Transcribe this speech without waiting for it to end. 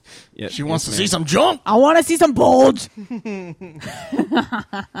Yeah, She wants to see some junk. I want to see some bulge.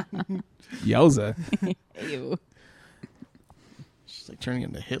 Yowza. Ew. She's like turning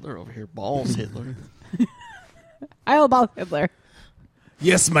into Hitler over here. Balls Hitler. I'll about Hitler.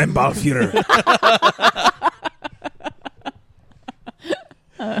 Yes, mein Bauführer.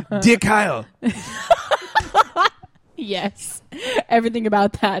 Dick Heil. Yes. Everything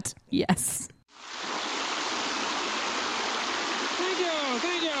about that. Yes. Thank you.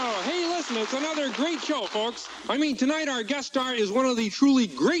 Hey, listen, it's another great show, folks. I mean, tonight our guest star is one of the truly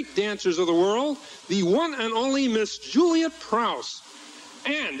great dancers of the world, the one and only Miss Juliet Prowse.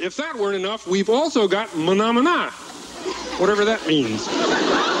 And if that weren't enough, we've also got Mana Mana, whatever that means.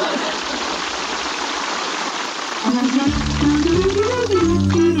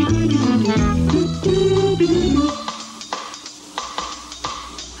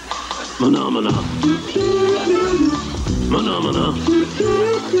 Mana Mana. Mana Mana.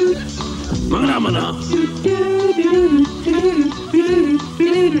 Mana Mana.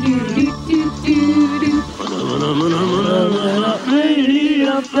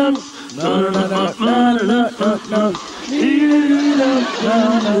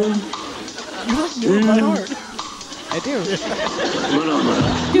 I do. Mana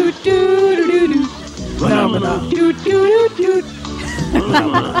Mana. Do, do, do, do, do. Mana Do, do, do, do.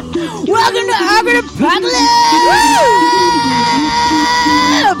 Welcome to Awkward Apocalypse!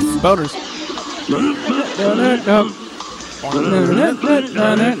 Boners.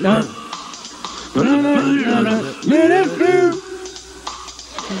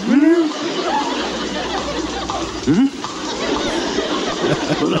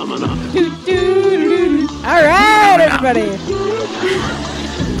 Do, do, do, do. All right, everybody.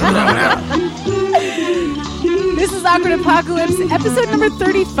 This is Awkward Apocalypse, episode number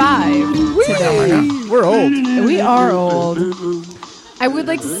 35. We're old. We are old. I would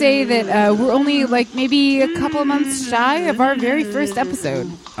like to say that we're only like maybe a couple of months shy of our very first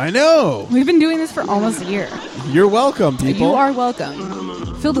episode. I know. We've been doing this for almost a year. You're welcome, people. You are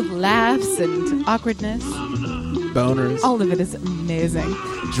welcome. Filled with laughs and awkwardness. Boners. All of it is amazing.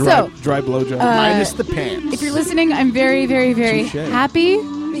 Dry blowjob. Minus the pants. If you're listening, I'm very, very, very Touché. happy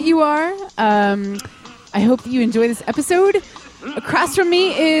that you are. I hope that you enjoy this episode. Across from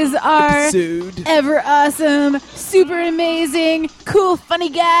me is our Episode. ever awesome, super amazing, cool, funny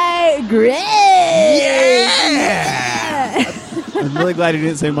guy, Greg. Yeah! I'm really glad you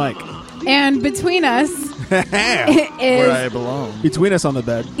didn't say Mike. And between us Where I is belong. Between us on the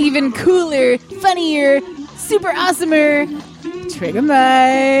bed. even cooler, funnier, super awesomer, Trigger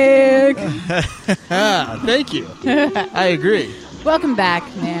Mike. Thank you. I agree. Welcome back,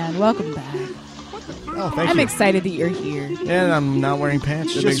 man. Welcome back. Oh, thank I'm you. excited that you're here. And I'm not wearing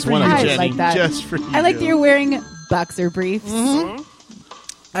pants That just makes for one you, of us. I Jenny. like that. Just for you. I like that you're wearing boxer briefs.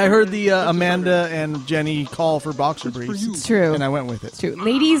 I heard the Amanda and Jenny call for boxer briefs. It's true. And I went with it. It's true.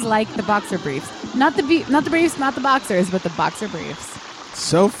 Ladies like the boxer briefs. Not the briefs, not the boxers, but the boxer briefs.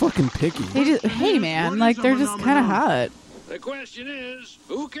 So fucking picky. They just, hey man, like they're just kind of hot. The question is,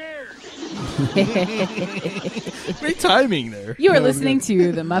 who cares? Great timing there. You are listening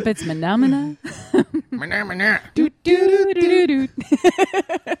to the Muppets Phenomena. Doot, doot, doot, doot, doot.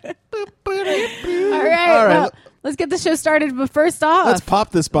 All right, well, let's get the show started. But first off, Let's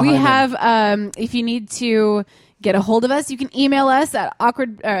pop this behind we him. have, if you need to get a hold of us, you can email us at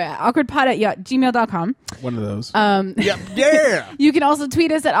awkwardpod@gmail.com. One of those. Yep. Yeah. You can also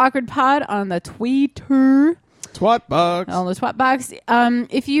tweet us at awkwardpod on the Twitter. Twat box. On the twat box.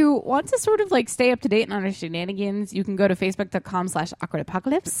 If you want to sort of like stay up to date on our shenanigans, you can go to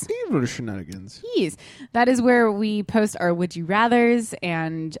facebook.com/awkwardapocalypse. Shenanigans. Yes. That is where we post our would you rathers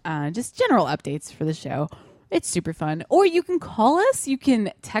and just general updates for the show. It's super fun. Or you can call us, you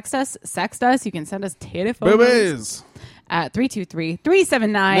can text us, sext us, you can send us telephones Boobies. at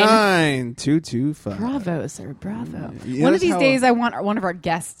 323-379. 9225. Bravo, sir. Bravo. You One notice of these how- days I want one of our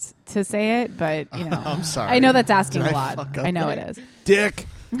guests to say it, but you know. I'm sorry. I know that's asking Did a I lot. fuck up I know there? it is. Dick.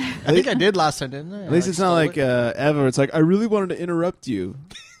 I think I did last time, didn't I? At least it's not like Eva. It's like, I really wanted to interrupt you.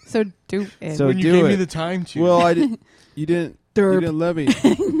 So do it. So when you do gave it. me the time to. Well, I didn't. You didn't. You Derp. didn't let me.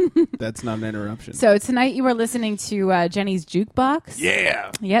 That's not an interruption. So tonight you are listening to Jenny's Jukebox.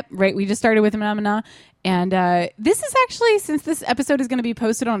 Yeah. Yep, right. We just started with Phenomena. And this is actually, since this episode is going to be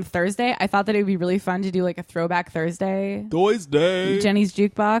posted on Thursday, I thought that it would be really fun to do like a throwback Thursday. Toys Day. Jenny's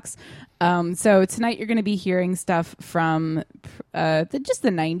Jukebox. So tonight you're going to be hearing stuff from just the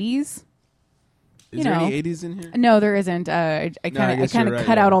 90s. Is there any 80s in here? No, there isn't. I I kind guess of you're right,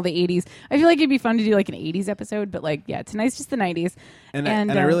 cut yeah. out all the 80s. I feel like it'd be fun to do like an 80s episode, but like, yeah, tonight's just the 90s. And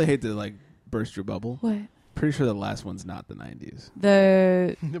I really hate to like burst your bubble. What? pretty sure the last one's not the 90s.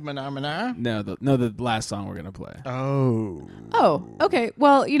 The The Manamana? No, the last song we're gonna play. oh, okay.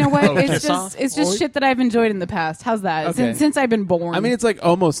 Well, you know what? Okay. It's just shit that I've enjoyed in the past. How's that? Okay. Since I've been born. I mean, it's like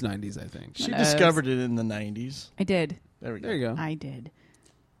almost 90s, I think. She discovered it in the 90s. I did. There we go. There you go. I did.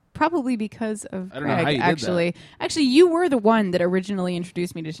 Probably because of I don't know Greg, how you did actually. Actually, you were the one that originally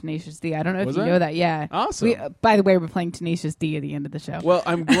introduced me to Tenacious D. I don't know Was if you I? know that. Yeah. Awesome. By the way, we're playing Tenacious D at the end of the show. Well,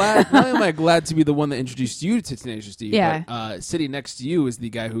 I'm glad. Not only am I glad to be the one that introduced you to Tenacious D, Yeah. but sitting next to you is the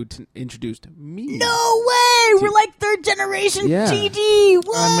guy who introduced me. No way! We're like third generation Yeah. GD.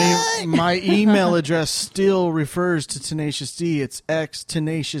 What? I mean, my email address still refers to Tenacious D. It's X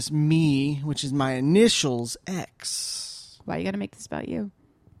Tenacious Me, which is my initials X. Why you got to make this about you?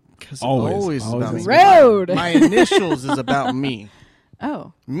 Because Always about me. Road. My initials is about me.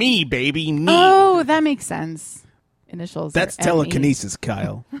 Oh. Me, baby, me. Oh, that makes sense. Initials. That's are ME. telekinesis,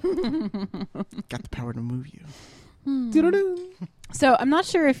 Kyle. Got the power to move you. So I'm not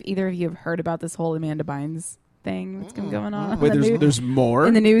sure if either of you have heard about this whole Amanda Bynes thing that's been going on. Wait, in the there's more?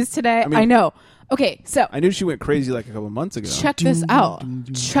 in the news today. I mean- I know. Okay, so I knew she went crazy like a couple months ago. check this out.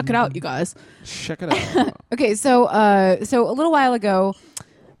 Check it out, you guys. Check it out. Okay, so so a little while ago,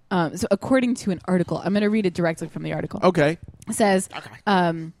 so according to an article, I'm going to read it directly from the article. Okay. It says,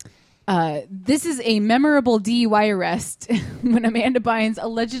 this is a memorable DUI arrest when Amanda Bynes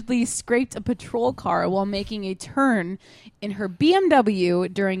allegedly scraped a patrol car while making a turn in her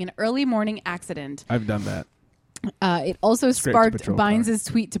BMW during an early morning accident. I've done that. It also Scraped a sparked patrol car. Bynes'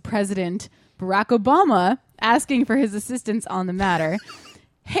 tweet to President Barack Obama asking for his assistance on the matter.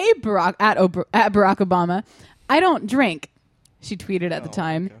 Hey, Barack, at Barack Obama, I don't drink. She tweeted at the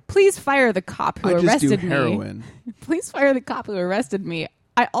time. okay. Please fire the cop who I just do arrested me. heroin. Please fire the cop who arrested me.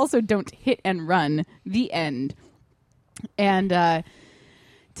 I also don't hit and run. The end. And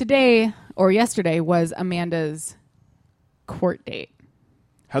today or yesterday was Amanda's court date.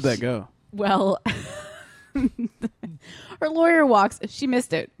 How'd that go? Well, her lawyer walks. She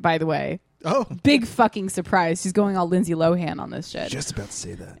missed it, by the way. Oh. Big fucking surprise. She's going all Lindsay Lohan on this shit. Just about to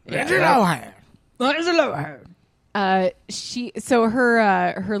say that.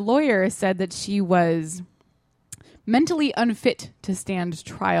 Her lawyer said that she was mentally unfit to stand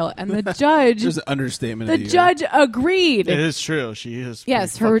trial, and the judge There's an understatement. the of the year. judge agreed. It is true. She is.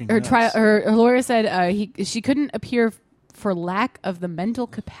 Yes, pretty her fucking trial. nuts. Her lawyer said she couldn't appear for lack of the mental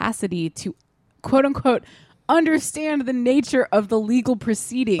capacity to, quote unquote, understand the nature of the legal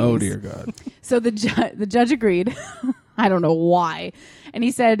proceedings. Oh dear God. So the judge agreed. I don't know why, and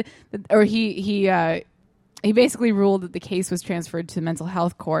he said, he basically ruled that the case was transferred to the mental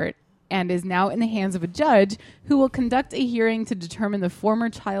health court and is now in the hands of a judge who will conduct a hearing to determine the former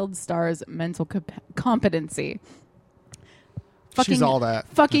child star's mental competency. She's all that.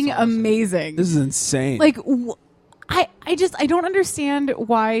 Fucking That's all I'm saying. amazing. This is insane. Like, I don't understand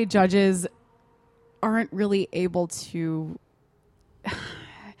why judges aren't really able to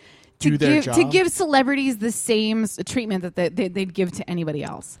Do their give job? to give celebrities the same treatment that they'd give to anybody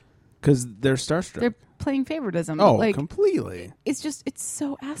else. because they're starstruck. They're playing favoritism. oh, like completely. it's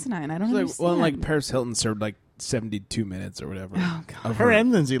so asinine. I don't It's like, understand. well, like Paris Hilton served like 72 minutes or whatever. Oh, God. of Her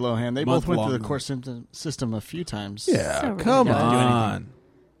and Lindsay Lohan, they both went through the Month-long. court system a few times. Yeah, So come ridiculous. on.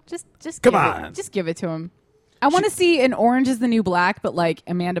 just Come give on. it, just give it to him. I want to see an Orange is the New Black, but like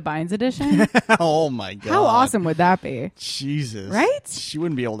Amanda Bynes edition. Oh my God. How awesome would that be? Jesus. Right? She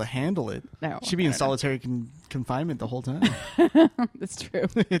wouldn't be able to handle it. No, She'd be I in don't solitary confinement the whole time. That's true.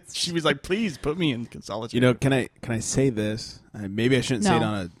 She was like, please put me in solitary. You know, can I say this? Maybe I shouldn't say it No.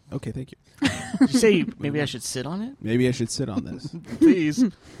 on a. Okay, thank you. Did you say maybe I should sit on it? Maybe I should sit on this. Please.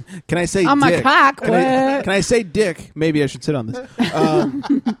 Can I say On my dick? cock, Can I, what? can I say dick? Maybe I should sit on this.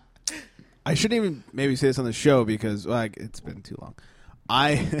 I shouldn't even maybe say this on the show because like it's been too long.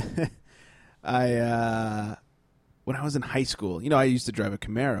 I when I was in high school, you know, I used to drive a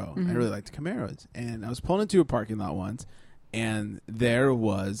Camaro. I really liked Camaros, and I was pulling into a parking lot once, and there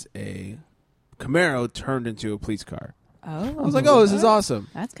was a Camaro turned into a police car. Oh, I was like, "Oh, this is awesome."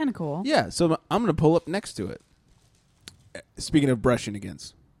 that's kind of cool. Yeah, so I'm going to pull up next to it. Speaking of brushing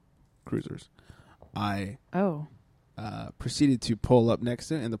against cruisers, I Oh, proceeded to pull up next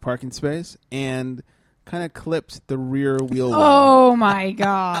to it in the parking space and kind of clipped the rear wheel well. oh my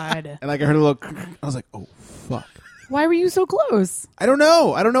God! And like I heard a little I was like, "Oh, fuck." Why were you so close? I don't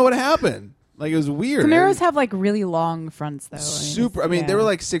know what happened. Like it was weird. Camaros have like really long fronts, though. Super. I mean, they were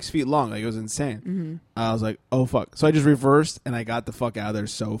like 6 feet long. Like it was insane. I was like, "Oh fuck!" So I just reversed and I got the fuck out of there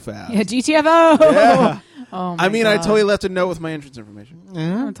so fast. yeah, GTFO. Yeah. Oh, my I mean, I God. totally left a note with my entrance information.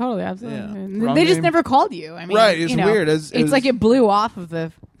 Yeah. Oh, totally, absolutely. Yeah. And Wrong they just name. never called you. I mean, Right, it's you know, weird. It's like it blew off of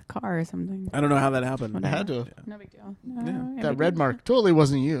the car or something. I don't know how that happened. It had to. No big deal. That red mark totally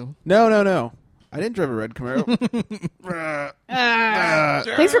wasn't you. No. I didn't drive a red Camaro.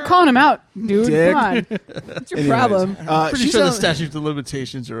 Thanks for calling him out, dude. Dick. Come on. What's your Anyways, problem? Pretty she sure the sounds- statute of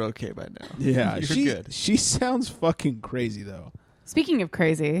limitations are okay by now. Yeah, You're good. She sounds fucking crazy though. Speaking of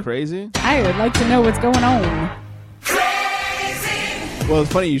crazy, Crazy? I would like to know what's going on. Well,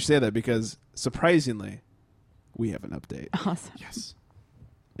 it's funny you say that because surprisingly, we have an update. Awesome. Yes.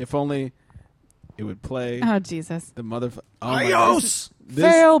 If only it would play Oh, Jesus. the motherfucker. Oh my Adios! This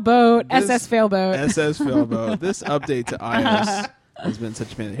Failboat. this- SS Failboat. SS Failboat. This update to iOS has been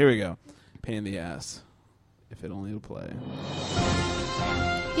such a pain. Here we go. Pain in the ass. If it only would play.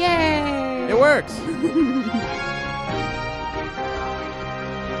 Yay. It works.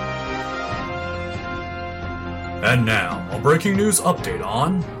 And now, a breaking news update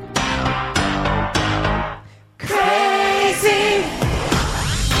on Crazy.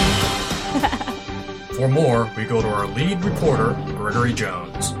 For more, we go to our lead reporter, Gregory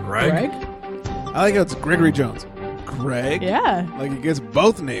Jones. Greg? I like how it's Gregory Jones. Greg? Yeah. Like he gets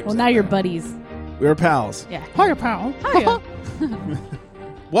both names. Well, in now you're there. buddies. We were pals. Yeah. Hiya, pal. Hiya.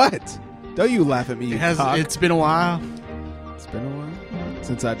 What? Don't you laugh at me, you cock. It's been a while It's been a while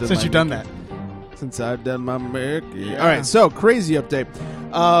since I've done since my you've done makeup. that. Since I've done my makeup. Yeah. All right, so crazy update.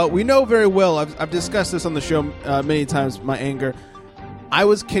 We know very well, I've discussed this on the show many times, my anger. I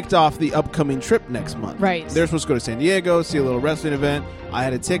was kicked off the upcoming trip next month. Right. They're supposed to go to San Diego, see a little wrestling event. I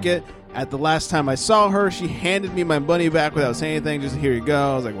had a ticket. At the last time I saw her, she handed me my money back without saying anything. Just, here you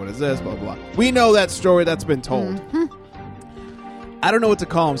go. I was like, what is this? Blah, blah, blah. We know that story. That's been told. I don't know what to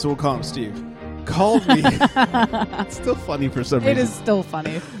call him, so we'll call him Steve. Called me. It's still funny for some reason. It is still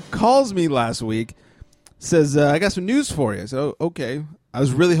funny. Calls me last week, says, I got some news for you. So, okay. I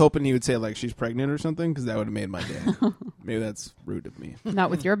was really hoping he would say, like, she's pregnant or something, because that would have made my day. Maybe that's rude of me. Not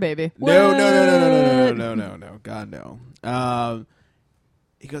with your baby. No. God, no.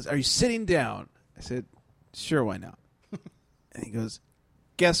 He goes, are you sitting down? I said, sure, why not? And he goes,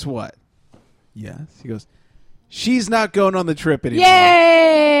 guess what? Yes. He goes, she's not going on the trip anymore.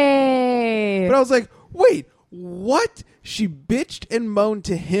 Yay! But I was like, wait, what? She bitched and moaned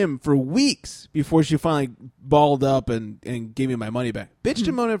to him for weeks before she finally balled up and gave me my money back. Bitched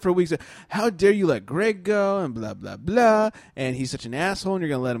and moaned for weeks. How dare you let Greg go and blah, blah, blah. And he's such an asshole and you're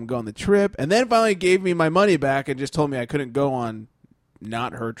going to let him go on the trip. And then finally gave me my money back and just told me I couldn't go on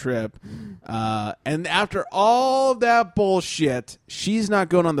not her trip. And after all that bullshit, she's not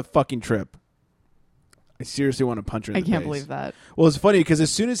going on the fucking trip. I seriously want to punch her in I the can't face. believe that. Well, it's funny because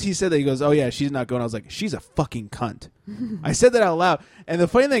as soon as he said that, he goes, oh, yeah, she's not going. I was like, she's a fucking cunt. I said that out loud. And the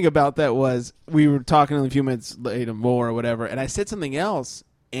funny thing about that was we were talking a few minutes later more or whatever, and I said something else,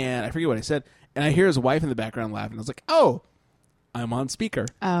 and I forget what I said, and I hear his wife in the background laughing. I was like, oh, I'm on speaker.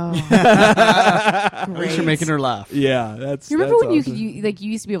 Oh. Thanks for making her laugh. Yeah, that's You remember that's when awesome.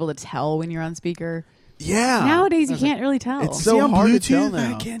 you used to be able to tell when you're on speaker? Yeah. Nowadays, you can't really tell. It's so on hard to Bluetooth? tell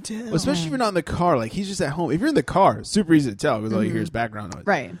now. I can't tell. Well, especially if you're not in the car. Like, he's just at home. If you're in the car, super easy to tell because all you hear is background noise.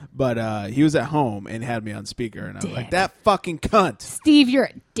 Right. But he was at home and had me on speaker, and I was Dick. like, that fucking cunt. Steve, you're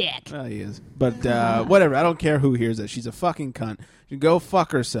a dick. Well, he is. But whatever. I don't care who hears it. She's a fucking cunt. She can go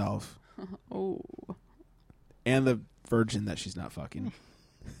fuck herself. Oh. And the virgin that she's not fucking.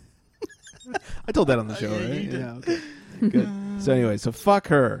 I told that on the show, Yeah, right? you did. Yeah, okay. Good. So anyway, so fuck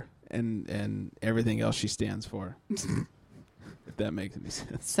her and everything else she stands for. If that makes any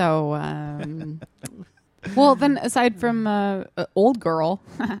sense. So, well, then aside from old girl,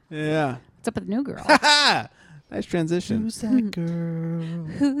 Yeah. what's up with the new girl? Nice transition. Who's that girl?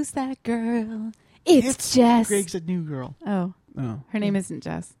 Who's that girl? It's Jess. Greg's a new girl. Oh, Oh. her name isn't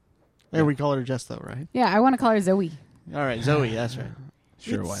Jess. There, we call her Jess, though, right? Yeah, I want to call her Zoe. All right, Zoe. That's right.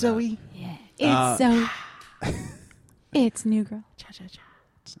 Sure, It's why not? Zoe. Yeah, it's Zoe. It's new girl.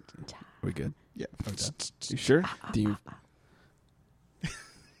 Are we good? Yeah. You sure? Do you...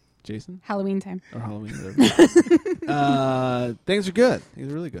 Jason? Halloween time. Or Halloween, whatever. Things are good.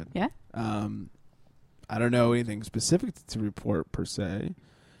 Things are really good. Yeah. I don't know anything specific to report per se.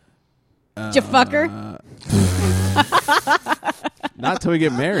 Did you fuck her? Not till we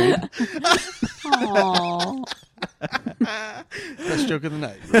get married. Aww. Best joke of the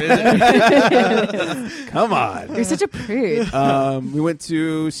night. Come on. You're such a prude. We went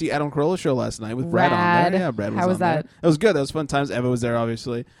to see Adam Carolla show last night with Brad on Rad. there. Yeah, Brad was How was on there. that? It was good. That was fun times. Eva was there,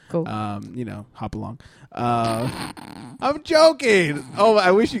 obviously. Cool. Hop along. I'm joking. Oh,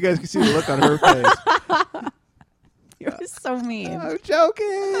 I wish you guys could see the look on her face. You're so mean. I'm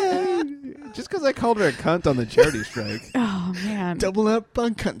joking. Just because I called her a cunt on the charity strike. Oh man. Double up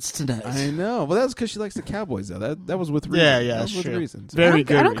on cunts tonight. I know. Well, that was because she likes the Cowboys, though. That was with reason. Yeah, yeah, that was that's with true. reasons. Very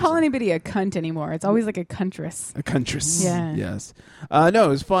good. I don't call reason. anybody a cunt anymore. It's always like a cuntress. A countess. Yeah. Yes. No, it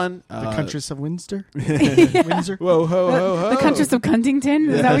was fun. The Countess of Windsor. Windsor. Whoa, ho, ho, ho. The Countess of Cuntington.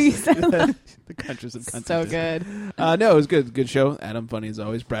 Is that what you said? The countess of country. So good. No, it was good. Good show. Adam funny as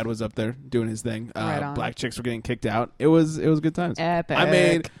always. Brad was up there doing his thing. Right on. Black chicks were getting kicked out. It was good times.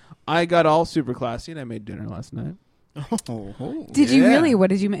 Epic. I got all super classy and I made dinner last night. Oh. Did you Yeah. really? What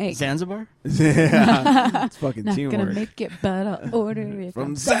did you make? Zanzibar? Yeah. It's fucking Not teamwork. gonna make it, but I'll order it From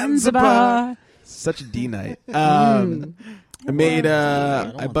from Zanzibar. Zanzibar. Such a D night. I made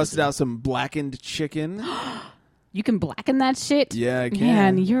I busted out some blackened chicken. You can blacken that shit. Yeah, I can.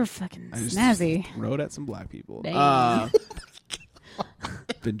 Man, you're fucking I just snazzy. throw it at some black people. Damn.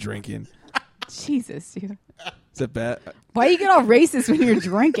 Been drinking. Jesus, dude. Is that bad? Why you get all racist when you're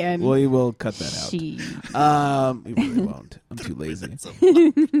drinking? Well, you will cut that out. Jeez. You really won't. I'm too lazy.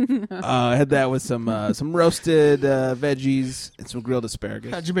 I had that with some roasted veggies and some grilled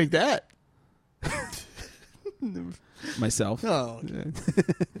asparagus. How'd you make that? Myself. Oh.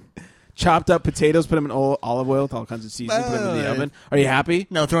 Chopped up potatoes, put them in olive oil with all kinds of seasoning, put them in the Oh. oven. Are you happy?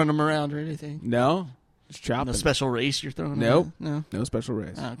 No throwing them around or anything? No? Just chop No them. special race you're throwing Nope. them? No special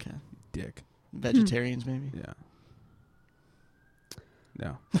race. No? Oh, okay. Dick. Vegetarians, maybe? Yeah.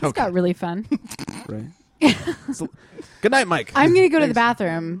 No. This got really fun. Right? So- good night, Mike. I'm gonna go to the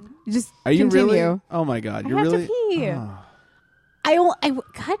bathroom. Just Are you continue. really? Oh my God. I You're have really? to pee. Oh.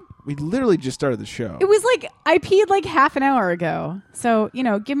 God, We literally just started the show. it was like I peed like half an hour ago. So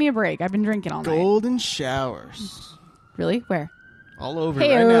give me a break. I've been drinking all night. Golden showers. Really? Where? All over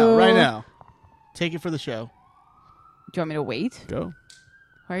Hey-o. right now. Right now. Take it for the show. Do you want me to wait? Go.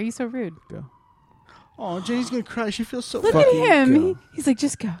 Why are you so rude? Go. Oh, Jenny's going to cry. She feels so Look Fucking at him. go. He's like,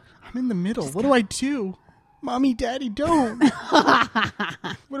 just go. I'm in the middle. What do I do? Mommy, Daddy, don't.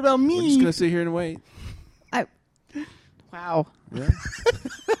 What about me? We're just going to sit here and wait. Wow. Yeah.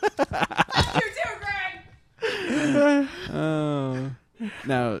 You too, Greg. Oh.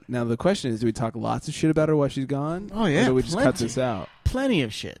 Now the question is, do we talk lots of shit about her while she's gone? Oh, yeah, Or do we just cut plenty. this out? Plenty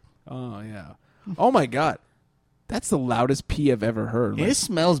of shit. Oh, yeah. Oh, my God. That's the loudest pee I've ever heard. Like, It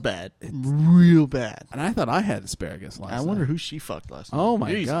smells bad. Real bad. and I thought I had asparagus last I wonder night. who she fucked last night. Oh,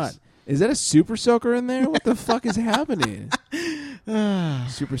 my Jesus. God. Is that a Super Soaker in there? What the fuck is happening?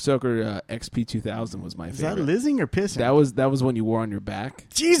 Super Soaker XP2000 was my Is that favorite. lizzing or pissing? That was one you wore on your back.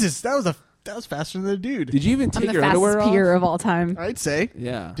 Jesus, that was faster than a dude. Did you even I'm take the your underwear fastest off? peer of all time. I'd say.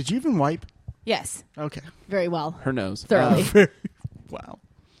 Yeah. Did you even wipe? Yes. Okay. Very well. Her nose. Thoroughly. Wow.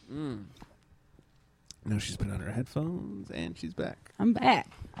 No, she's put on her headphones and she's back. I'm back.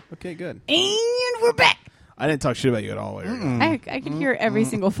 Okay, good. And we're back. I didn't talk shit about you at all. I could hear every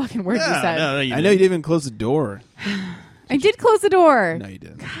single fucking word you said. No, I know you didn't even close the door. I did close the door. No, you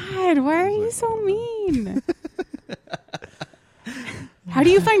didn't. God, why are you so mean? How do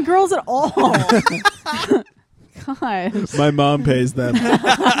you find girls at all? God. My mom pays them.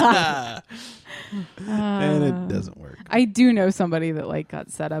 And it doesn't work. I do know somebody that got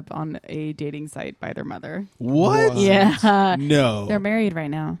set up on a dating site by their mother. What? Yeah. No. They're married right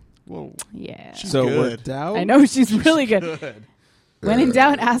now. Whoa. Yeah. So it good. worked out? I know she's really good. Good. When in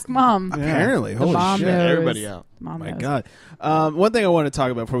doubt, ask mom. Apparently. The Holy mom shit. knows. Everybody out. Mom My knows. God. One thing I want to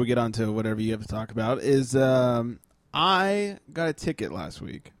talk about before we get on to whatever you have to talk about is I got a ticket last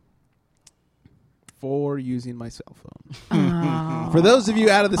week for using my cell phone. For those of you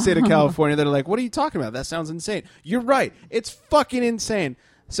out of the state of California that are like, what are you talking about? That sounds insane. You're right. It's fucking insane.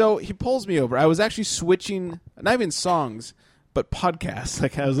 So he pulls me over. I was actually switching, not even songs, but podcasts.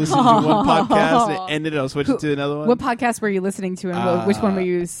 Like I was listening to one podcast and it ended. I was switching to another one. What podcast were you listening to, and which one were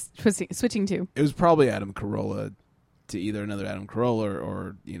you switching to? It was probably Adam Carolla to either another Adam Carolla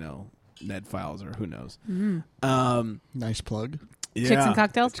or Ned Files or who knows. Nice plug. Yeah. Chicks and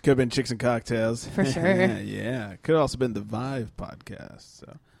Cocktails? Could have been Chicks and Cocktails. For sure. Yeah. Could have also been the Vive podcast.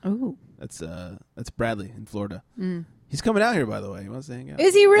 So Oh, that's Bradley in Florida. He's coming out here, by the way. He wants to hang out.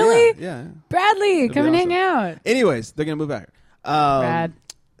 is he really? Yeah. Bradley, be come and hang awesome. out. Anyways, they're gonna move out here. Brad.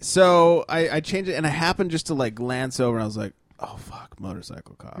 So I changed it, and I happened just to glance over, and I was like, "Oh fuck,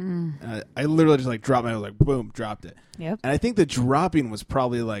 motorcycle cop!" And I literally just dropped my, I was like, boom, dropped it. Yep. And I think the dropping was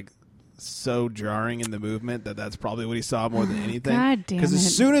probably so jarring in the movement that's probably what he saw more than anything. God damn Because it.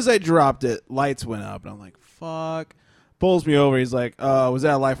 as soon as I dropped it, lights went up, and I'm like, "Fuck!" Pulls me over. He's like, "Was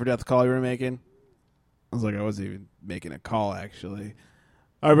that a life or death call you were making?" I was like, "I wasn't even making a call, actually."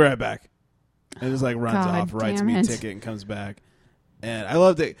 I'll be right back. And just runs God off, writes damn me a it. ticket, and comes back. And I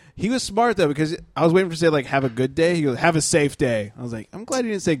loved it. He was smart though, because I was waiting for him to say like "have a good day." He goes, "Have a safe day." I was like, I'm glad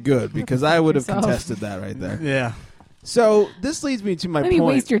he didn't say "good," because I would have Yourself. contested that right there. Yeah. So this leads me to my Let me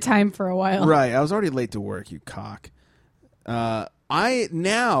point. waste your time for a while. Right, I was already late to work, you cock. I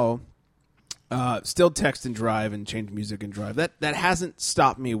now still text and drive and change music and drive. That hasn't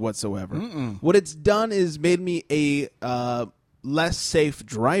stopped me whatsoever. What it's done is made me a less safe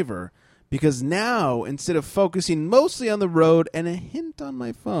driver, because now instead of focusing mostly on the road and a hint on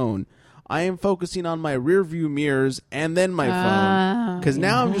my phone, I am focusing on my rear view mirrors and then my phone, because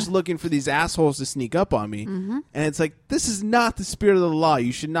now I'm just looking for these assholes to sneak up on me. And it's like, this is not the spirit of the law.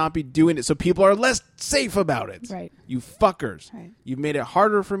 You should not be doing it so people are less safe about it. Right. You fuckers. Right. You've made it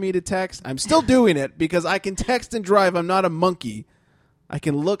harder for me to text. I'm still doing it because I can text and drive. I'm not a monkey. I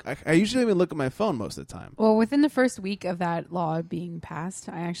can look. I usually even look at my phone most of the time. Well, within the first week of that law being passed,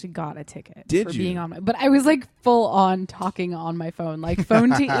 I actually got a ticket Did for you? being on my. But I was like full on talking on my phone, like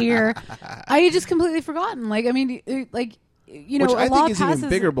phone to ear. I had just completely forgotten. Like, I mean, like, you know, Which I a law think is passes. even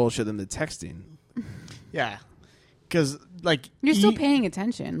bigger bullshit than the texting. Yeah. Because like You're still paying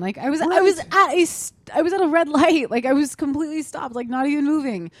attention. Like I was at a red light. Like I was completely stopped, like not even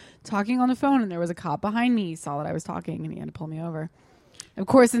moving, talking on the phone, and there was a cop behind me. He saw that I was talking, and he had to pull me over. Of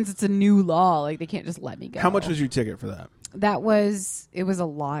course, since it's a new law, like they can't just let me go. How much was your ticket for that? It was a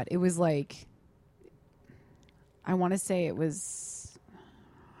lot. It was like, I want to say it was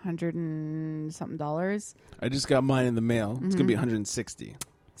 $100 and something. I just got mine in the mail. It's gonna be $160.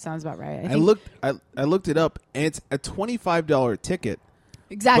 Sounds about right. I looked it up, and it's a $25 ticket.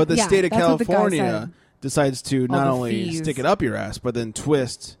 exactly, But the state of that's what the guy California said. decides to not the only fees. stick it up your ass, but then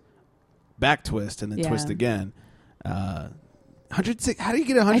back twist, and then Yeah. twist again. 106. How do you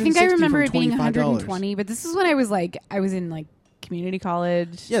get 160? I think I remember from it being $25? 120, but this is when I was in like community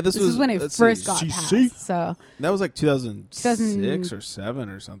college. Yeah, this is was- when it let's first see, got CC? passed. So That was like 2006 2000 or 7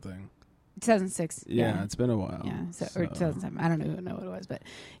 or something. 2006. Yeah, it's been a while. Yeah, or 2007. I don't even know what it was, but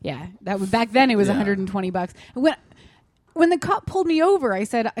yeah, that was back then. It was Yeah. $120. And when the cop pulled me over, I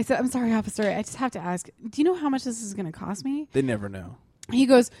said, I'm sorry, officer. I just have to ask. Do you know how much this is going to cost me? They never know. He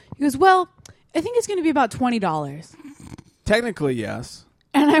goes. Well, I think it's going to be about $20. Technically, yes.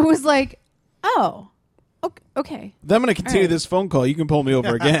 And I was like, oh, okay. Then I'm going to continue All right. this phone call. You can pull me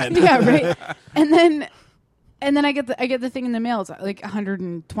over again. Yeah, right. And then I get the thing in the mail. It's like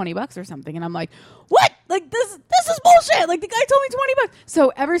 $120 or something, and I'm like, what? Like this is bullshit. Like the guy told me $20.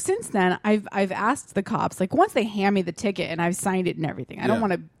 So ever since then, I've asked the cops, like once they hand me the ticket and I've signed it and everything. I don't Yeah.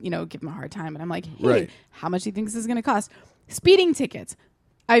 want to give them a hard time, but I'm like, hey, Right. how much do you think this is going to cost? Speeding tickets.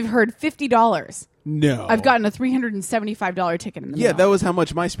 I've heard $50. No. I've gotten a $375 ticket in the mail. Yeah, that was how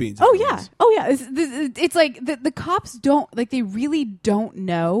much my speed. Oh yeah, It's like the cops don't like. They really don't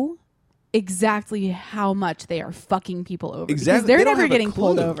know exactly how much they are fucking people over. Exactly. Because they're They don't never have a getting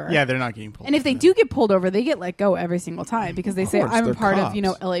pulled clue. over. Yeah, they're not getting pulled. And if they do get pulled over, they get let go every single time because they say course, I'm a they're part of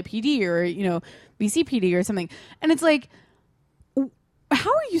cops. LAPD or BCPD or something. And it's like, how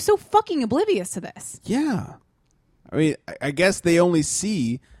are you so fucking oblivious to this? Yeah. I mean, I guess they only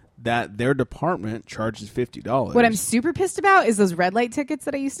see that their department charges $50. What I'm super pissed about is those red light tickets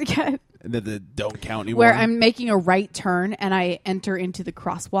that I used to get. that don't count anymore. Where I'm making a right turn and I enter into the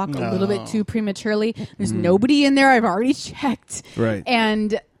crosswalk a little bit too prematurely. There's nobody in there. I've already checked. Right.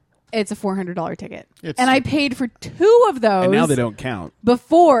 And it's a $400 ticket. It's and I paid for 2 of those. and now they don't count.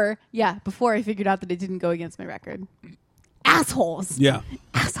 Before I figured out that it didn't go against my record. Assholes. Yeah.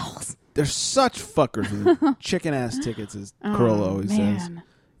 Assholes. They're such fuckers with chicken ass tickets, as Corolla always says. Man.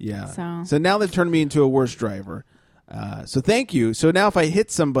 Yeah. So- now they've turned me into a worse driver. So thank you. So now if I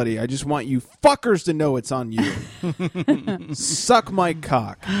hit somebody, I just want you fuckers to know it's on you. Suck my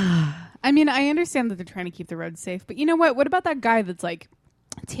cock. I mean, I understand that they're trying to keep the roads safe, but you know what? What about that guy that's like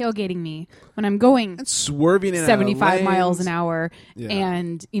tailgating me when I'm going And swerving in 75 miles lanes. an hour Yeah.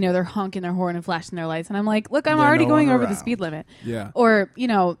 and they're honking their horn and flashing their lights and I'm like, look, I'm They're already no going one over the around. speed limit. Yeah. Or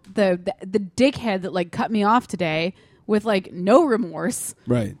the dickhead that like cut me off today with like no remorse.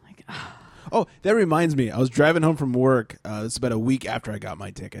 Right. Oh, that reminds me. I was driving home from work. It's about a week after I got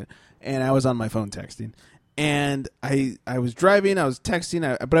my ticket, and I was on my phone texting. And I was driving, I was texting,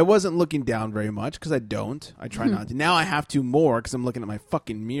 but I wasn't looking down very much because I don't. I try not to. Now I have to more because I'm looking at my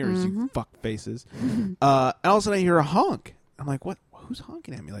fucking mirrors, you fuck faces. And all of a sudden I hear a honk. I'm like, what? Who's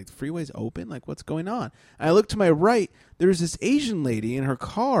honking at me? Like the freeway's open? Like what's going on? And I look to my right. There's this Asian lady in her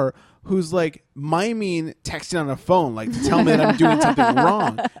car who's like miming texting on a phone, like to tell me that I'm doing something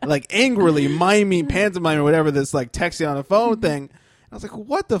wrong. Like angrily miming, pantomime or whatever this like texting on a phone thing. I was like,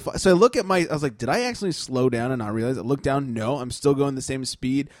 what the fuck? So I look at I was like, did I actually slow down and not realize it? Look down. No, I'm still going the same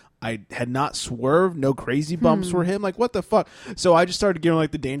speed. I had not swerved, no crazy bumps for him. Like, what the fuck? So I just started giving like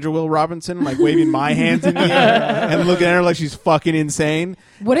the Danger Will Robinson, like waving my hands in the air and looking at her like she's fucking insane.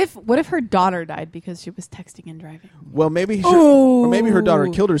 What if her daughter died because she was texting and driving? Well, maybe or maybe her daughter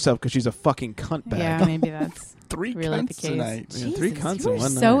killed herself because she's a fucking cunt bag. Yeah, maybe that's Three really the cunts case. tonight. Yeah, Jesus, 3 cunts you in are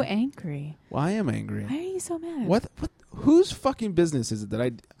one so night. angry. Well, I am angry. Why are you so mad? What? Whose fucking business is it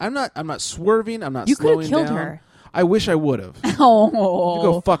that I'm not swerving. I'm not You could slowing have killed down. her. I wish I would have. Oh,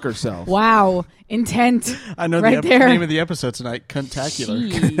 Go fuck herself. wow, intent. I know right the there. name of the episode tonight. Cuntacular.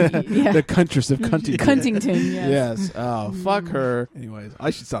 Gee. Yeah. The Cuntress of Cuntington. Cuntington. Yes. Yes. Oh, fuck her. Anyways, I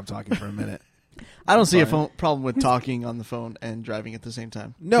should stop talking for a minute. I don't see a Fine. problem with talking on the phone and driving at the same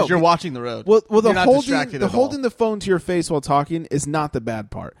time. No, 'Cause you're watching the road. Well, You're the not holding distracted the at holding all. the phone to your face while talking is not the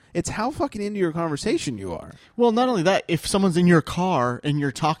bad part. It's how fucking into your conversation you are. Well, not only that, if someone's in your car and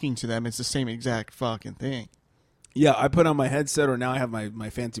you're talking to them, it's the same exact fucking thing. Yeah, I put on my headset, or now I have my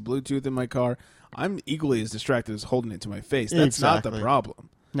fancy Bluetooth in my car. I'm equally as distracted as holding it to my face. That's not the Exactly. problem.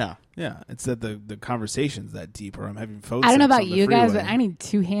 No. Yeah, it's that the conversation's that deep, or I'm having phone. I don't know sex about on the you guys, freeway. but I need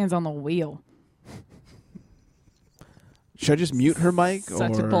 2 hands on the wheel. Should I just mute her mic?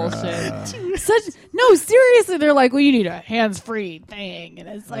 Such a or, bullshit. No, seriously, they're like, well, you need a hands-free thing, and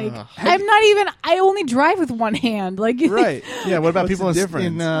it's like, I'm not even. I only drive with one hand. Like, right? Yeah, what about What's people the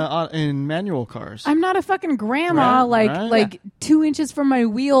in difference? in manual cars? I'm not a fucking grandma. Right. Like 2 inches from my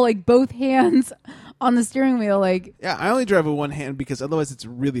wheel, like both hands on the steering wheel. Like, Yeah, I only drive with one hand because otherwise it's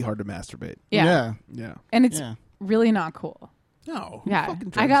really hard to masturbate. yeah, Yeah. and it's Yeah. really not cool. No. Who Yeah, fucking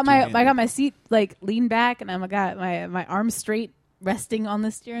I drives got two-handed? my seat like leaned back, and I got my arms straight, resting on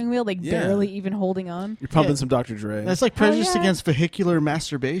the steering wheel, like Yeah. barely even holding on. You're pumping Yeah. some Dr. Dre. That's like Hell prejudice yeah. against vehicular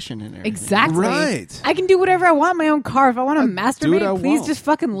masturbation and everything. Exactly. Right. I can do whatever I want in my own car. If I want to do what I masturbate, please want. just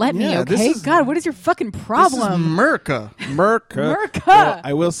fucking let me, Yeah, this okay? is- God, what is your fucking This is problem? Merca. Merca. Merca. Well,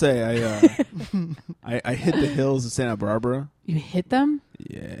 I will say I hit the hills of Santa Barbara. You hit them?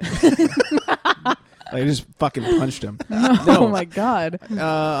 Yeah. I just fucking punched him. Oh my God.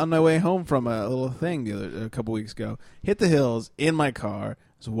 On my way home from a little thing a couple weeks ago, hit the hills in my car. It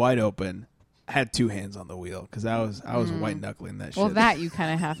was wide open. Had 2 hands on the wheel because I was white knuckling that Well, shit. that you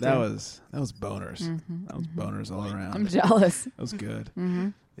kind of have to. that was boners. That was boners all around. I'm jealous. That was good.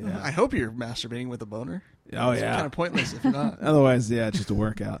 I Yeah. hope you're masturbating with a boner. Oh It's yeah. kind of pointless if you're not. Otherwise, yeah, it's just a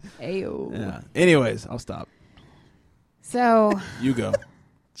workout. Ayo. Yeah. Anyways, I'll stop. So, You go.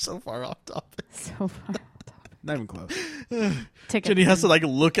 So far off topic. so far. Not even close. Ticket. Jenny has to like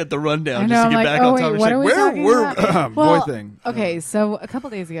look at the rundown I just know, to I'm get like, back oh, on wait, topic. what She's are we like, talking where about? Boy Well, thing. Okay, so a couple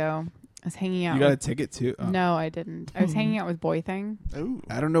days ago, I was hanging out. You got a ticket too? Oh. No, I didn't. I was hanging out with Boy Thing. Ooh,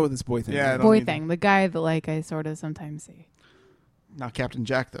 I don't know what this boy thing Yeah, I is. don't Boy either. Thing, the guy that like I sort of sometimes see. not Captain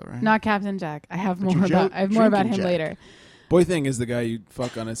Jack though, right? Not Captain Jack. I have But more you're about. I have more about him drinking Jack. later. Boy thing is the guy you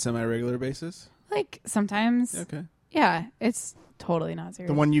fuck on a semi-regular basis? Like sometimes, Okay. yeah, it's totally not serious.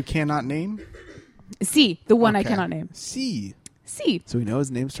 The one you cannot name. C, the one I Okay. cannot name. C. C. So we know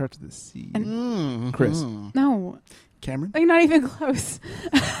his name starts with a C. And- Chris. No, Cameron. like not even close.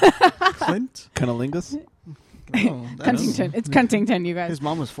 Clint. Cunnilingus? Oh, that Cuntington. is- It's Cuntington, you guys. His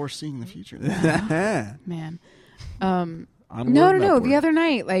mom was foreseeing the future. Man. Onward No. and The upward. other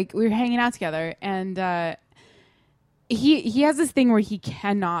night, like we were hanging out together, and he has this thing where he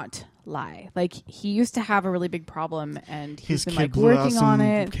cannot lie. Like he used to have a really big problem, and he's His been kid like blew out working some on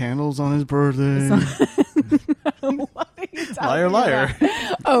it. candles on his birthday. What are you talking Liar, liar.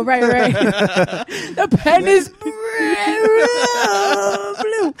 about? Oh, right. The pen is blue.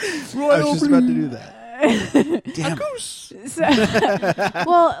 I was just about to do that. Damn. So,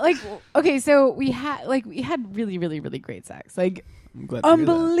 well, like, okay, so we had really, really, really great sex, like I'm glad to hear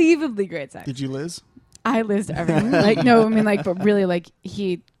that. unbelievably great sex. Did you, Liz? I lizzed everything. Like, no, I mean, like, but really, like,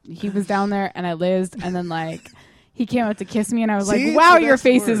 he was down there and I lizzed, and then like he came up to kiss me, and I was See? like, "Wow, It's the your best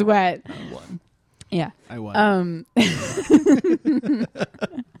face is word. wet." I won. Yeah. I won.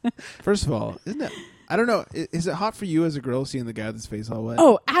 First of all, isn't it? I don't know. Is it hot for you as a girl seeing the guy with his face all wet?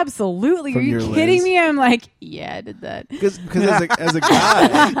 Oh, absolutely. From Are you your kidding Liz. me? I'm like, yeah, I did that. Because as a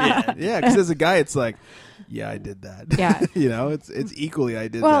guy, yeah, because as a guy, it's like, yeah, I did that. Yeah. You know, it's equally I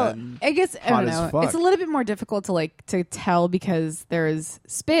did Well, that. and I guess I hot don't as know. fuck. It's a little bit more difficult to tell because there's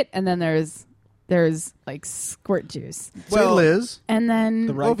spit and then there's like squirt juice, Well, Say Liz. and then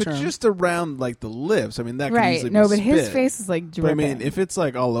The right well, if it's term. just around like the lips, I mean that could right. easily No, be but his spit. face was like But I dripping. mean, if it's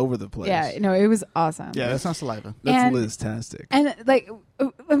like all over the place, yeah, no, it was awesome. Yeah, that's not saliva. that's and- Liz-tastic. And like,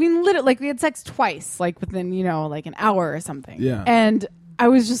 I mean, literally, like we had sex twice, like within like an hour or something. Yeah. And I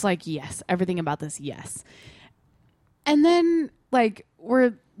was just like, yes, everything about this, yes. And then like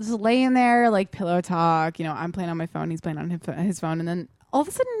we're just laying there, like pillow talk. I'm playing on my phone, he's playing on his phone, and then all of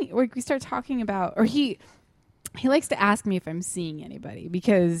a sudden, like, we start talking about, or he likes to ask me if I'm seeing anybody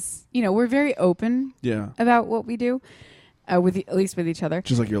because, you know, we're very open Yeah. about what we do, at least with each other.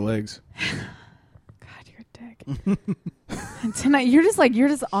 Just like your legs. God, you're a dick. And tonight, you're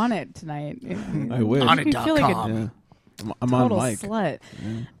just on it tonight. You know? I wish. On You feel like a Yeah. I'm on total mic. slut.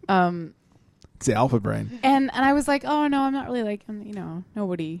 Yeah. It's the alpha brain. And I was like, oh no, I'm not really like, you know,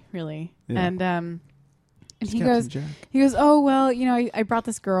 nobody really. Yeah. And he Captain goes, Jack. oh well, you know, I brought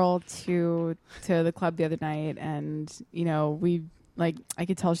this girl to the club the other night, and you know, we like, I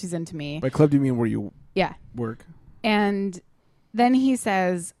could tell she's into me. By club, do you mean where you Yeah. work? And then he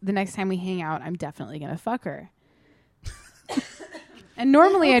says, the next time we hang out, I'm definitely gonna fuck her. And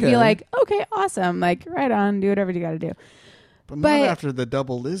normally I'd be Okay. like, okay, awesome, like right on, do whatever you got to do. But not But- after the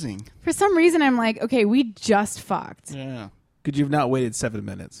double lizzing. For some reason, I'm like, okay, we just fucked. Yeah. Could you have not waited 7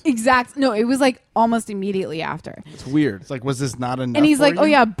 minutes? No, it was like almost immediately after. It's weird. It's like, was this not enough? And he's for like, you? oh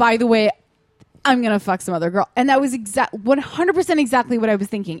yeah, by the way, I'm gonna fuck some other girl. And that was 100% exactly what I was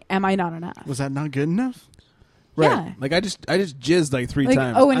thinking. Am I not enough? Was that not good enough? Right. Yeah. Like I just jizzed like 3 Like,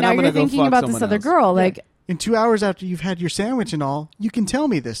 times. oh, and now I'm gonna you're go thinking fuck about this someone other else. girl. Like, In 2 hours after you've had your sandwich and all, you can tell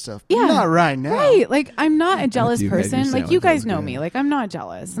me this stuff. But yeah, not right now. Right. Like, I'm not a jealous you had your person. Like, sandwich, you that was guys know good. me. Like, I'm not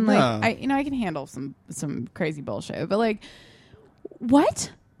jealous. And No. like, I can handle some crazy bullshit. But like,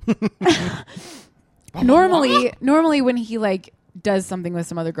 what? Normally when he like does something with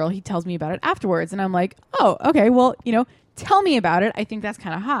some other girl, he tells me about it afterwards, and I'm like, oh, okay, well, you know, tell me about it. I think that's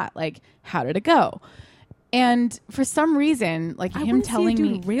kind of hot. Like, how did it go? And for some reason, like him telling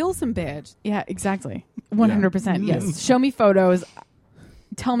me, rail some bitch. yeah, exactly, 100%, yes. Show me photos,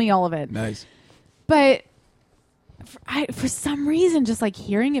 tell me all of it. Nice. But for some reason, just like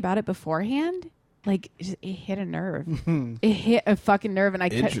hearing about it beforehand, like it hit a nerve. It hit a fucking nerve, and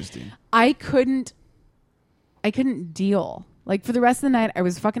Interesting. I couldn't deal. Like for the rest of the night, I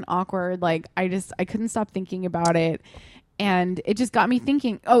was fucking awkward. Like I couldn't stop thinking about it, and it just got me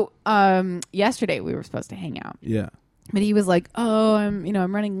thinking. Yesterday we were supposed to hang out, Yeah. but he was like, "Oh, I'm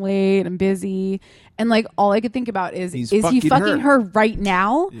running late. I'm busy," and like all I could think about is he fucking fucking her right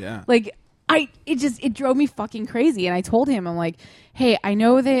now? Yeah. Like it drove me fucking crazy, and I told him, I'm like, "Hey, I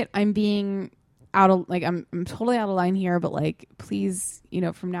know that I'm being out of like I'm totally out of line here, but like please,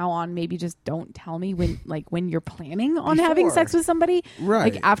 from now on, maybe just don't tell me when you're planning on having Before. sex with somebody.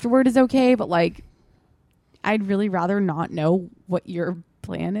 Right. Like afterward is okay, but like I'd really rather not know what your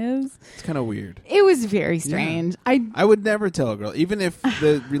plan is." It's kind of weird. It was very strange. I would never tell a girl, even if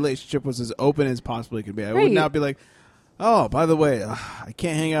the relationship was as open as possibly could be. I would Right. not be like, "Oh, by the way, I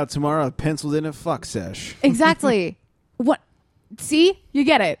can't hang out tomorrow. I penciled in a fuck sesh." Exactly. What? See, you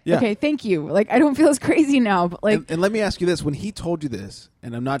get it. Yeah. Okay, thank you. Like I don't feel as crazy now, but like And let me ask you this: when he told you this,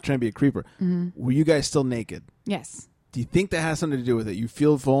 and I'm not trying to be a creeper, were you guys still naked? yes. Do you think that has something to do with it? You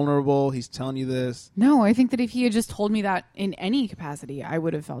feel vulnerable. He's telling you this. No, I think that if he had just told me that in any capacity, I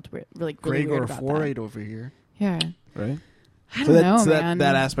would have felt really Gregor weird about that. 48 over here. Yeah. Right? I don't know, so man.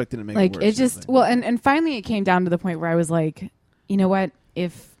 that aspect didn't make Like it worse. it just and finally it came down to the point where I was like, you know what?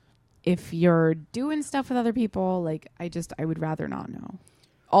 If you're doing stuff with other people, like I would rather not know.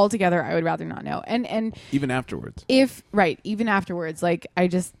 Altogether, I would rather not know. And even afterwards. even afterwards, like I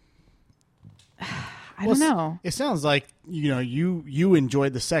just I don't know. It sounds like you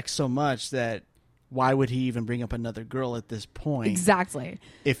enjoyed the sex so much that why would he even bring up another girl at this point? Exactly.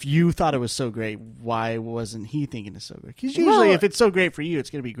 If you thought it was so great, why wasn't he thinking it's so great? Because usually, if it's so great for you, it's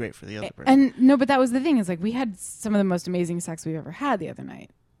going to be great for the other person. And no, but that was the thing is like we had some of the most amazing sex we've ever had the other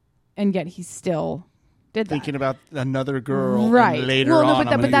night, and yet he still did that. Thinking about another girl, right? And later well, no,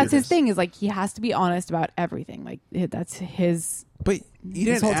 on, but that's his thing is like he has to be honest about everything. Like that's his. But you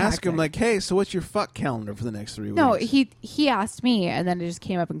This didn't whole ask him tactic. like, "Hey, so what's your fuck calendar for the next 3 weeks?" No, he asked me, and then it just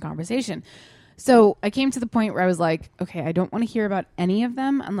came up in conversation. So I came to the point where I was like, okay, I don't want to hear about any of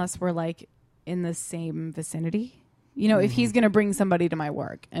them unless we're like in the same vicinity. If he's going to bring somebody to my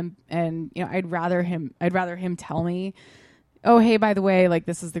work, and I'd rather him tell me, oh, hey, by the way, like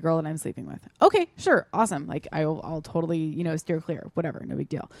this is the girl that I'm sleeping with. Okay, sure, awesome. Like I'll totally steer clear, whatever, no big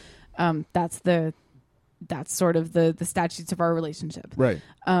deal. That's sort of the statutes of our relationship. right.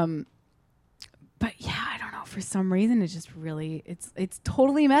 But yeah, I don't know. For some reason, it's just really it's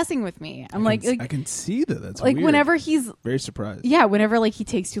totally messing with me. I'm I like can see that. That's like weird. whenever he's Very surprised. whenever like he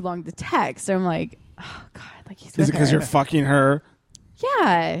takes too long to text, I'm like, oh god, like he's Is with it because her. you're fucking her?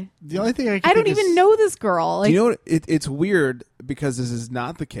 Yeah, The only thing I don't even know this girl. Like Do you know what? It's weird because this is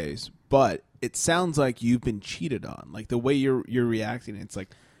not the case, but it sounds like you've been cheated on. Like the way you're reacting, it's like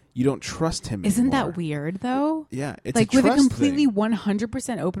you don't trust him. isn't anymore. that weird though? Yeah, it's like a with a trust completely thing.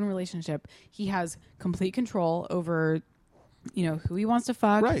 100% open relationship, he has complete control over who he wants to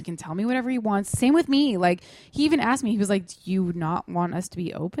fuck. He Right. can tell me whatever he wants. Same with me. Like, he even asked me, he was like, do you not want us to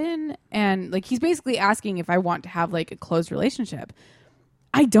be open? And like, he's basically asking if I want to have like a closed relationship.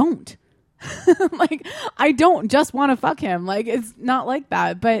 I don't. Like, I don't just want to fuck him. Like, it's not like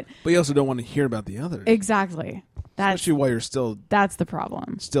that. But But you also don't want to hear about the others. exactly. Especially while you're still That's the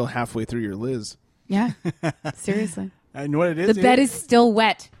problem. halfway through your Liz. Yeah. Seriously. And what it is, The bed is still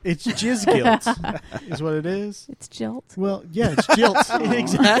wet. it's jizz guilt, is what it is. It's jilt. Well, yeah, it's guilt.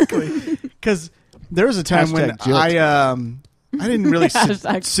 Exactly. Because there was a time when Hashtag jilt. I didn't really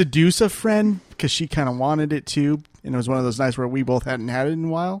Hashtag. seduce a friend because she kind of wanted it too, and it was one of those nights where we both hadn't had it in a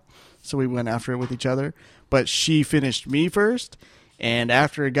while, so we went after it with each other. But she finished me first, and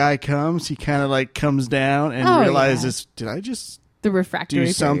after a guy comes, he kind of like comes down and Oh, realizes, did I just The refractory do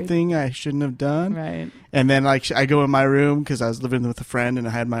period. something I shouldn't have done? Right. And then like I go in my room because I was living with a friend and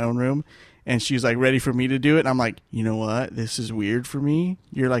I had my own room, and she's like ready for me to do it. And I'm like, you know what? This is weird for me.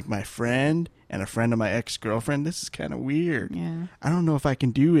 You're like my friend and a friend of my ex-girlfriend. This is kind of weird. Yeah. I don't know if I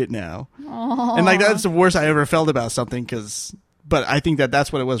can do it now. And like that's the worst I ever felt about something. But I think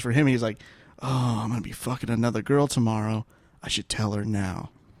that's what it was for him. He's like, oh, I'm gonna be fucking another girl tomorrow. I should tell her now.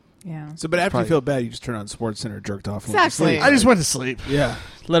 Yeah. So, but after Probably- you feel bad, you just turn on SportsCenter, jerked off, and went to Exactly. sleep. I just went to sleep. Yeah.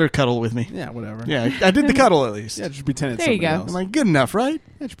 Let her cuddle with me. Yeah, whatever. Yeah, I did the cuddle at least. Yeah, just pretend it's There you somebody go. else. I'm like, good enough, right?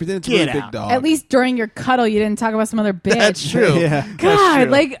 Yeah, just pretend it's a Get really out. big dog. At least during your cuddle, you didn't talk about some other bitch. That's true. Yeah. That's God,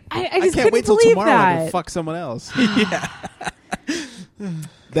 true. like I I just can't wait till couldn't believe tomorrow I can that. fuck someone else.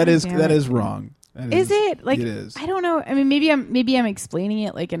 That is damn that it. is wrong. That Is it like it is. I don't know. I mean, maybe I'm explaining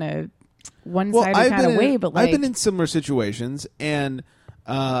it like in a one-sided I've kind been of way, in, but like I've been in similar situations, and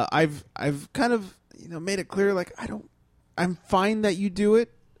I've kind of made it clear like I'm fine that you do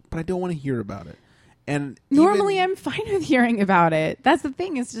it, but I don't want to hear about it. And normally even, I'm fine with hearing about it. That's the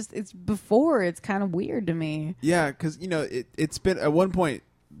thing. It's just it's kind of weird to me. yeah, because it's been at one point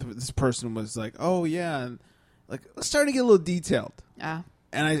this person was like, oh yeah, and like let's start to get a little detailed. Yeah.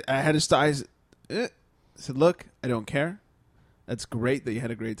 And I had to stop. I said, look, I don't care. That's great that you had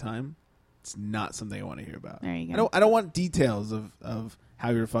a great time. It's not something I want to hear about. There you go. I don't want details of how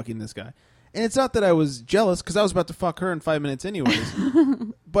you're fucking this guy. And it's not that I was jealous because I was about to fuck her in 5 minutes anyways.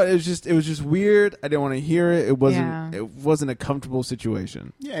 But it was just weird. I didn't want to hear it. It wasn't a comfortable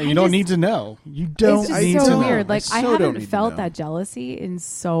situation. Yeah, you don't need to know. You don't It's just need so to know. weird. Like I I so don't haven't need to felt know. that jealousy in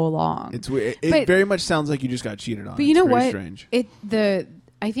so long. It's weird. It But- very much sounds like you just got cheated on. But you It's know very what? Strange.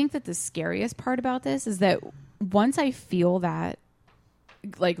 I think that the scariest part about this is that once I feel that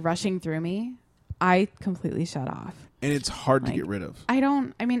like rushing through me, I completely shut off. And it's hard to Like, get rid of.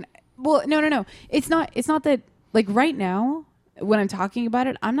 Well, no. It's not that like right now when I'm talking about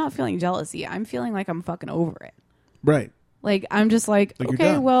it, I'm not feeling jealousy. I'm feeling like I'm fucking over it. Right. Like I'm just like Like, you're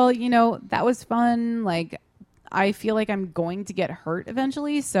okay, done. well, that was fun. Like I feel like I'm going to get hurt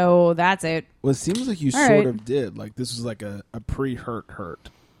eventually, so that's it. Well, it seems like you All sort right. of did. Like this was like a hurt.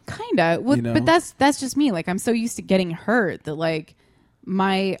 Kinda. Well, You know? But that's just me. Like I'm so used to getting hurt that like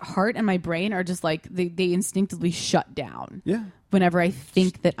my heart and my brain are just like they instinctively shut down. Yeah. Whenever I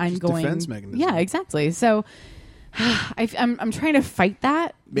think that I'm Just going, defense mechanism. Yeah, exactly. So I'm trying to fight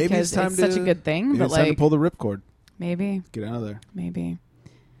that Maybe because it's time such a good thing. Maybe But it's time to like pull the ripcord. maybe, Get out of there. maybe,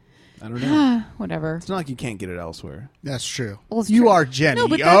 I don't know. whatever. It's not like you can't get it elsewhere. That's true. Well, it's You true. are Jenny. No,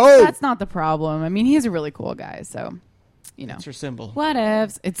 but Oh! that's not the problem. I mean, he's a really cool guy, so That's her symbol. what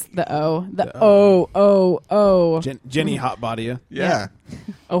ifs? It's the O, the O. Jenny hotbody you. Yeah.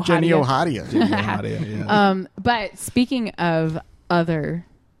 Oh, Jenny Ohadia. Yeah. But speaking of other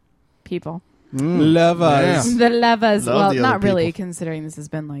people, Love us. Yeah. the Levas. Love Well, the other not really, people. considering this has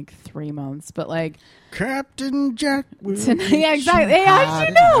been like 3 months, but like Captain Jack. will tonight. get Yeah, exactly. you Hey, how'd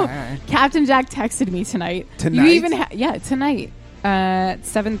you hot know? tonight. Captain Jack texted me tonight. Tonight? You even tonight at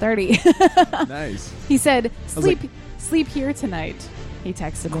 7:30. Nice. He said, was like- "Sleep here tonight." He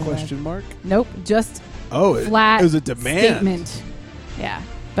texted me. Question mark? Nope, just Oh, flat it was a demand. statement. Yeah,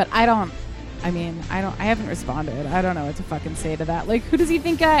 but I haven't responded. I don't know what to fucking say to that. Like, who does he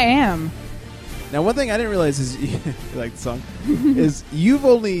think I am? Now, one thing I didn't realize is, you like the song, is you've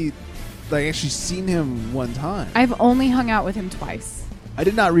only like actually seen him one time. I've only hung out with him twice. I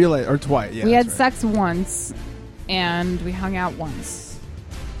did not realize, or twice. Yeah, we had that's right. sex once, and we hung out once.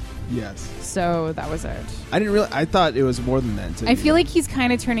 Yes, So that was it. I didn't realize. I thought it was more than that. until I you- feel like he's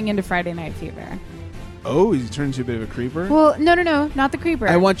kind of turning into Friday Night Fever. Oh, he's turned into a bit of a creeper. Well, no, not the creeper.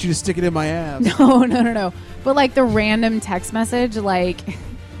 I want you to stick it in my ass. No. But like the random text message, like,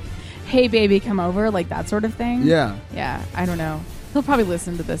 "Hey, baby, come over," like that sort of thing. Yeah. Yeah, I don't know. He'll probably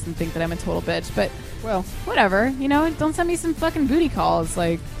listen to this and think that I'm a total bitch, but Well, whatever. You know, don't send me some fucking booty calls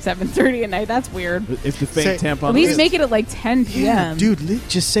like 7:30 at night. That's weird. if the fake Say- tampon. At least is- make it at like 10 p.m. Yeah, dude,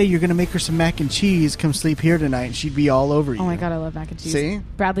 just say you're gonna make her some mac and cheese. Come sleep here tonight, and she'd be all over you. Oh my god, I love mac and cheese. See?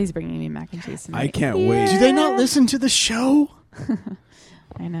 Bradley's bringing me mac and cheese tonight. I can't wait. Do they not listen to the show?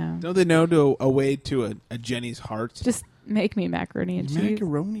 I know. Don't they know to a way to a Jenny's heart? Just make me macaroni and cheese.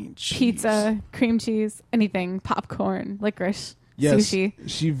 Macaroni and cheese. Pizza, cream cheese, anything, popcorn, licorice, Yes, sushi.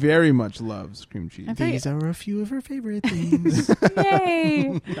 she very much loves cream cheese. I thought These are a few of her favorite things.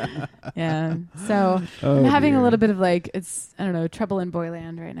 Yay! Yeah. So Oh, I'm having dear. a little bit of like I don't know, trouble in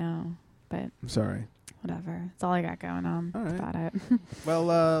Boyland right now. But I'm sorry. whatever. That's all I got going on. All right. That's about it. Well,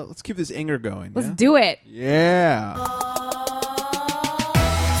 let's keep this anger going. Let's yeah? do it. Yeah.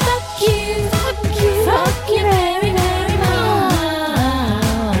 Fuck you, fuck you very, very much.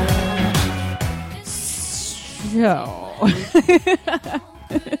 So,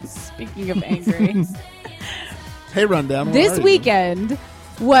 speaking of angry, Hey, Rundown. where this are you? weekend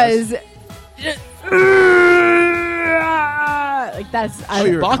was like that's Oh,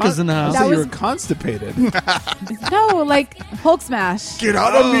 you were Baka's in the house. I That thought you was- were constipated. no like Hulk smash. Get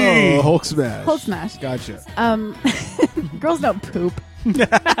out of me! Oh, Hulk smash. Hulk smash. Gotcha. Girls don't poop.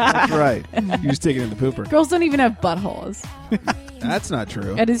 That's right. You just take it in the pooper. Girls don't even have buttholes. That's not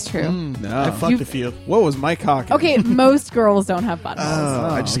true. It is true. No. I fucked a few. What was my cock? in? Okay, most girls don't have buttholes. Oh,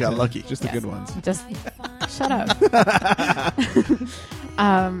 I just got okay. lucky. Just the good ones. Just shut up.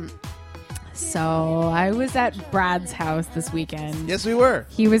 So I was at Brad's house this weekend. Yes, we were.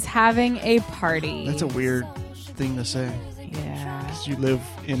 He was having a party. That's a weird thing to say. yeah. 'Cause you live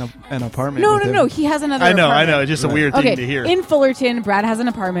in an apartment. No, with no, him. no. He has another. I know. apartment. It's just a Right. weird Okay, thing to hear. in Fullerton, Brad has an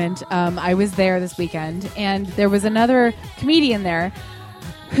apartment. I was there this weekend, and there was another comedian there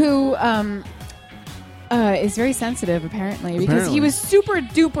who is very sensitive, apparently, because Apparently. he was super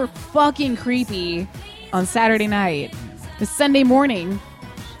duper fucking creepy on Saturday night. The Sunday morning,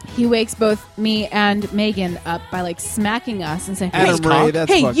 he wakes both me and Megan up by like smacking us and saying, Adam "Hey, Ray,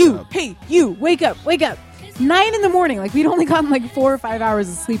 that's hey, fucked you, up. hey, you, wake up, wake up." 9 in the morning, like we'd only gotten like 4 or 5 hours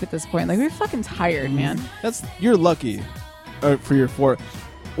of sleep at this point. Like we were fucking tired, man. You're lucky for your 4.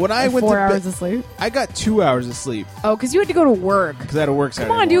 When I went 4 to hours bed, of sleep. I got 2 hours of sleep Oh, because you had to go to work. because I had to work Saturday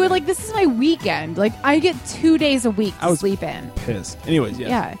Come on, dude. morning. Like, this is my weekend. Like, I get 2 days a week I to was sleep in. pissed. Anyways, yeah.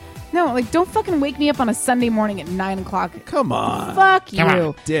 Yeah. No, like, don't fucking wake me up on a Sunday morning at 9 o'clock. Come on. Fuck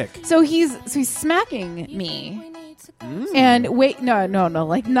you. Dick. So he's smacking me. And wait, no,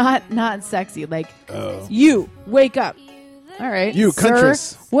 like, not sexy. Like, you, wake up. All right. You, sir,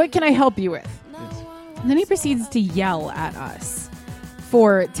 Huntress. what can I help you with? And then he proceeds to yell at us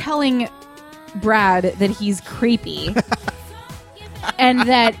for telling Brad that he's creepy. And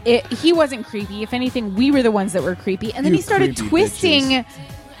that he wasn't creepy. If anything, we were the ones that were creepy. And then You he started creepy twisting bitches.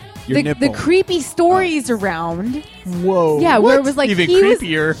 Your the nipple. creepy stories around. Whoa. Yeah, where it was like Even he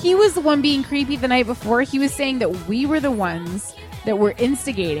creepier. he was the one being creepy the night before. He was saying that we were the ones that were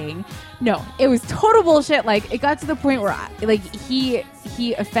instigating. No, it was total bullshit. Like, it got to the point where he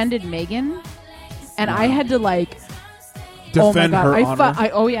offended Megan, and I had to like Defend oh my her God,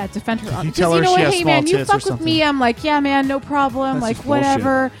 honor. defend her honor. you tell Because her you know she what? has Hey small man, you tits or fuck with something? me. I'm like, yeah, man, no problem. That's like just bullshit.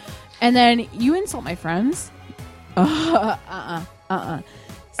 whatever. And then you insult my friends.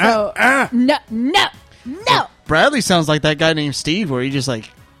 So no. Bradley sounds like that guy named Steve, where he just like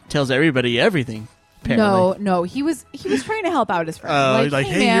tells everybody everything. Apparently. No, he was trying to help out his friend. Oh, like,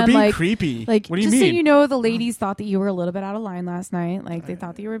 hey, you're man, being like, creepy. Like, What do you just so mean? you know, the ladies thought that you were a little bit out of line last night. Like, they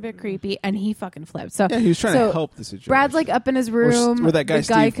thought that you were a bit creepy, and he fucking flipped. So Yeah, he was trying so to help the situation. Brad's like up in his Or s- room. where that guy the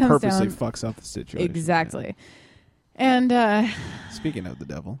guy Steve comes purposely down. fucks up the situation. Exactly. And Speaking of the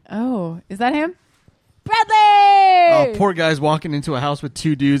devil. oh, is that him? Bradley. Oh, poor guy's walking into a house with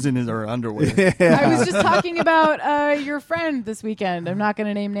 2 dudes in his underwear. I was just talking about your friend this weekend. I'm not going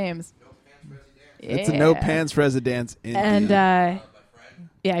to name names. It's a no pants residence. And yeah,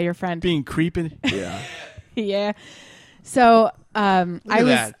 your friend. Being creepy. yeah. Yeah. So I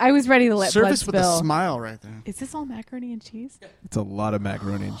at that. was ready to let Service blood with spill. a smile right there. Is this all macaroni and cheese? It's a lot of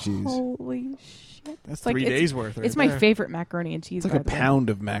macaroni and cheese. Holy shit! That's It's like 3 it's- days worth. Right It's my there. favorite macaroni and cheese. It's like a by the way. pound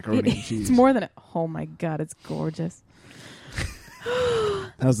of macaroni and cheese. It's more than oh my god, it's gorgeous.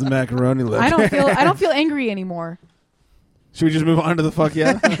 How's the macaroni look? I don't feel angry anymore. Should we just move on to the fuck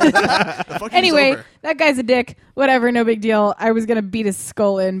yeah? Anyway, over. that guy's a dick. Whatever, no big deal. I was gonna beat his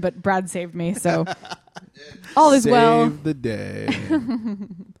skull in, but Brad saved me, so all is Save well. the day.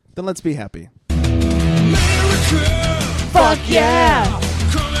 Then let's be happy. Fuck yeah!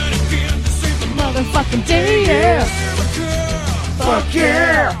 Motherfucking day, yeah! Fuck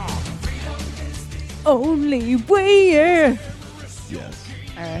yeah! Only way, yeah! Yes.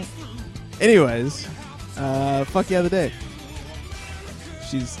 All right. Anyways, fuck yeah of the day.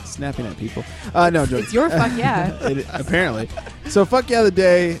 She's snapping at people. No, I'm joking. It's your fuck yeah. Apparently. So fuck yeah of the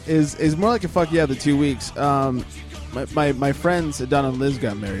day is more like a fuck yeah of the 2 weeks. My friends Donna and Liz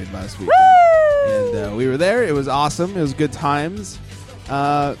got married last week, and we were there. It was awesome. It was good times.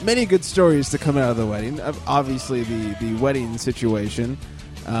 Many good stories to come out of the wedding. Obviously, the wedding situation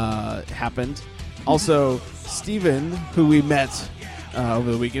happened. Also, Steven, who we met over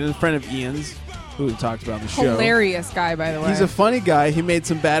the weekend, is a friend of Ian's, who we talked about on the show. Hilarious guy, by the way. He's a funny guy. He made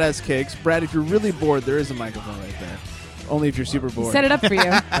some badass cakes. Brad, if you're really bored, there is a microphone right there. Only if you're super bored. Set it up for you.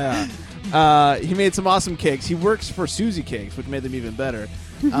 Yeah. He made some awesome cakes. He works for Susie Cakes, which made them even better.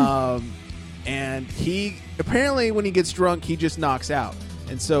 And he apparently, when he gets drunk, he just knocks out.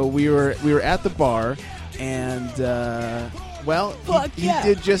 And so we were at the bar, and he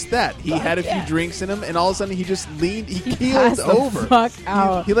did just that. He had a few drinks in him, and all of a sudden he just leaned. He keeled over. Fuck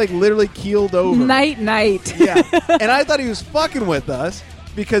out. He like literally keeled over. Night. Yeah. And I thought he was fucking with us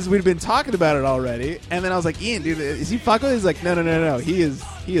because we'd been talking about it already. And then I was like, Ian, dude, is he fucking with us? He's like, no. He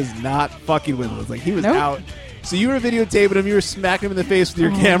is not fucking with us. Like, he was out. So you were videotaping him. You were smacking him in the face with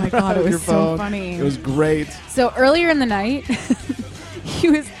your camera. My God, with it your was phone. so funny. It was great. So earlier in the night, he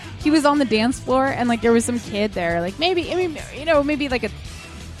was on the dance floor, and like there was some kid there, like maybe like a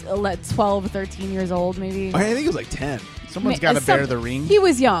 12, 13 years old, maybe. I think he was like 10. Someone's got to bear the ring. He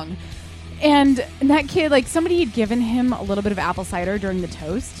was young. And that kid, like, somebody had given him a little bit of apple cider during the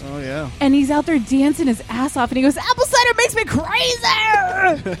toast. Oh, yeah. And he's out there dancing his ass off, and he goes, apple cider makes me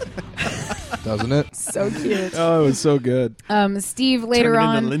crazy! Doesn't it? So cute. Oh, it was so good. Steve, later Turned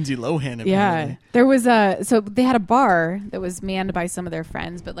on... into Lindsay Lohan. Yeah. There was so they had a bar that was manned by some of their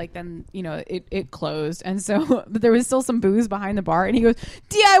friends, but like then, it closed. And so, but there was still some booze behind the bar, and he goes,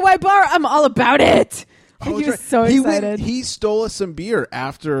 DIY bar, I'm all about it! Like, he was so excited. He stole us some beer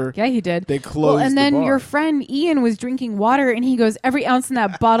after. Yeah, he did. They closed. And then the bar. your friend Ian was drinking water, and he goes, "Every ounce in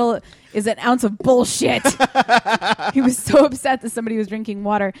that bottle is an ounce of bullshit." He was so upset that somebody was drinking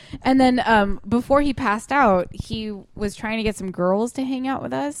water. And then before he passed out, he was trying to get some girls to hang out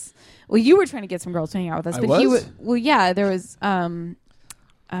with us. Well, you were trying to get some girls to hang out with us, but he was. Well, yeah, there was.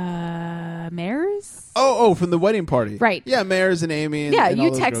 Mares? Oh, from the wedding party. Right. Yeah, Mares and Amy. And, yeah, and you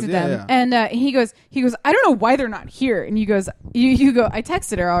all those texted girls. them. Yeah. And he goes, I don't know why they're not here. And you goes, you go, I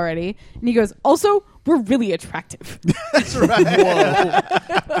texted her already. And he goes, also, we're really attractive. That's right.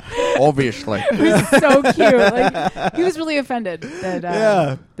 Obviously. It was so cute. Like, he was really offended that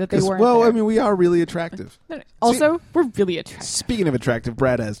they weren't Well, there. I mean, we are really attractive. Also, we're really attractive. Speaking of attractive,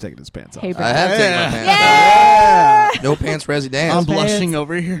 Brad has taken his pants off. Hey, I Brad. have taken my pants Yeah! off. No pants, Razzie I'm dance. blushing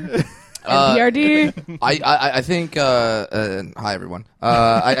over here. BRD. I think. Hi everyone.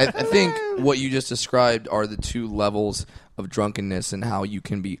 I think what you just described are the two levels of drunkenness and how you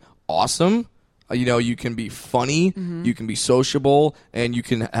can be awesome. You can be funny, you can be sociable, and you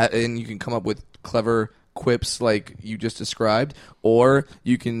can come up with clever quips like you just described, or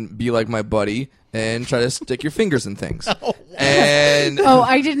you can be like my buddy and try to stick your fingers in things. And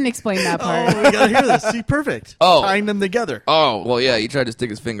I didn't explain that part. Oh, we gotta hear this. See, perfect. Oh. Tying them together. oh well, yeah, he tried to stick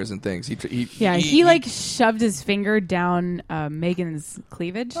his fingers in things. He Like shoved his finger down Megan's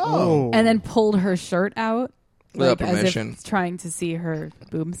cleavage Oh. and then pulled her shirt out. Without like, as permission. if trying to see her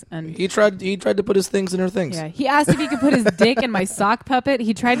boobs, and He tried to put his things in her things. yeah, he asked if he could put his dick in my sock puppet.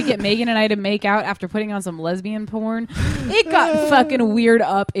 He tried to get Megan and I to make out after putting on some lesbian porn. It got fucking weird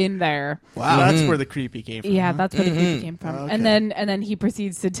up in there. Wow. That's where the creepy came from. Yeah, that's where the creepy came from. Okay. And then he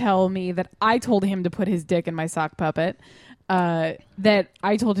proceeds to tell me that I told him to put his dick in my sock puppet. That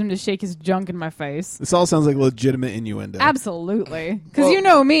I told him to shake his junk in my face. This all sounds like legitimate innuendo. Absolutely. Because you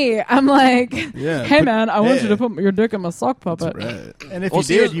know me. I'm like, Yeah, hey, man, I want yeah. you to put your dick in my sock puppet. Right. And if Well, you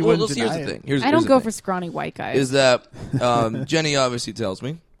did, you wouldn't here's deny the it. thing. Here's I don't the go thing. for scrawny white guys. Is that Jenny obviously tells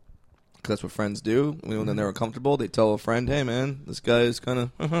me, because that's what friends do. When they're uncomfortable, they tell a friend, "Hey, man, this guy is kind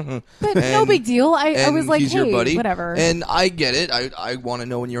of." but no big deal. I was like, he's hey, your buddy. whatever. And I get it. I want to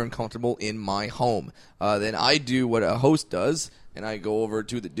know when you're uncomfortable in my home. Then I do what a host does, and I go over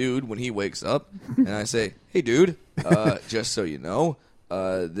to the dude when he wakes up, and I say, "Hey, dude, just so you know,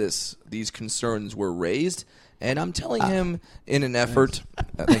 these concerns were raised." And I'm telling him in an effort.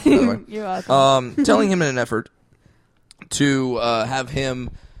 Thank you, by the way. You're welcome. Telling him in an effort to have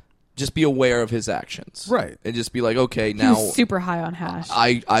him just be aware of his actions. Right. And just be like, okay, He now was super high on hash.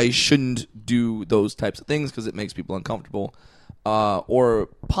 I shouldn't do those types of things because it makes people uncomfortable. Or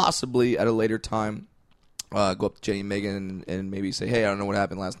possibly at a later time, go up to Jenny and Megan and maybe say, hey, I don't know what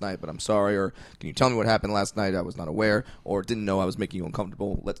happened last night, but I'm sorry. Or can you tell me what happened last night? I was not aware or didn't know I was making you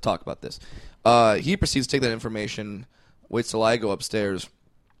uncomfortable. Let's talk about this. He proceeds to take that information waits till I go upstairs.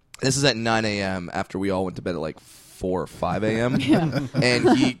 This is at 9 a.m. after we all went to bed at like 4 or 5 a.m.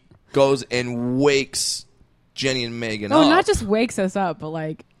 And he goes and wakes Jenny and Megan up. Oh, not just wakes us up, but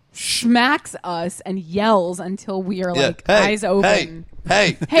like smacks us and yells until we are like eyes open.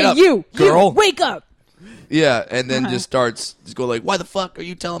 Hey, Hey, up, you girl. wake up. Yeah, and then just starts just go like, why the fuck are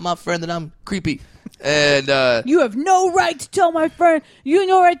you telling my friend that I'm creepy? And You have no right to tell my friend. You have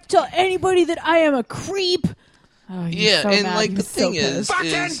no right to tell anybody that I am a creep. Oh, he's yeah, so and mad. like He the was so thing is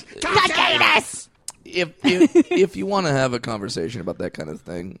pissed. if you want to have a conversation about that kind of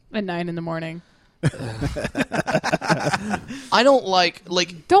thing, At 9 a.m. I don't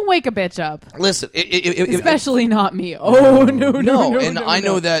like Don't wake a bitch up. listen, Especially not me. Oh, no, and I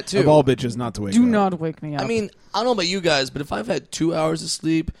know that too. Of all bitches, not to wake Do up. not wake me up. I mean, I don't know about you guys, but if I've had 2 hours of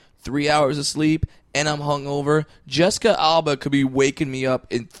sleep, 3 hours of sleep, and I'm hungover, Jessica Alba could be waking me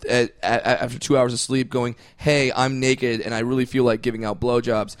up after 2 hours of sleep going, hey, I'm naked and I really feel like giving out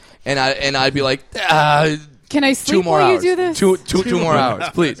blowjobs. And I'd be like, can I 2 sleep more while hours. you do this? Two more hours,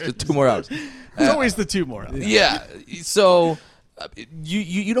 please. Just 2 more hours. It's always the 2 more. Yeah. So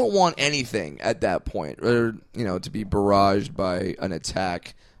you don't want anything at that point, or to be barraged by an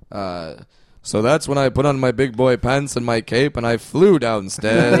attack. So that's when I put on my big boy pants and my cape, and I flew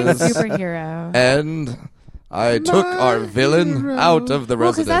downstairs. Superhero. And I took our villain out of the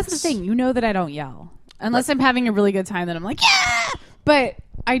Well, because residence. that's the thing. You know that I don't yell unless I'm having a really good time. Then I'm like, yeah. But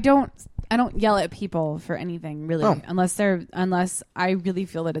I don't yell at people for anything really, unless I really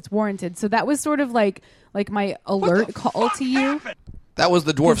feel that it's warranted. So that was sort of like my alert call to you. That was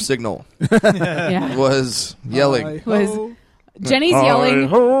the dwarf signal. Yeah, Was yelling. was Jenny's yelling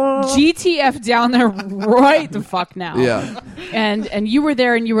GTF down there right the fuck now. Yeah. And you were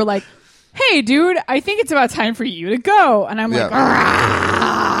there and you were like, hey dude, I think it's about time for you to go. And I'm like,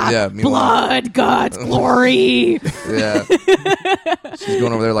 Yeah. Meanwhile, blood, guts, glory. yeah. She's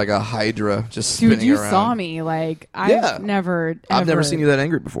going over there like a hydra, just Dude, spinning you around. saw me. Like, Yeah. I've never seen you that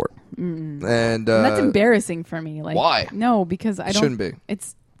angry before. And that's embarrassing for me. Like, why? No, because I don't. Shouldn't be.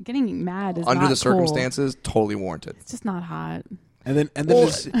 It's getting mad is under not the cool. circumstances, totally warranted. It's just not hot. And then Well,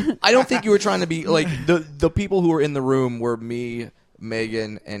 just, I don't think you were trying to be like the people who were in the room were me,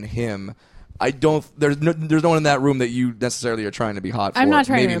 Megan, and him. I don't. There's no one in that room that you necessarily are trying to be hot for. I'm not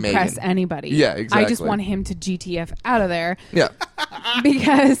trying Maybe to impress Megan. anybody. Yeah, exactly. I just want him to GTF out of there Yeah,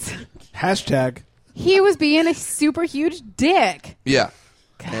 because hashtag. he was being a super huge dick. yeah.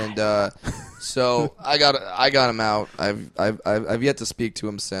 And so I got him out. I've yet to speak to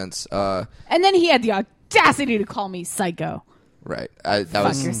him since. And then he had the audacity to call me psycho. Right. That Fuck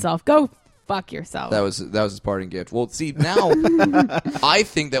was yourself. Go fuck yourself. that was his parting gift. Well, see now, I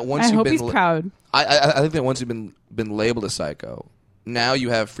think that once I you've hope been he's proud. I think that once you've been labeled a psycho, now you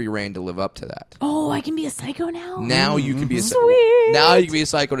have free reign to live up to that. Oh, I can be a psycho now? Now you can be a Sweet. Now you can be a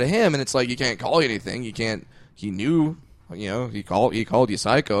psycho to him, and it's like you can't call you anything. You can't. He knew. He called you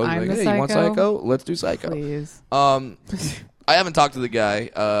psycho. I'm Like, the hey, you want psycho? psycho? Let's do psycho. Please. I haven't talked to the guy,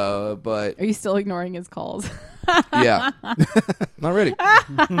 but Are you still ignoring his calls? yeah, not ready.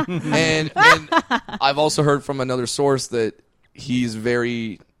 and I've also heard from another source that he's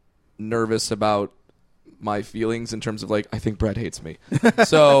very nervous about my feelings in terms of like I think Brad hates me.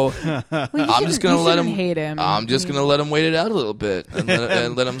 So I'm just gonna let him hate him. I'm just gonna let him wait it out a little bit and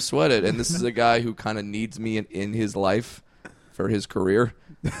let him sweat it. And this is a guy who kind of needs me in his life for his career.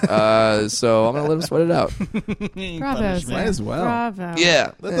 So I'm gonna let him sweat it out. Bravo, sir. Might as well. Bravo.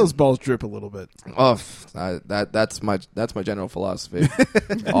 Yeah, Let those balls drip a little bit. Oh, that's my general philosophy.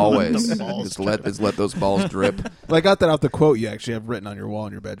 Always, just let those balls drip. Well, I got that off the quote you actually have written on your wall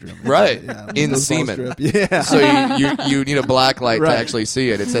in your bedroom. Right. Yeah, In those balls semen. drip. Yeah. So you need a black light Right. to actually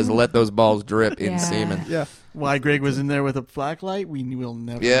see it. It says let those balls drip in Yeah. semen. yeah. Why Greg was in there with a black light, we will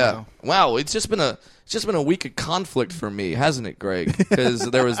never Yeah. know. Wow. It's just been a week of conflict for me, hasn't it, Greg? Because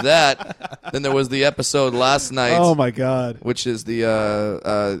there was that. Then there was the episode last night. Oh my God. Which is the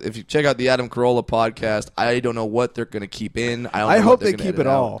if you check out the Adam Carolla podcast, I don't know what they're going to keep in. I don't know I what hope they're they gonna keep edit it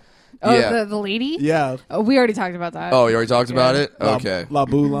out. all. Oh, Yeah. the lady? Yeah. Oh, we already talked about that. Oh, you already talked about it? La- Okay. La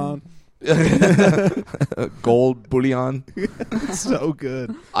Boulon. Gold bullion. So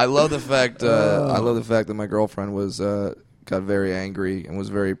good. I love the fact that my girlfriend was got very angry and was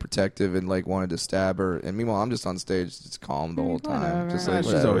very protective and like wanted to stab her. And meanwhile, I'm just on stage, just calm the whole time. Whatever. Just Yeah, like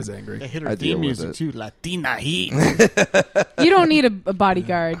she's whatever. always They angry. hit I her deal theme with music it. too, Latina Heat. You don't need a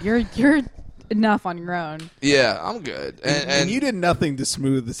bodyguard. You're enough on your own. Yeah, I'm good. And you did nothing to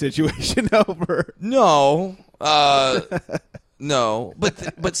smooth the situation over. no, no.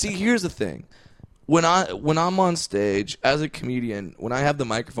 But see, here's the thing. When I'm on stage as a comedian, when I have the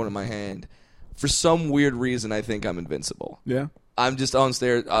microphone in my hand, for some weird reason, I think I'm invincible. Yeah. I'm just on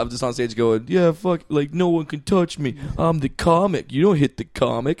stage going, yeah, fuck, like, no one can touch me. I'm the comic. You don't hit the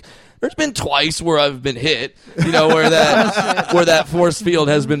comic. There's been twice where I've been hit, where that force field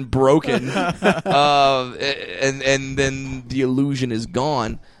has been broken, and then the illusion is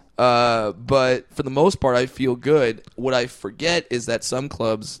gone. But for the most part, I feel good. What I forget is that some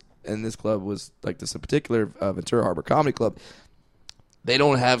clubs, and this club was like this in particular, Ventura Harbor Comedy Club, they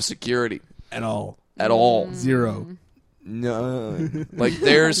don't have security At all. Zero. No. Like,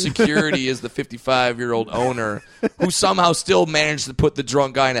 their security is the 55-year-old owner who somehow still managed to put the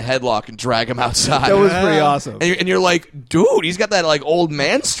drunk guy in a headlock and drag him outside. That was pretty awesome. And you're like, dude, he's got that, like, old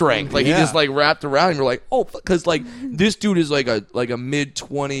man strength. Like, he just, like, wrapped around, and you're like, oh, because, like, this dude is like a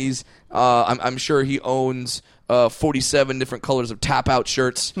mid-20s. I'm sure he owns 47 different colors of tap-out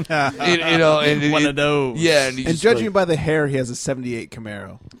shirts. And One of those. Yeah. And judging by the hair, he has a 78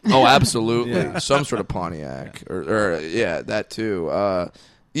 Camaro. Oh, absolutely. Yeah. Some sort of Pontiac. Or yeah, that too.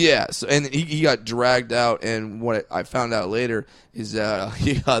 Yeah, so, and he got dragged out, and what I found out later is that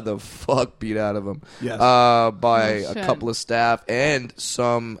he got the fuck beat out of him by a couple of staff and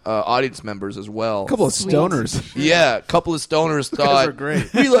some audience members as well. A couple of stoners. Yeah, a couple of stoners thought, are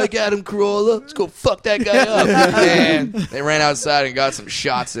great. we like Adam Carolla, let's go fuck that guy up. And they ran outside and got some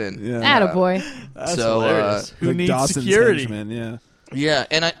shots in. Yeah. Attaboy. That's So, hilarious. Who Like needs Dawson's security? henchman, yeah. Yeah,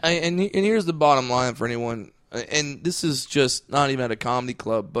 and here's the bottom line for anyone, and this is just not even at a comedy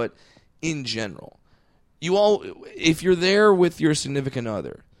club, but in general. If you're there with your significant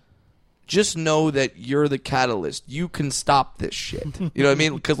other, just know that you're the catalyst. You can stop this shit. You know what I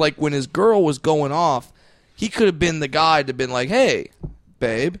mean? Because, like, when his girl was going off, he could have been the guy to been like, hey,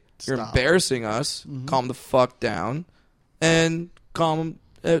 babe, you're embarrassing us. Mm-hmm. Calm the fuck down. And calm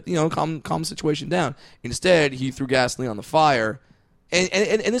the situation down. Instead, he threw gasoline on the fire.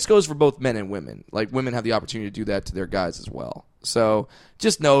 And this goes for both men and women. Like, women have the opportunity to do that to their guys as well. So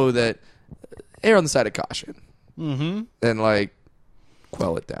just know that err on the side of caution. Mm-hmm. And, like,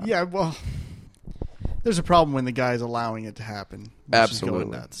 quell it down. Yeah, well, there's a problem when the guy's allowing it to happen. Absolutely.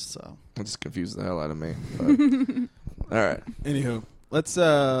 Going nuts, so. It just confused the hell out of me. But, all right. Anywho, let's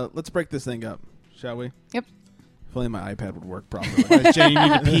break this thing up, shall we? Yep. If only my iPad would work properly. Jenny, you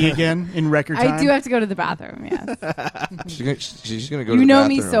need to pee again in record time? I do have to go to the bathroom, yes. She's gonna go to the bathroom. You know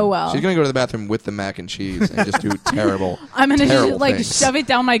me so well. She's going to go to the bathroom with the mac and cheese and just do terrible, I'm going to terrible like things. shove it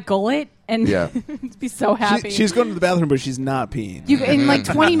down my gullet and Yeah. be so happy. She's going to the bathroom, but she's not peeing. You in like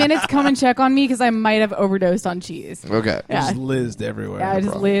 20 minutes come and check on me because I might have overdosed on cheese. Okay. Yeah. Just lizzed everywhere. Yeah,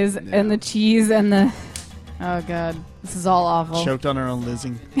 just Liz and the cheese and the... Oh, God. This is all awful. Choked on her own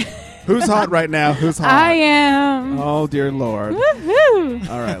lizzing. Who's hot right now? Who's hot? I am. Oh, dear Lord. Woohoo.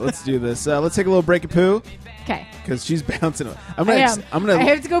 All right, let's do this. Let's take a little break of poo Okay. because she's bouncing. I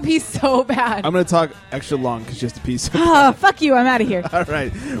have to go pee so bad. I'm gonna talk extra long because she has to pee so Oh, fuck you. I'm out of here. All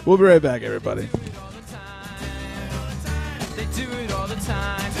right, we'll be right back, everybody. They do it all the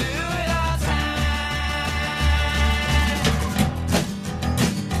time.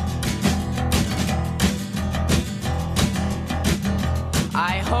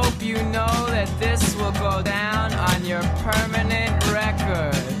 I hope you know that this will go down on your permanent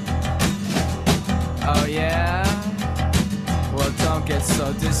record. Oh yeah? Well, don't get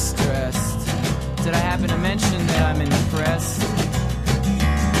so distressed. Did I happen to mention that I'm impressed?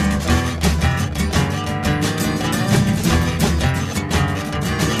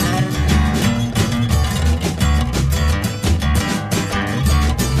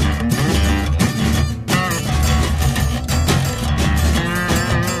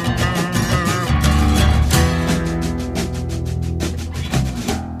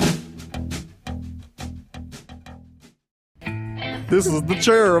 This is the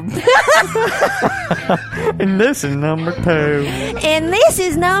cherub. And this is number 2. And this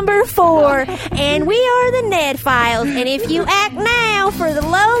is number 4. And we are the Ned Files. And if you act now for the low,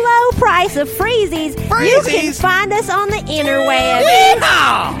 low price of freezies, you can find us on the interweb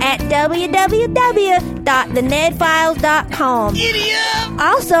at www.thenedfiles.com.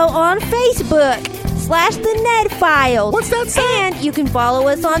 Also on Facebook /The Ned Files. What's that say? And you can follow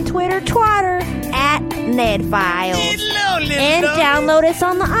us on Twitter at Ned Files. And download us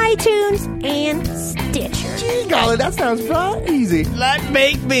on the iTunes and Stitcher. Gee golly, that sounds right easy. Like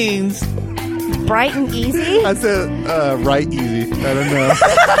baked beans. Bright and easy? I said, right easy. I don't know.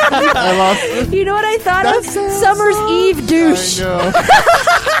 I lost. You know what I thought of? Summer's Eve douche. I know.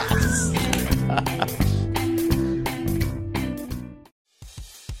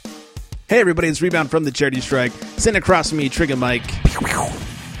 Hey, everybody, it's Rebound from the Charity Strike. Sitting across from me, Trigger Mike.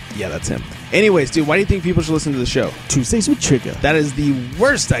 Yeah, that's him. Anyways, dude, why do you think people should listen to the show? Tuesdays with Trigger. That is the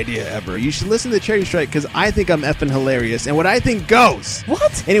worst idea ever. You should listen to the Charity Strike because I think I'm effing hilarious, and what I think goes.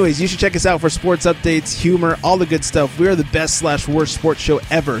 What? Anyways, you should check us out for sports updates, humor, all the good stuff. We are the best/worst sports show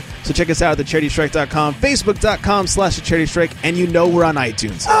ever. So check us out at thecharitystrike.com, facebook.com/thecharitystrike, and you know we're on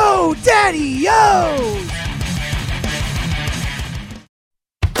iTunes. Oh, Daddy, yo!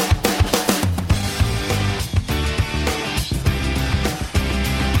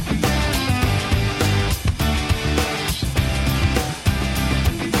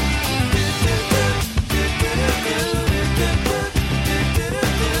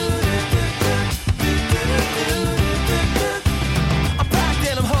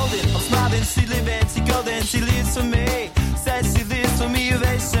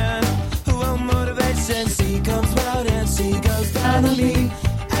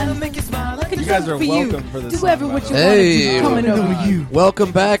 You guys are welcome for this. Do ever what you Hey, want to do. Coming over you.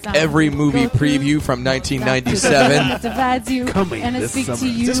 welcome back. Every movie preview from 1997. Divides you Coming and I this speak summer. to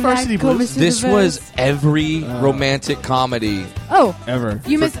you. Is this Varsity like Blues? This was every romantic comedy. Oh, Ever.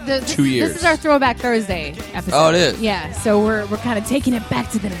 you missed the 2 years. This is our Throwback Thursday episode. Oh, it is? Yeah, so we're kind of taking it back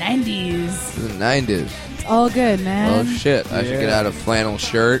to the 90s. The 90s. It's all good, Oh man. shit! I should get out a flannel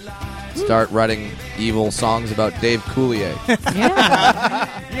shirt, start writing evil songs about Dave Coulier.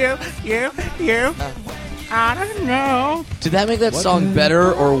 Yeah. You. I don't know. Did that make that song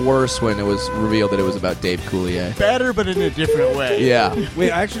better or worse when it was revealed that it was about Dave Coulier? Better, but in a different way. Yeah. Wait,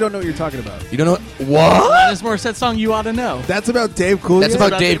 I actually don't know what you're talking about. You don't know what? Alanis Morissette song You Ought to Know. That's about Dave Coulier? That's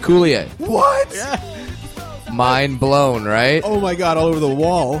about Dave Coulier. What? Mind blown, right? Oh my god, all over the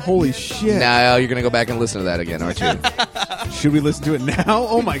wall. Holy shit. Now you're gonna go back and listen to that again, aren't you? Should we listen to it now?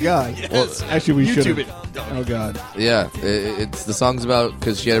 Oh my god. Well, actually, we should. YouTube it. Oh god. Yeah, it's the song's about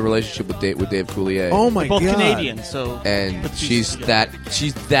because she had a relationship with Dave Coulier. Oh my Both god. Canadian, so. and but she's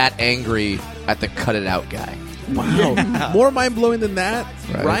that angry at the cut it out guy. Wow. More mind blowing than that.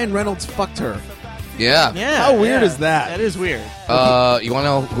 Right. Ryan Reynolds fucked her. Yeah. Yeah. How weird is that? That is weird. You want to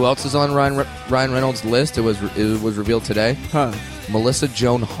know who else is on Ryan Reynolds' list? It was revealed today. Huh. Melissa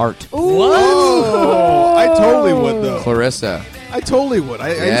Joan Hart. Oh, I totally would though. Clarissa. I totally would. I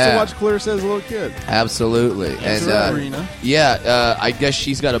used to Yeah. watch Clarissa as a little kid. Absolutely. That's And right, Marina. yeah, I guess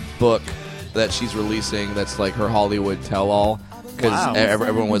she's got a book that she's releasing that's like her Hollywood tell-all. Because Wow.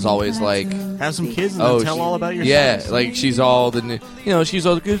 everyone was always like, Have some kids and oh, then tell all about yourself. yeah, like she's all the, she's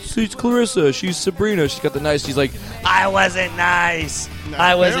all, she's Clarissa, she's Sabrina, she's got the nice, she's like, I wasn't nice.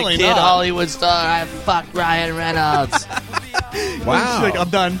 I was a apparently kid not. Hollywood star. I fucked Ryan Reynolds. Wow. She's like, I'm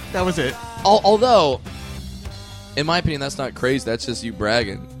done. That was it. Although, in my opinion, that's not crazy. That's just you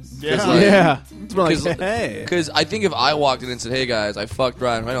bragging. Yeah. like- Yeah. It's more like, Because hey. I think if I walked in and said, "Hey guys, I fucked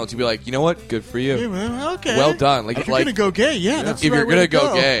Ryan Reynolds," you'd be like, "You know what? Good for you. Yeah, well, okay. Well done." Like, If you're gonna go gay, yeah, that's if the you're right gonna way to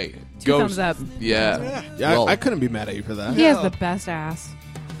go gay, Two go thumbs up. Yeah. Yeah, Well, I couldn't be mad at you for that. He has the best ass.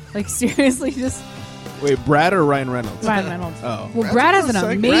 Like, seriously, just Wait, Brad or Ryan Reynolds? Ryan Reynolds. Oh. Well, Brad has an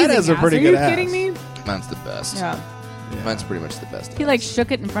Brad amazing has a pretty ass. good Are you ass. kidding me? mine's the best. Yeah. Mine's pretty much the best. He, like,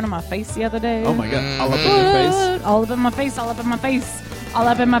 shook it in front of my face the other day. Oh my god. All up in your face. All up in my face, all up in my face. All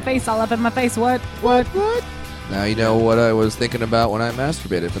up in my face, all up in my face. What? What? Now you know what I was thinking about when I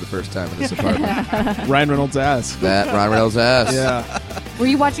masturbated for the first time in this apartment. Ryan Reynolds' ass. That Ryan Reynolds' ass. Yeah. Were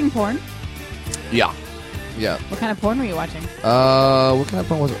you watching porn? Yeah. Yeah. What kind of porn were you watching? What kind of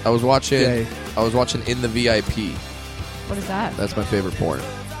porn was it? I was watching. Gay. I was watching In the VIP. What is that? That's my favorite porn.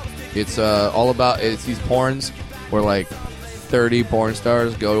 It's all about it's these porns where like 30 porn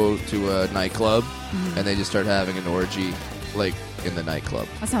stars go to a nightclub and they just start having an orgy like in the nightclub.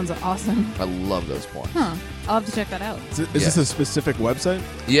 That sounds awesome. I love those porns. Huh. I'll have to check that out. Is this a specific website?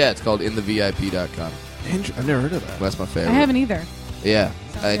 Yeah, it's called inthevip.com. I've never heard of that. That's my favorite. I haven't either. Yeah,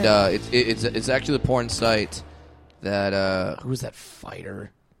 Sounds and it's actually the porn site that who was that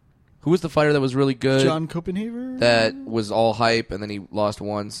fighter? Who was the fighter that was really good? John Copenhaver? That was all hype, and then he lost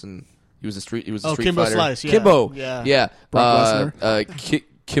once, and he was a street. He was a street Kimbo fighter. Slice, yeah. Kimbo, Yeah. Brock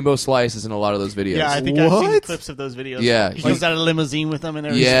Kimbo Slice is in a lot of those videos. Yeah, I think I've seen What? clips of those videos. Yeah. He comes out of a limousine with them and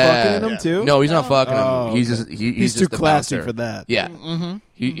everything. Yeah. Fucking in them too? No, he's not fucking Oh, him. He's okay. just He's just too the classy bouncer. for that. Yeah,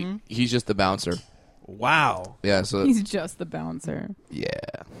 he's just the bouncer. Wow. Yeah, so He's just the bouncer. yeah,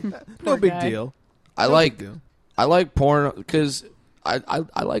 No Poor big guy. deal. I No like big deal. I like porn because I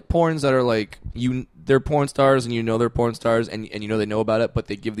like porns that are like they're porn stars and you know they're porn stars and you know they know about it, but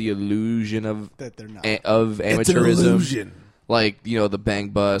they give the illusion of That they're not. of It's an amateurism. illusion. Like, the bang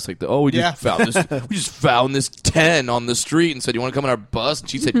bus, like we just found this 10 on the street and said, "You want to come on our bus?" And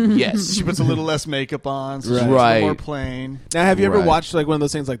she said, "Yes." She puts a little less makeup on, so she's a Right. little more plain. Now, have you ever Right. watched like one of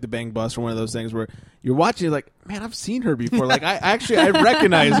those things like the Bang Bus or one of those things where you're watching, you're like, man, I've seen her before. Like, I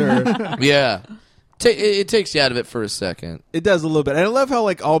recognize her. Yeah. It takes you out of it for a second. It does a little bit. And I love how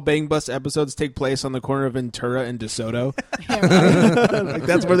like all Bang Bus episodes take place on the corner of Ventura and DeSoto. Like,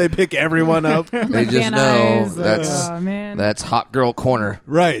 that's where they pick everyone up. They just Van know Nuys, that's Hot Girl Corner.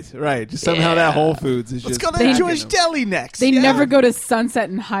 Right. Just somehow that Whole Foods is Let's just go to Jewish Deli next. They never go to Sunset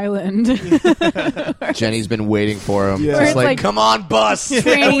and Highland. Jenny's been waiting for him. Yeah. Where Just it's like, like come on, bus.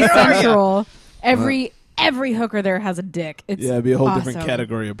 Tranny Central. Every hooker there has a dick. It's it'd be a whole awesome. different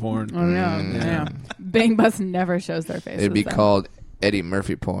category of porn. Oh no, yeah. Bang Bus never shows their faces. It'd be though. called Eddie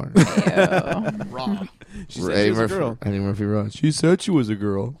Murphy porn. Raw. She said she was a girl. Eddie Murphy Raw. She said she was a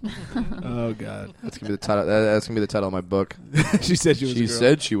girl. Oh God. That's gonna be the title. That's gonna be the title of my book. She said she was She a girl.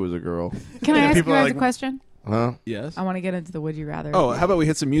 said she was a girl. Can I ask you people are guys like- a question? Huh? Yes. I want to get into the Would You Rather. Oh, how about we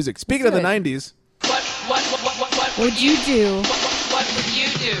hit some music? Speaking of the Let's 90s. What would you do? What would you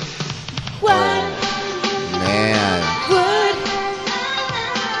do? What Man. would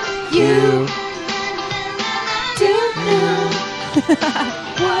you do?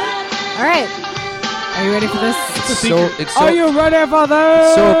 All right. Are you ready for this? It's so Are you ready for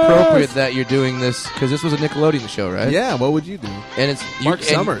this? so appropriate that you're doing this because this was a Nickelodeon show, right? Yeah, what would you do? And it's Mark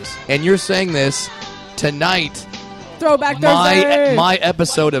Summers. and you're saying this tonight. Throwback Thursday. My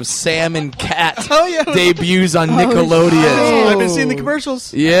episode of Sam and Cat Oh, yeah. debuts on Oh, Nickelodeon. shit. I've been seeing the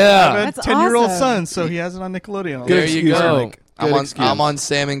commercials. I Yeah, have a That's 10-year-old awesome. son, so he has it on Nickelodeon. there Good you excuse, go. Nick. Good excuse. I'm on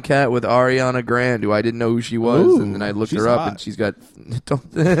Sam and Cat with Ariana Grande, who I didn't know who she was, Ooh, and then I looked she's her up, hot. and she's got.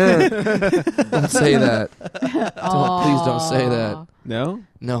 Don't, don't say that. Please don't say that. No?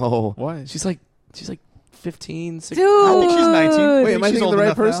 No. Why? She's like 15, 16. Dude. I think she's 19. Wait, am I She's thinking old the right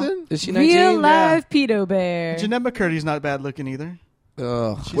enough now. person? Is she 19? Real life pedo bear. Jeanette McCurdy's not bad looking either.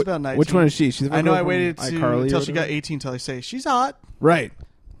 Ugh. She's about 19. Which one is she? She's the I know girl I from waited iCarly until or she got whatever? 18 until I say she's hot. Right.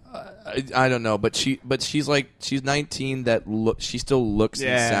 I don't know, but she's 19 that she still looks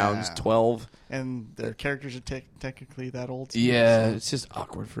Yeah. and sounds 12. And their characters are technically that old. too, Yeah, so- it's just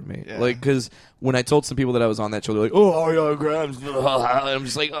awkward for me. Yeah. Like, because when I told some people that I was on that show, they're like, "Oh, Ariana Grande," I'm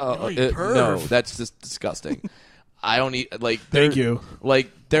just like, "Oh, you perv." no, that's just disgusting." I don't need like. Thank you.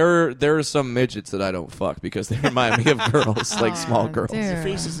 Like there are some midgets that I don't fuck because they remind me of girls, like small girls. dude. Your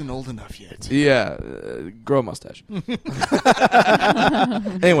face isn't old enough yet. Yeah, grow a mustache.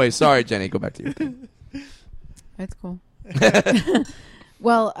 Anyway, sorry, Jenny. Go back to your thing. That's cool.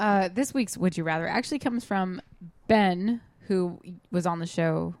 Well, this week's Would You Rather actually comes from Ben, who was on the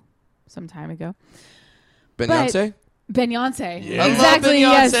show some time ago. Beyonce. Beyonce. Yeah. I love Exactly,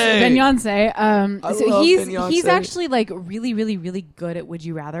 yes. Beyonce. Beyonce. So love he's Beyonce. actually like really, really, really good at Would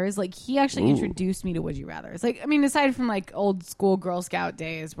You Rathers. Like he actually introduced me to Would You Rathers. Like, I mean, aside from like old school Girl Scout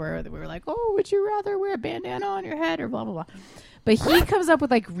days where we were like, oh, would you rather wear a bandana on your head or blah, blah, blah. But he comes up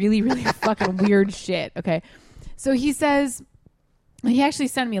with like really, really fucking weird shit. Okay. So he says, he actually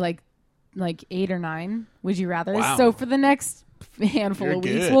sent me like 8 or 9 Would You Rathers. Wow. So for the next handful You're of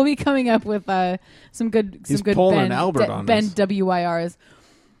weeks, good. we'll be coming up with some good He's pulling Ben, an Albert on Ben us. WIRs.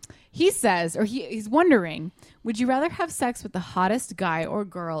 He says, or he's wondering, would you rather have sex with the hottest guy or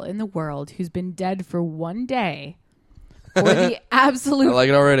girl in the world who's been dead for one day, or the I absolute like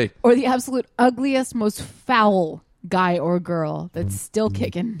it already. or the absolute ugliest, most foul guy or girl that's still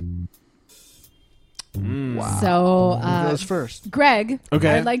kicking? Wow. So, Who goes first? Greg,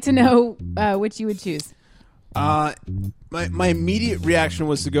 Okay. I'd like to know which you would choose. My immediate reaction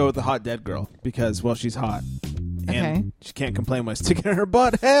was to go with the hot dead girl because, well, she's hot. Okay. And she can't complain when I stick it in her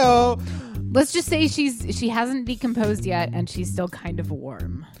butt. Hell. Let's just say she hasn't decomposed yet, and she's still kind of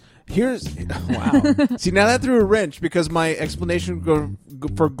warm. Here's wow. See, now that threw a wrench because my explanation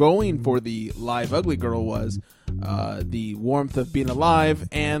for going for the live ugly girl was the warmth of being alive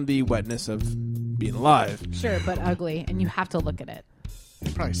and the wetness of being alive. Sure, but ugly, and you have to look at it.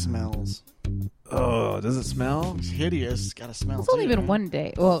 It probably smells. Oh, does it smell? It's hideous. It's got to smell. It's only too. been one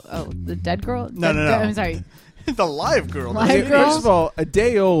day. Well, the dead girl. No, no. I'm sorry. The live girl. Live Okay, girl? first of all, a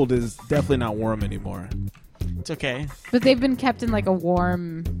day old is definitely not warm anymore. It's okay. But they've been kept in like a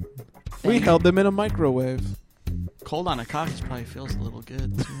warm. We held them in a microwave. Cold on a cock probably feels a little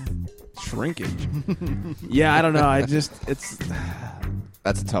good. Too. Shrinkage. Yeah, I don't know. It's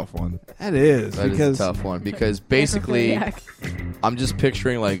That's a tough one. that is That because is a tough one because basically Necrophiliac. I'm just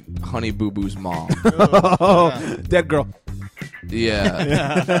picturing like Honey Boo Boo's mom. dead girl.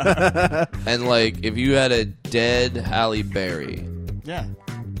 Yeah. And like if you had a dead Halle Berry Yeah.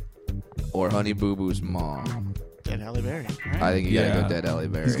 or Honey Boo Boo's mom, Dead Halle Berry. I think you gotta go dead Halle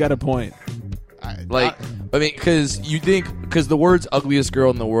Berry. He's got a point. Because the words "ugliest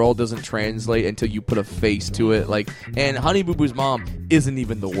girl in the world" doesn't translate until you put a face to it. And Honey Boo Boo's mom isn't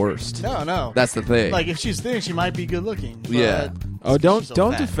even the worst. No. That's the thing. Like if she's thin, she might be good looking. Yeah. Oh, don't she's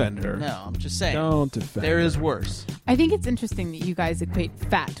so fat. defend her. No, I'm just saying. Don't defend There her. is worse. I think it's interesting that you guys equate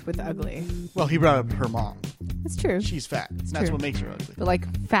fat with ugly. Well, he brought up her mom. It's true. She's fat. That's true. what makes her ugly. But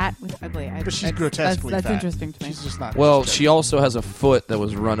like fat with ugly. But she's grotesquely that's fat. interesting to me. She's just not. Well, she also has a foot that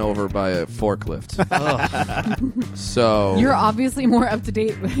was run over by a forklift. So You're obviously more up to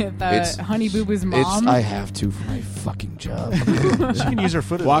date with Honey Boo Boo's mom. I have to for my fucking job. She can use her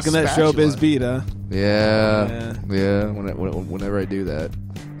foot as Walking a that spatula. showbiz beat, huh? Yeah. Whenever I do that.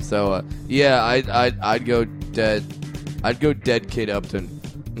 So I'd go dead. I'd go dead Kate Upton.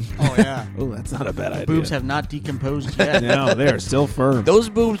 Oh yeah. Oh, that's not a bad idea. Boobs have not decomposed yet. No, they are still firm. Those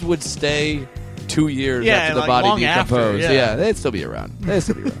boobs would stay 2 years after the like body long decomposed. after, yeah. They'd still be around.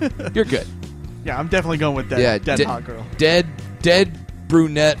 You're good. Yeah, I'm definitely going with dead hot girl. Dead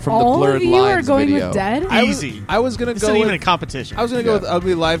brunette from All the Blurred of you Lines are going video. with dead? Easy. I was gonna This go isn't with even a competition. I was gonna go with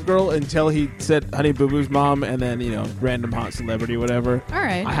Ugly Live Girl until he said Honey Boo Boo's mom, and then random hot celebrity, whatever. All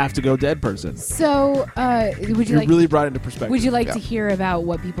right. I have to go dead person. So, would you You like? really brought it into perspective. Would you like to hear about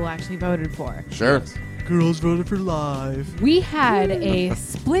what people actually voted for? Sure. Girls voted for live. We had a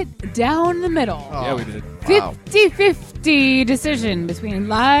split down the middle. Yeah, we did. 50-50 decision between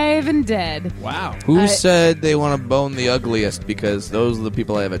live and dead. Wow. Who said they want to bone the ugliest? Because those are the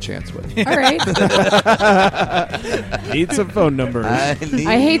people I have a chance with. All right. Need some phone numbers. I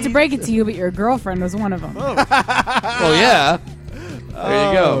hate to break it to you, but your girlfriend was one of them. Oh yeah. There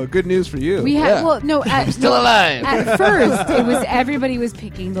you go. Good news for you. We had I'm still alive. At first, it was everybody was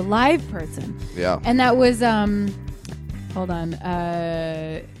picking the live person. Yeah. And that was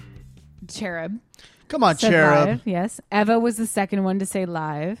Cherub. Come on, said Cherub. Live, yes. Eva was the second one to say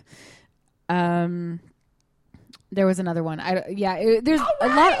live. There was another one. There's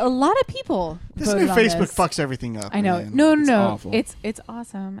a lot of people. This voted new on Facebook this. fucks everything up. I know. man. No. awful. It's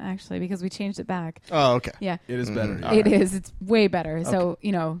awesome actually because we changed it back. Oh, okay. Yeah. It is better. It is. It's way better. So,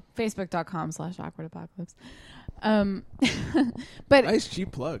 facebook.com/awkwardapocalypse. But Nice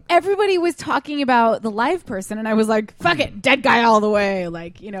cheap plug. everybody was talking about the live person, and I was like, fuck it, dead guy all the way.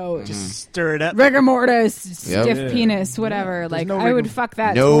 Like, Just stir it up. rigor mortis, Yep. stiff Yeah. penis, whatever. Like, no I would rigor- fuck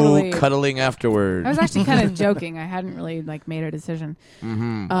that No totally. cuddling afterward. I was actually kind of joking. I hadn't really made a decision.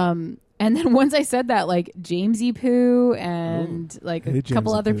 And then once I said that, Jamesy Poo and a Hey, couple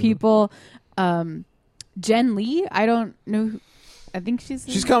Jamesy other Poo. people, Jen Lee, I don't know. I think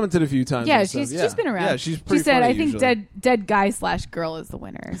she's commented a few times. Yeah, and stuff. she's been around. Yeah, she's She pretty said, funny "I think usually. dead guy / girl is the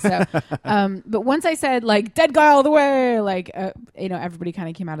winner." So, but once I said dead guy all the way, everybody kind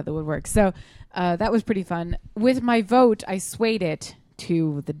of came out of the woodwork. So that was pretty fun. With my vote, I swayed it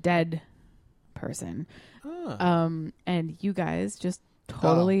to the dead person, and you guys just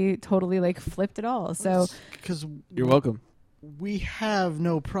totally flipped it all. So Because You're welcome. we have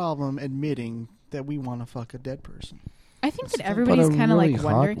no problem admitting that we want to fuck a dead person. I think that everybody's kind of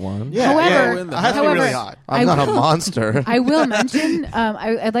wondering. One. Yeah, However- it has to be really however- hot. I'm not a monster. I will mention.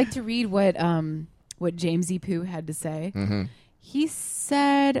 I'd like to read what Jamesy Poo had to say. Mm-hmm. He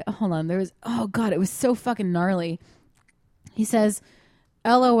said, "Hold on, there was. Oh God, it was so fucking gnarly." He says,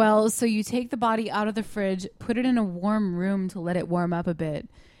 "LOL. So you take the body out of the fridge, put it in a warm room to let it warm up a bit,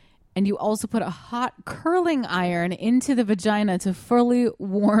 and you also put a hot curling iron into the vagina to fully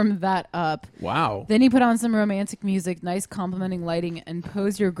warm that up. Wow. Then you put on some romantic music, nice complimenting lighting, and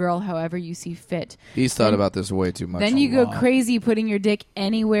pose your girl however you see fit. He's thought about this way too much. Then you go crazy putting your dick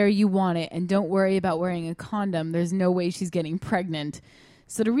anywhere you want it, and don't worry about wearing a condom. There's no way she's getting pregnant.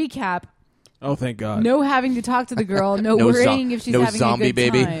 So to recap, Oh, thank God. no having to talk to the girl, no worrying if she's no having zombie a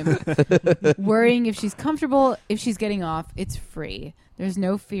good baby. time, worrying if she's comfortable, if she's getting off. It's free. There's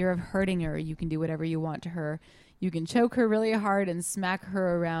no fear of hurting her. You can do whatever you want to her. You can choke her really hard and smack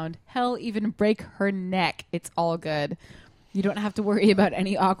her around. Hell, even break her neck. It's all good. You don't have to worry about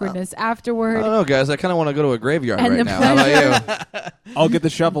any awkwardness afterward. I don't know, guys. I kind of want to go to a graveyard And right the now. How about you? I'll get the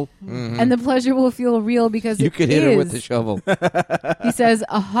shovel. And the pleasure will feel real because You it could hit her with is. the shovel. He says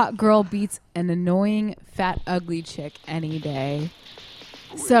a hot girl beats an annoying, fat, ugly chick any day.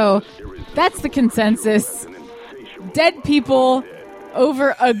 So that's the consensus. Dead people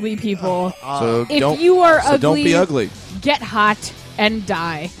over ugly people. So If don't, you are so don't be ugly- ugly. Get hot and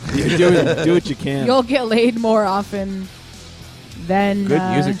die. do what you can. You'll get laid more often than Good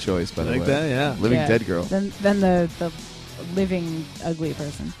music choice, by the like way. that, yeah. Living yeah, Dead Girl. than the living ugly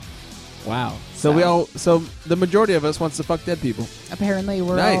person. Wow. So the majority of us wants to fuck dead people. Apparently,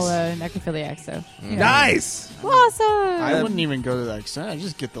 we're Nice. all necrophiliacs, so. You know. Nice. Awesome. I wouldn't even go to that extent. I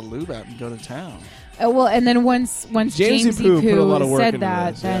just get the lube out and go to town. Well, and then once Jamesy Jamesy Poo put a lot of Poo work said into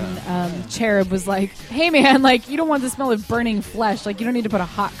that, this, then Cherub was like, "Hey, man, like you don't want the smell of burning flesh. Like you don't need to put a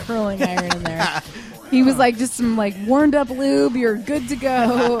hot curling iron in there." He was like, "Just some like warmed up lube. You're good to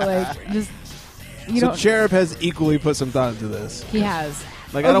go." Like just So Cherub has equally put some thought into this. He has.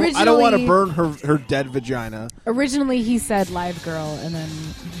 Like I don't want to burn her dead vagina. Originally, he said live girl, and then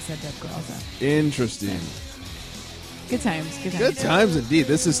he said dead girl. So. Interesting. Good times. Good times. Good times indeed.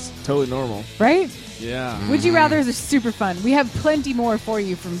 This is totally normal. Right? Yeah. Would you rathers are super fun. We have plenty more for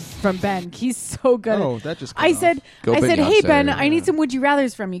you from Ben. He's so good. Oh, that just. I said, Go hey Beyonce. Ben, I need some would you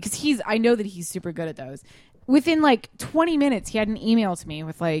rathers from you because I know that he's super good at those. Within like 20 minutes, he had an email to me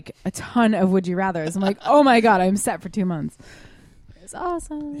with like a ton of would you rathers. I'm like, oh my god, I'm set for 2 months. It's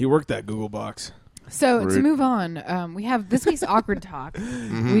awesome. He worked that Google box. So Rude. to move on, we have this week's awkward talk,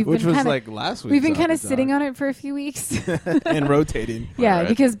 Which was like last week. We've been kind of sitting on it for a few weeks. and rotating. Yeah, Right.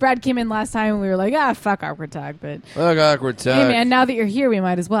 because Brad came in last time and we were like, fuck awkward talk. But Fuck awkward talk. hey, man, now that you're here, we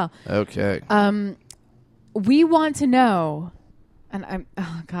might as well. Okay. We want to know, and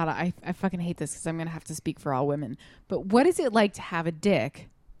I fucking hate this because I'm going to have to speak for all women. But what is it like to have a dick,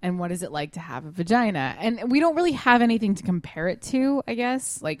 and what is it like to have a vagina? And we don't really have anything to compare it to, I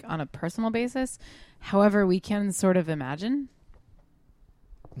guess, like on a personal basis. However, we can sort of imagine.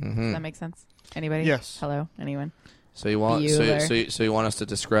 Does that make sense? Anybody? Yes. Hello? Anyone? So you want Bueller. so you want us to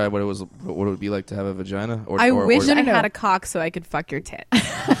describe what it would be like to have a vagina? Or, I or, wish or, I No. had a cock so I could fuck your tit.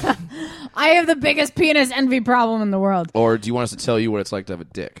 I have the biggest penis envy problem in the world. or do you want us to tell you what it's like to have a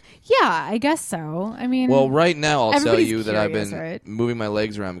dick? Yeah, I guess so. I mean, Well, right now I'll tell Everybody's you that I've curious, been right? moving my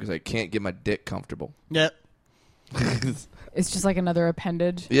legs around because I can't get my dick comfortable. Yep. it's just like another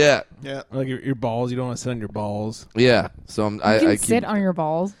appendage. Yeah, Yeah. Like your balls. You don't want to sit on your balls. yeah. So You can I sit keep, on your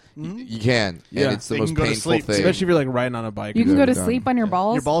balls. You can. Yeah. And it's the You most can go to painful sleep, thing. Especially if you're like riding on a bike. You I've can go ever to done. sleep on your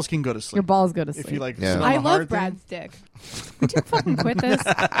balls. Your balls can go to sleep. Your balls go to sleep. If you like, Yeah. sit on I the love hard Brad's dick. Would you fucking quit this?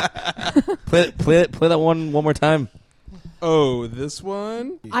 Play that one more time. Oh, this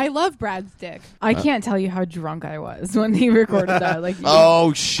one. I love Brad's dick. I can't tell you how drunk I was when he recorded that. Like,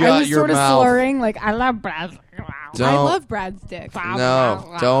 Oh, I shut was your sort of mouth. slurring. Like, I love Brad's. I Don't- love Brad's dick.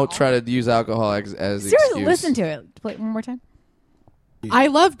 No, don't try to use alcohol as the Seriously, excuse. listen to it. Play it one more time. I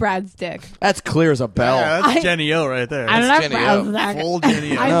love Brad's dick. That's clear as a bell. Yeah, that's I- Jenny O right there. I That's love Jenny Brad's O. dick. full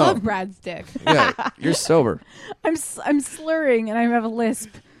Jenny O. I No. love Brad's dick. Yeah, you're sober. I'm slurring and I have a lisp.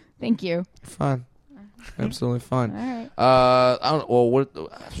 Thank you. Fine. Absolutely fine. All right. I don't. Well,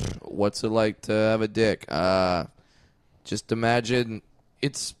 what's it like to have a dick? Just imagine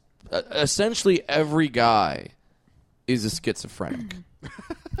it's essentially every guy is a schizophrenic.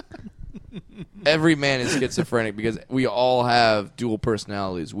 Every man is schizophrenic because we all have dual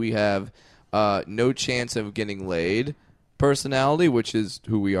personalities. We have no chance of getting laid personality, which is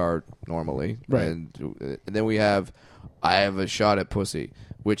who we are normally, Right. And then we have I have a shot at pussy,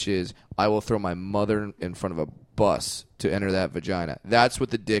 which is I will throw my mother in front of a bus to enter that vagina. That's what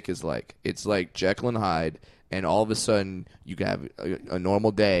the dick is like. It's like Jekyll and Hyde, and all of a sudden you can have a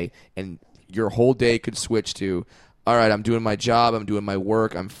normal day, and your whole day could switch to, all right, I'm doing my job, I'm doing my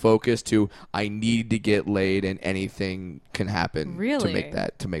work, I'm focused, to I need to get laid, and anything can happen Really?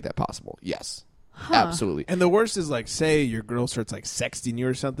 to make that possible. Yes, absolutely. And the worst is like, say your girl starts like sexting you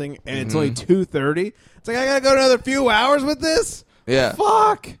or something, and it's only 2:30. It's like I gotta go another few hours with this. Yeah,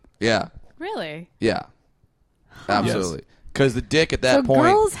 Fuck. yeah, Really? yeah, absolutely. Because the dick at that So point.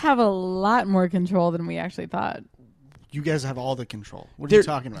 girls have a lot more control than we actually thought. You guys have all the control. What are you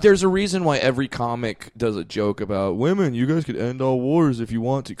talking about? There's a reason why every comic does a joke about women. You guys could end all wars if you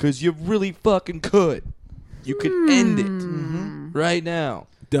want to, because you really fucking could. You could end it right now.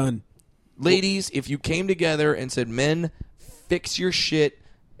 Done. Ladies, if you came together and said, men, fix your shit,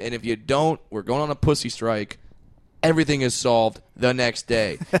 and if you don't, we're going on a pussy strike, everything is solved the next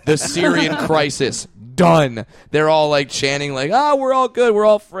day. The Syrian crisis, done. They're all like chanting like, we're all good, we're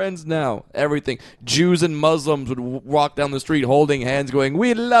all friends now. Everything. Jews and Muslims would walk down the street holding hands going,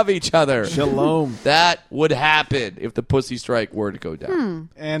 we love each other. Shalom. That would happen if the pussy strike were to go down.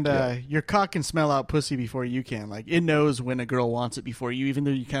 And your cock can smell out pussy before you can. Like, it knows when a girl wants it before you, even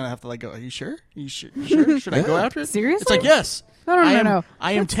though you kind of have to like go, are you sure? You sure? Should I go after it? Seriously? It's like, yes. No.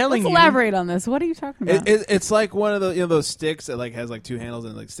 I am telling Let's you. elaborate on this. What are you talking about? It's like one of the those sticks that like has like two handles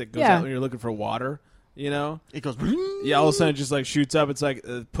and like stick goes Yeah. out when you're looking for water. You know? It goes. Yeah. All of a sudden, it just like shoots up. It's like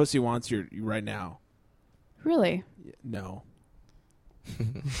pussy wants you right now. Really? No.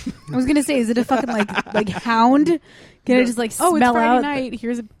 I was gonna say, is it a fucking like hound? Can I just like Oh, it's smell Friday out? night.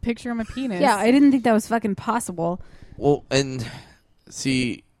 Here's a picture of my penis. Yeah, I didn't think that was fucking possible. Well, and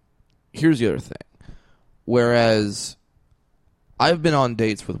see, here's the other thing. Whereas I've been on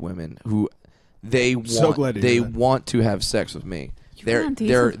dates with women who they so glad to hear that. want to have sex with me. went on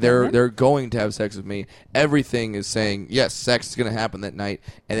dates with women? They're going to have sex with me. Everything is saying yes, sex is going to happen that night,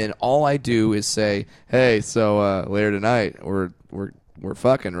 and then all I do is say, "Hey, so later tonight we're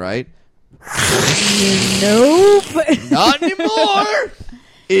fucking, right?" Nope. Not anymore.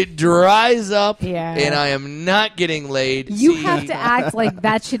 It dries up, Yeah. and I am not getting laid. You See, have to act like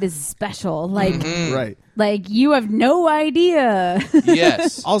that shit is special. Like, Right. like you have no idea.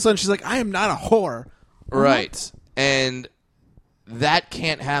 yes, All of a sudden, she's like, I am not a whore. right, and that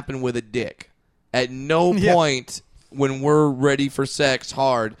can't happen with a dick. At no Yeah. point when we're ready for sex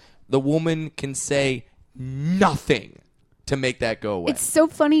hard, the woman can say nothing to make that go away. It's so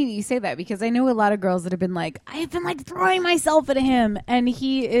funny you say that because I know a lot of girls that have been like, I've been like throwing myself at him, and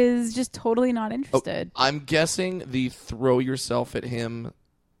he is just totally not interested. I'm guessing the throw yourself at him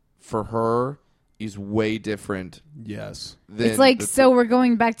for her is way different. Yes. Than It's like, the so we're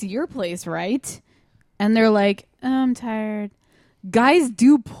going back to your place, right? And they're like, oh, I'm tired. Guys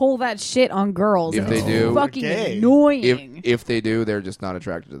do pull that shit on girls. If and they it's do, fucking gay. annoying. if they do, they're just not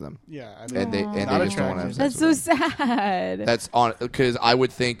attracted to them, Yeah, I and they Not just don't want to have attracted. sex. That's so with them. sad. That's on because I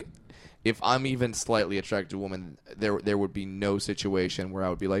would think if I'm even slightly attracted to a woman, there would be no situation where I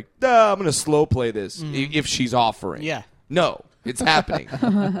would be like, I'm going to slow play this if she's offering. Yeah. No, it's happening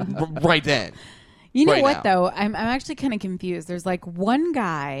right then. You know right what now. though? I'm actually kind of confused. There's like one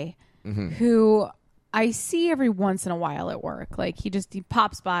guy Mm-hmm. who I see every once in a while at work. Like he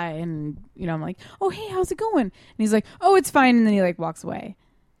pops by and I'm like, oh hey, how's it going? And he's like, oh it's fine, and then he like walks away.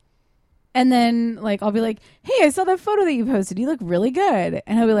 And then like I'll be like, hey, I saw that photo that you posted. You look really good.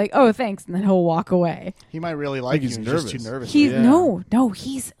 And he'll be like, oh thanks, and then he'll walk away. He might really like he's you. nervous. He's just too nervous. He's Yeah. no,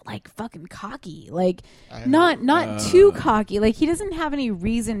 he's like fucking cocky. Like not too cocky. Like he doesn't have any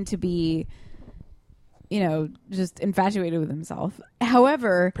reason to be just infatuated with himself.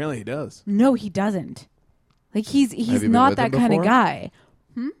 However, Apparently he does. no, he doesn't. Like he's you been not with that him kind of before? guy.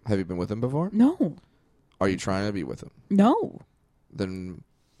 Have you been with him before? No. Are you trying to be with him? No. Then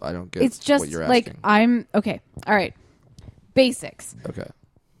I don't get It's just what you're like asking. I'm okay. All right. Basics. Okay.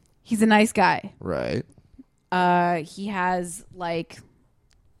 He's a nice guy. Right. He has like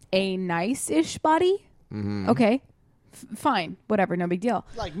a nice-ish body. Mm-hmm. Okay. Fine. Whatever, no big deal.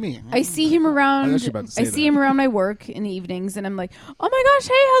 like me. I see him around. actually about to say I see that. him around my work in the evenings, and I'm like, "Oh my gosh,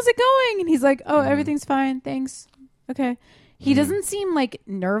 hey, how's it going?" And he's like, "Oh, everything's fine, thanks." Okay. He doesn't seem like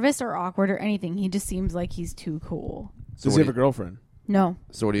nervous or awkward or anything. He just seems like he's too cool. Does he have a girlfriend? No,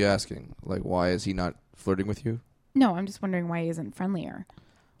 So what are you asking? Like, why is he not flirting with you? no, I'm just wondering why he isn't friendlier.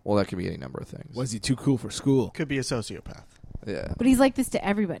 Well, that could be any number of things. Was he too cool for school? Could be a sociopath. Yeah. But he's like this to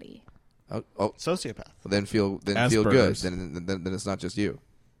everybody. Oh, Sociopath. then feel good. Asperger's. Then it's not just you.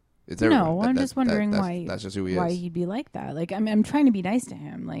 It's No, everyone. I'm just wondering why. That's just who he why is. he'd be like that. Like I'm trying to be nice to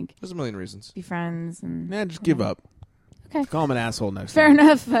him, like There's a million reasons. be friends and. Nah, just give up. Okay. Call him an asshole next Fair time.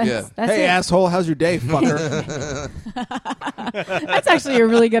 enough. That's, Yeah. that's Hey, it. asshole, how's your day, fucker? That's actually a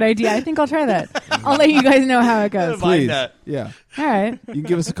really good idea. I think I'll try that. I'll let you guys know how it goes. Please. that. Yeah. All right. You can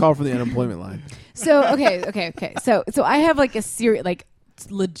give us a call from the unemployment line. So okay. So I have like a serious, like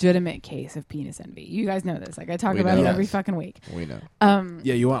legitimate case of penis envy. You guys know this. Like I talk We about know. it every Yes. fucking week. We know.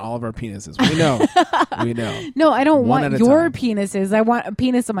 Yeah, you want all of our penises. We know. We know. No, I don't One want at a your time. penises. I want a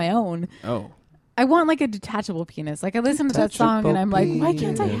penis of my own. Oh. I want like a detachable penis. Like I listen to that song and I'm like, why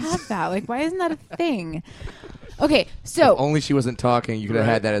can't I have that? Like why isn't that a thing? Okay, so Only she wasn't talking. You could have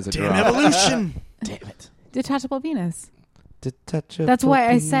had that as a Damn drop. evolution. Damn it. detachable penis. Detachable That's why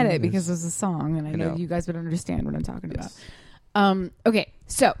I said it, penis. because it was a song, and I know know. you guys would understand what I'm talking Yes. about. Okay,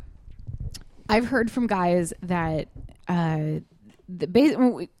 so I've heard from guys that you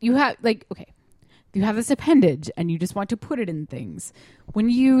have you have this appendage and you just want to put it in things. When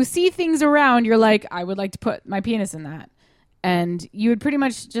you see things around, you're like, I would like to put my penis in that, and you would pretty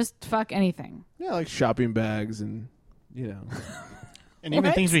much just fuck anything. Yeah, like shopping bags and, And even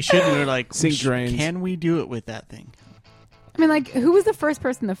What? things we shouldn't. We're like, Sink drains. Can we do it with that thing? I mean, like, who was the first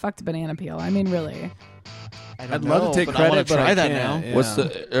person that fucked a banana peel? I mean, really? I don't I'd love know, to take but credit, I want to but try I that can't. now. Yeah. What's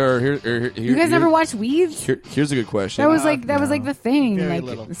the? You guys never watched Weeds? Here's a good question. That was like the thing, Very like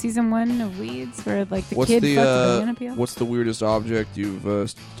little. season 1 of Weeds, where like the What's kid the fucked a banana peel. what's the weirdest object you've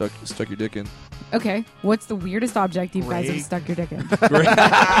stuck your dick in? Okay, what's the weirdest object you guys have Greg. stuck your dick in?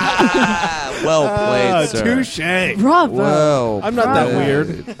 Well played, sir. Touche. Bravo! Well, I'm not that Bravo.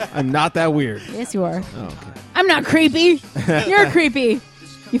 weird. I'm not that weird. Yes, you are. Oh, okay. I'm not creepy. You're creepy.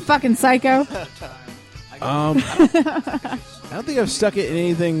 You fucking psycho. I don't think I've stuck it in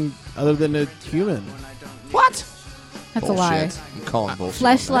anything other than a human. What? That's Bullshit. a lie. I'm calling bullshit.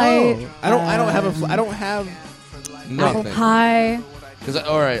 Fleshlight. No. I don't have Apple Nothing. pie. Because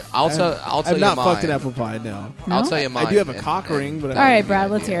all right, I'll tell I've you not mine. fucked an apple pie. No. I'll tell you mine. I do have a and- cock ring, but All right, Brad,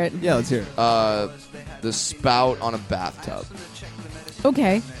 let's hear it. Yeah, let's hear it. The spout on a bathtub.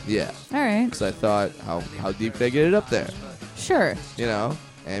 Okay. Yeah. All right. Because I thought, how deep could I get it up there? Sure. You know,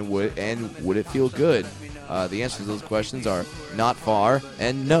 and would it feel good? The answers to those questions are not far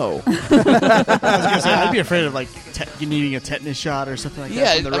and no. I was gonna say I'd be afraid of like needing a tetanus shot or something like Yeah,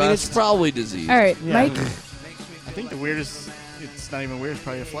 that. I from the mean rust. it's probably disease. All right, Yeah. Mike. I think the weirdest. It's not even weird. It's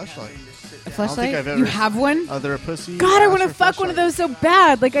probably a fleshlight. A I don't think I've fleshlight? ever You have one? Other a pussy. God, I want to ass, or fuck one of fleshlight. those so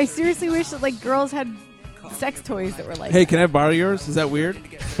bad. Like, I seriously wish that like girls had sex toys that were like. Hey, can I borrow yours? Is that weird?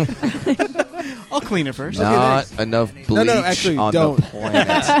 I'll clean it first. Not enough bleach actually, on don't. the planet.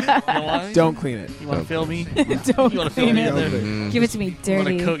 You know why? Don't clean it. You want to fill me? Don't You want to fill clean me it. in there? Mm. Give it to me You want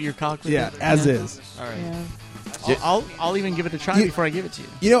dirty. to coat your cock with Yeah, it? as is. All right. Yeah. I'll even give it a try You- before I give it to you.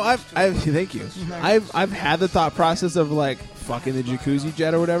 You know, I've thank you. I've had the thought process of like fucking the jacuzzi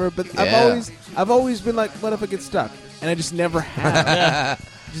jet or whatever, but Yeah. I've always been like, what if I get stuck? And I just never have.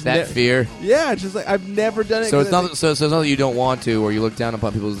 Just That fear. Yeah, it's just like I've never done it. So 'cause it's not. So it's not that you don't want to, or you look down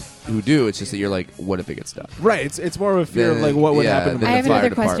upon people who do. It's just that you're like, what if it gets stuck? Right. It's more of a fear of Then- like what would yeah, happen. then I the have fire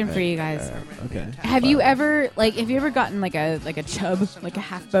another question department. for you guys. Okay. Have you ever gotten like a chub, like a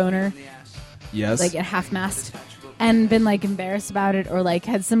half boner, Yes. like a half mast, and been like embarrassed about it, or like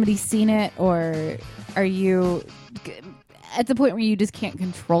had somebody seen it, or are you at the point where you just can't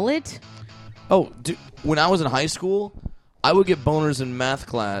control it? Oh, dude, when I was in high school, I would get boners in math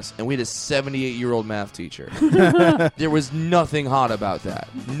class, and we had a 78-year-old math teacher. There was nothing hot about that.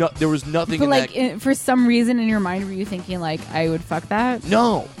 No, there was nothing But in like, that. for some reason in your mind, were you thinking like, I would fuck that?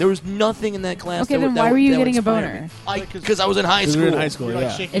 No, there was nothing in that class. Okay, that then would, that why would- were you that would getting a inspire boner? me. Because I was in high 'Cause school. we were in high school. You're like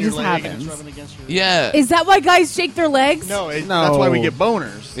Yeah. shaking It your just leg and happens. it's rubbing against your Yeah. Is that why guys shake their legs? No, No. that's why we get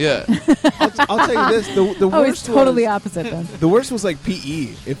boners. Yeah. I'll tell you this: the Oh, it's worst totally was, opposite then. the worst was like PE.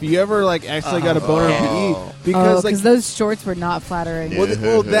 If you ever like actually got a boner in PE, because like those shorts were not flattering.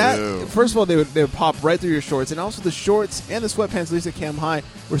 well, that first of all they would pop right through your shorts, and also the shorts and the sweatpants, at least at Cam High,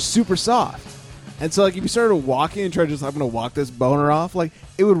 were super soft. And so like if you started walking and tried to just I'm gonna walk this boner off, like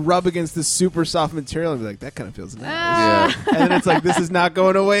it would rub against this super soft material and be like that kind of feels nice. Yeah. And then it's like this is not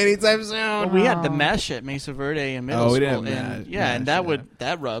going away anytime soon. Well, we had the mesh at Mesa Verde in middle Oh, we school, didn't have and mesh, yeah, and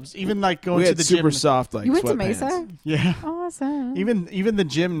that rubs. Even like going we to had the super gym. soft like You went to sweatpants. Mesa? Yeah, Awesome. even the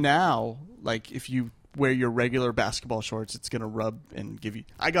gym now, like if you wear your regular basketball shorts, it's gonna rub and give you.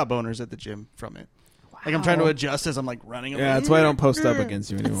 I got boners at the gym from it. Like I'm trying to adjust as I'm like running. Yeah, that's why I don't post up against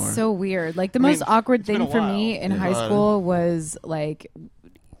you anymore. It's so weird. Like the I mean, most awkward it's been thing a for while. me in Yeah. high school was like,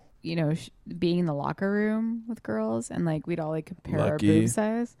 being in the locker room with girls, and like we'd all like compare our Lucky. boob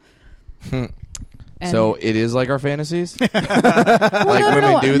size. So it is like our fantasies. Like no,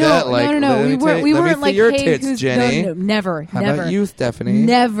 women do that. Like no. let me We see weren't like, your hey, tits, who's Jenny. No, never, How never. about you, Stephanie?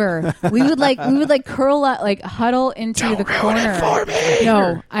 Never. We would like curl up, like huddle into the corner.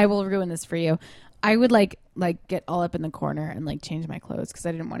 No, I will ruin this for you. I would like get all up in the corner and like change my clothes because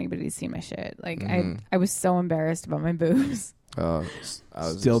I didn't want anybody to see my shit. Like I was so embarrassed about my boobs. I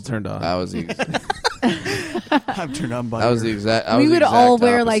was Still turned on. That was the I'm turned on by. that was the exact. I We was the would all exact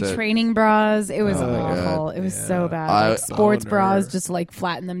wear like opposite. training bras. It was Oh my awful. God. It was so bad. I- Like sports oh, bras, no. just like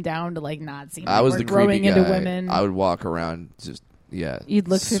flatten them down to like not seem. I like was we're the growing creepy into guy. women. I would walk around just You'd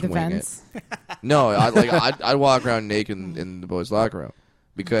look through the swing it. vents. No, I'd walk around naked in the boys' locker room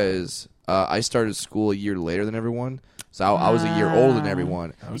because I started school a year later than everyone, so I was a year older than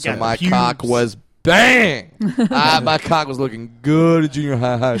everyone. So got my pubes. cock was bang. My cock was looking good at junior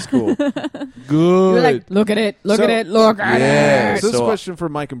high school. Good. You were like, look at it, look So- at it, look at Yeah. it. So this is So- a question for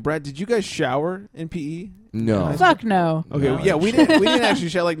Mike and Brad. Did you guys shower in PE? No. Fuck no. Okay, yeah, we didn't actually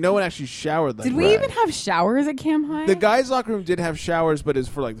shower. Like no one actually showered. Like Did we that. even have showers at Cam High? The guys' locker room did have showers, but it's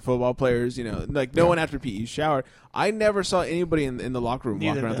for like the football players. You know, like no one after PE showered. I never saw anybody in the locker room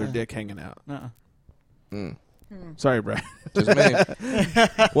Neither walking around with did their I. dick hanging out. Mm. Sorry, Brad. Just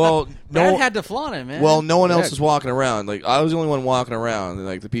me. Well, Brad no. had to flaunt it, man. Well, no one else Yeah. was walking around. Like I was the only one walking around, and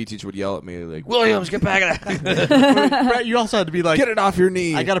like the PE teacher would yell at me, like Williams, get back at it. Brad, you also had to be like, Get it off your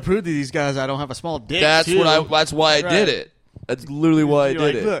knee. I got to prove to these guys I don't have a small dick. That's too. what That's why I Right. did it. That's literally why I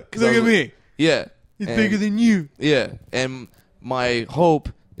You're did like, it. look 'Cause I at was- me. Yeah, It's And- bigger than you. Yeah, and my hope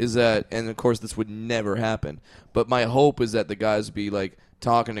is that, and of course this would never happen, but my hope is that the guys would be like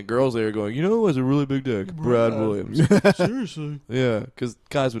talking to girls later, going, you know who has a really big dick? Brad Williams. Seriously. Yeah, because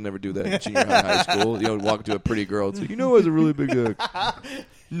guys would never do that in junior high school. You know, walk up to a pretty girl and say, you know who has a really big dick?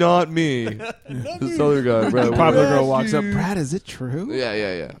 Not me. This other guy, Brad. Popular girl walks up. Brad, is it true?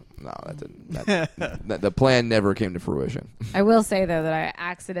 Yeah. No, that didn't. The plan never came to fruition. I will say though that I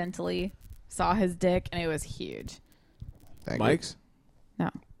accidentally saw his dick and it was huge. Mike's? No.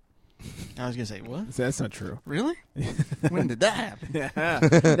 I was gonna say what? That's not true. Really? When did that happen?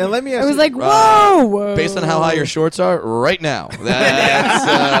 Yeah. Now let me ask I was you, like, whoa. Based on how high your shorts are, right now.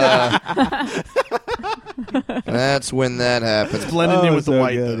 That's when that happens. Blending in with the so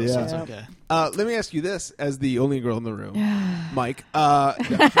white, good, though, so yeah. it's okay. Let me ask you this, as the only girl in the room, Mike.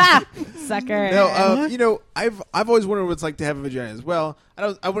 Sucker. No, you know, I've always wondered what it's like to have a vagina as well.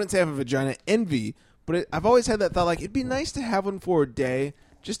 I wouldn't say I have a vagina envy, but I've always had that thought, like, it'd be nice to have one for a day,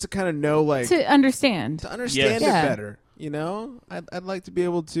 just to kind of know, like, to understand it Yeah. better. You know, I'd like to be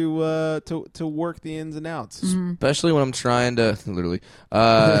able to work the ins and outs. Especially when I'm trying to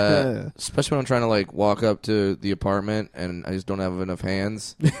especially when I'm trying to like walk up to the apartment and I just don't have enough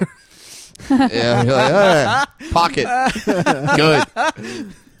hands. Yeah, you're like, all right, pocket, good.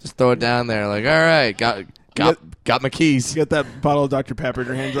 Just throw it down there. Like, all right, got my keys. You got that bottle of Dr. Pepper in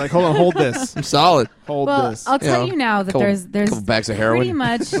your hand. You're like, hold on, hold this. I'm solid. Hold well, this. I'll tell you now that there's couple bags of heroin. pretty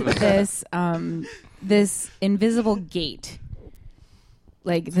much this invisible gate,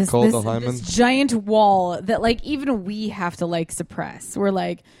 like this giant wall that like even we have to like suppress. We're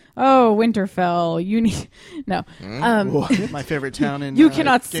like, oh, Winterfell, you need no. My favorite town in you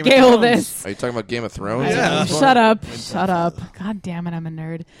cannot Game of scale Thrones. this. Are you talking about Game of Thrones? Yeah. Shut up. God damn it, I'm a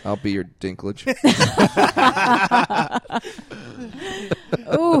nerd. I'll be your dinklage.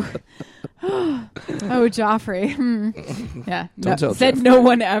 Ooh. Oh, Joffrey. Yeah. Don't tell said Jeff. no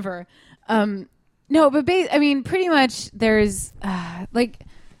one ever. No, but I mean, pretty much there's like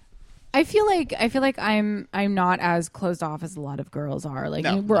I feel like I'm not as closed off as a lot of girls are. Like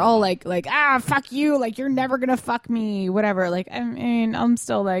we're all like fuck you, like you're never gonna fuck me, whatever. Like I mean, I'm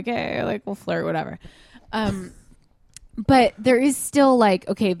still like, hey, like we'll flirt, whatever. But there is still like,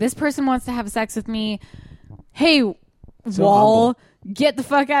 okay, this person wants to have sex with me. Hey, wall, get the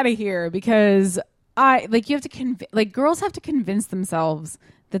fuck out of here, because you have to girls have to convince themselves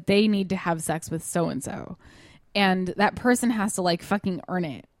that they need to have sex with so and so, and that person has to like fucking earn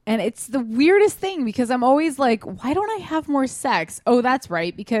it. And it's the weirdest thing because I'm always like, why don't I have more sex? Oh, that's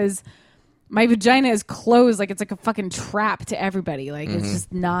right, because my vagina is closed, like it's like a fucking trap to everybody. Like it's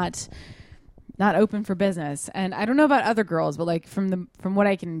just not open for business. And I don't know about other girls, but like from what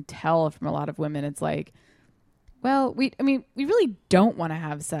I can tell from a lot of women, it's like, well, we really don't want to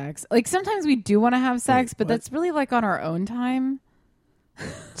have sex. Like sometimes we do want to have sex, but that's really like on our own time.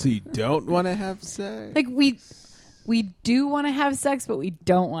 So you don't want to have sex? Like we do want to have sex, but we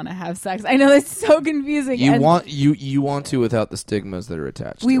don't want to have sex. I know that's so confusing. You want to without the stigmas that are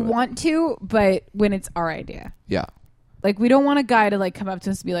attached. We to it. want to, but when it's our idea. Yeah. Like we don't want a guy to like come up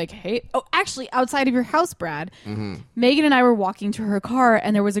to us and be like, "Hey, oh, actually, outside of your house, Brad." Megan and I were walking to her car,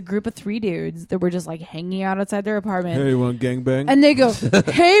 and there was a group of 3 dudes that were just like hanging out outside their apartment. Hey, you want gangbang? And they go,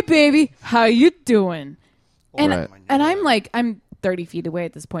 "Hey, baby, how you doing?" And Right. and I'm like, I'm 30 feet away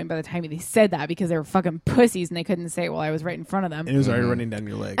at this point by the time they said that, because they were fucking pussies and they couldn't say it while I was right in front of them. And it was already running down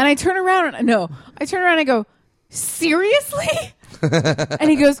your leg. And I turn around and I go, seriously?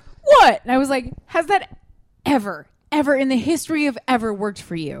 And he goes, what? And I was like, has that ever in the history of ever worked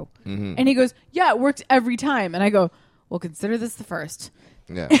for you? And he goes, yeah, it works every time. And I go, well, consider this the first.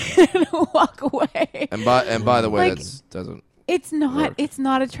 Yeah. And walk away. And by the way, Like, that doesn't. It's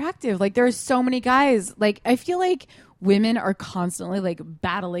not attractive. Like there are so many guys. Like I feel like women are constantly like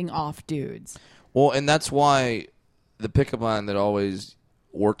battling off dudes. Well, and that's why the pickup line that always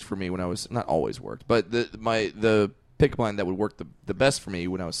worked for me when I was not always worked, but the pickup line that would work the best for me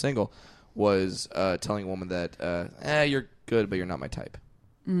when I was single was telling a woman that you're good, but you're not my type.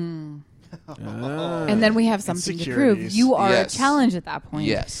 And then we have something to prove. You are a challenge at that point.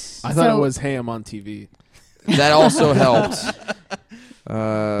 Yes. I thought it was, hey, I'm on TV. That also helped.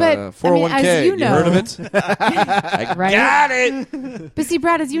 But 401k, as you know, heard of it? I got it. But see,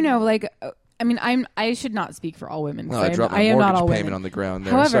 Brad, as you know, like, I should not speak for all women. No, I dropped my am not all mortgage payment women. on the ground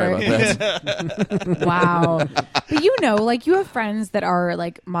there. However, Sorry about that. Wow. But you know, like you have friends that are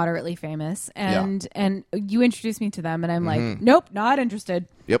like moderately famous, and you introduce me to them, and I'm like, nope, not interested.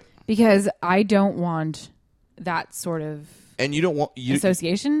 Yep. Because I don't want that sort of and you don't want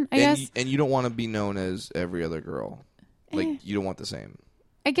association. I guess, and you don't want to be known as every other girl. Like you don't want the same.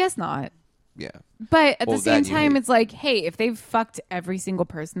 I guess not. Yeah. But at the same that you time, hate. it's like, hey, if they've fucked every single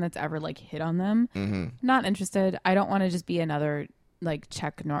person that's ever like hit on them, not interested. I don't want to just be another like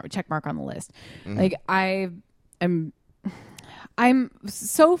check mark on the list. Like I'm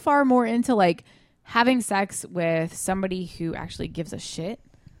so far more into like having sex with somebody who actually gives a shit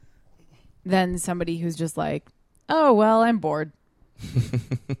than somebody who's just like, oh well, I'm bored.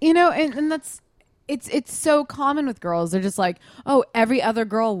 And that's it's so common with girls. They're just like, oh, every other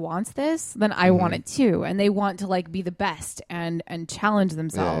girl wants this, then I want it too, and they want to like be the best and challenge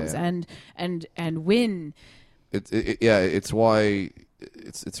themselves and win. It's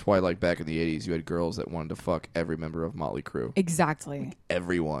why like back in the 80s you had girls that wanted to fuck every member of Motley Crue. Exactly. Like,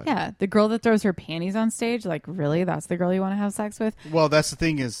 everyone. Yeah, the girl that throws her panties on stage, like, really? That's the girl you want to have sex with? Well, that's the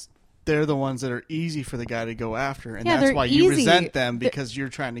thing is they're the ones that are easy for the guy to go after, and Yeah, that's they're why you easy. resent them, because you're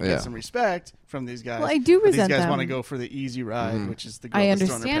trying to get some respect from these guys. Well, I do But resent these guys them. want to go for the easy ride, which is the girl I that's throwing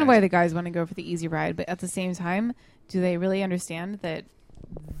her understand panties. why the guys want to go for the easy ride, but at the same time, do they really understand that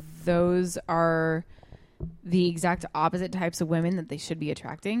those are the exact opposite types of women that they should be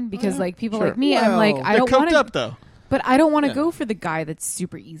attracting? Because like people like me, I'm like, I don't want up though. But I don't want to go for the guy that's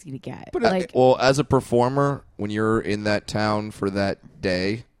super easy to get. But like, well, as a performer, when you're in that town for that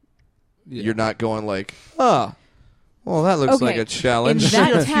day, you're not going like, well, that looks like a challenge. In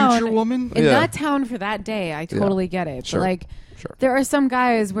that town, future woman? In that town for that day, I totally get it. Sure. But like, there are some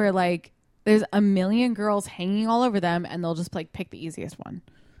guys where like there's a million girls hanging all over them, and they'll just like pick the easiest one.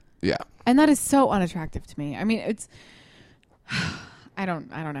 Yeah. And that is so unattractive to me. I mean, it's I don't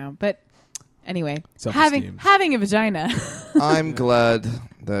know, but anyway, having a vagina. I'm glad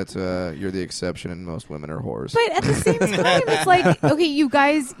that you're the exception and most women are whores. But at the same time, it's like, okay, you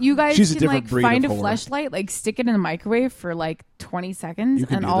guys She's a can different like breed find a of whore. fleshlight, like stick it in the microwave for like 20 seconds, You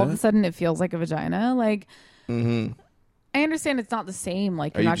can and do all of that? a sudden it feels like a vagina. Like, Mm-hmm. I understand it's not the same.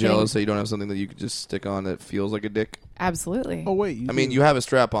 Like, Are you're you not jealous that you don't have something that you could just stick on that feels like a dick? Absolutely. Oh wait, I mean, you have a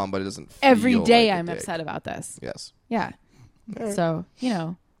strap on, but it doesn't. Every feel day like a I'm dick. upset about this. Yes. Yeah. So,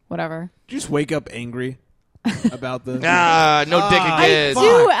 whatever. Did you just wake up angry about the no dick again. I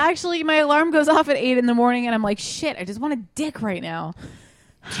do actually. My alarm goes off at 8 a.m, and I'm like, shit, I just want a dick right now.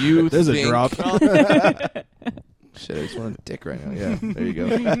 Do you There's think... a drop. Shit, I just want a dick right now. Yeah, there you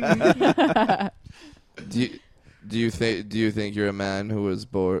go. Do you think you're a man who was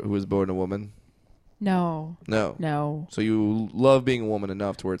born a woman? No. No. So you love being a woman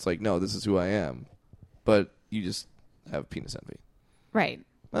enough to where it's like, no, this is who I am, but you just have penis envy. Right.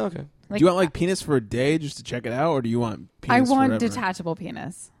 Oh, okay. Like, do you want like penis for a day just to check it out, or do you want penis I want forever? detachable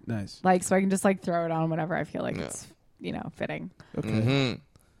penis. Nice. Like, so I can just like throw it on whenever I feel like Yeah. it's, fitting. Okay. Mm-hmm.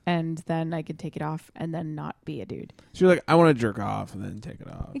 And then I could take it off and then not be a dude. So you're like, I want to jerk off and then take it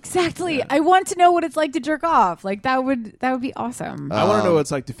off. Exactly. Yeah. I want to know what it's like to jerk off. Like that would be awesome. I want to know what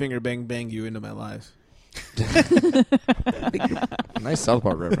it's like to finger bang you into my life. Nice South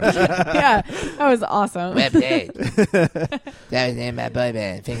Park reference. Yeah, that was awesome. That was in my boy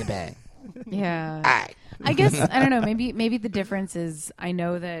band, finger bang. Yeah. I guess I don't know. Maybe the difference is I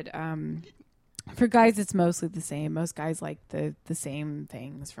know that for guys it's mostly the same. Most guys like the same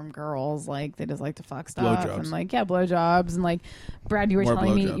things from girls. Like they just like to fuck stuff Blowjobs. and like blowjobs and like Brad, you were More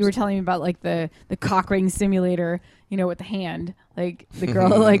telling blowjobs. me about like the cock ring simulator. With the hand, like the girl,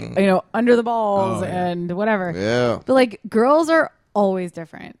 like under the balls Oh, yeah. and whatever. Yeah. But like girls are always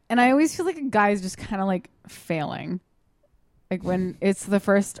different, and I always feel like a guy's just kind of like failing. Like when it's the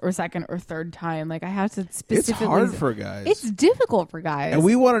first or second or third time, like I have to specifically. It's hard for guys. It's difficult for guys. And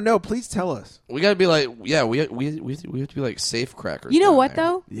we want to know. Please tell us. We gotta be like, yeah, we have to be like safe crackers. You know down what there.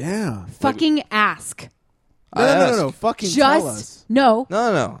 though? Yeah. Fucking ask. No. Fucking tell us. Just no.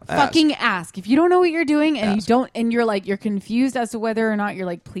 No. Fucking ask. If you don't know what you're doing and you don't, and you're like you're confused as to whether or not you're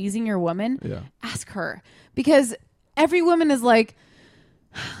like pleasing your woman, ask her, because every woman is like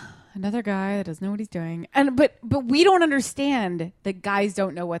another guy that doesn't know what he's doing, and but we don't understand that guys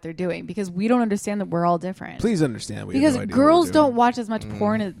don't know what they're doing because we don't understand that we're all different. Please understand. We Because have no idea girls what we're doing. don't watch as much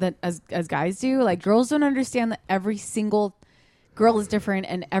porn as guys do. Like girls don't understand that every single girl is different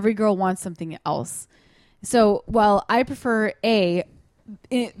and every girl wants something else. So while I prefer A,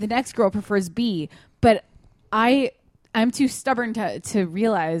 the next girl prefers B, but I'm too stubborn to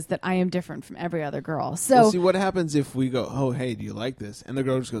realize that I am different from every other girl. So Well, see what happens if we go, oh hey, do you like this? And the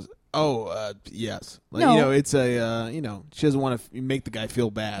girl just goes, oh yes. Like, No. it's a she doesn't want to make the guy feel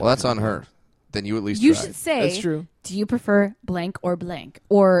bad. Well, that's on her. Then you at least you try. should say, That's true. do you prefer blank or blank?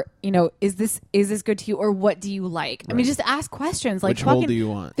 Or, is this good to you? Or what do you like? I mean, just ask questions. Like, Which hole fucking do you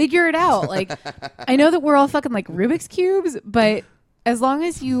want? Figure it out. Like, I know that we're all fucking like Rubik's Cubes, but as long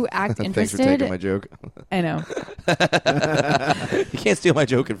as you act Thanks interested. for taking my joke. I know. You can't steal my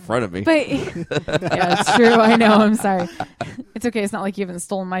joke in front of me. But yeah, it's true. I know. I'm sorry. It's okay. It's not like you haven't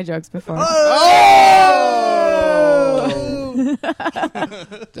stolen my jokes before.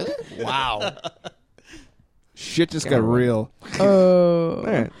 Wow. Shit just got real. Oh.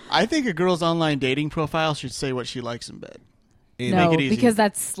 Right. I think a girl's online dating profile should say what she likes in bed. No, Make it easy. because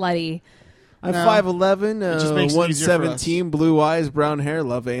that's slutty. I'm No. 5'11", It just makes it easier for us. 117, blue eyes, brown hair,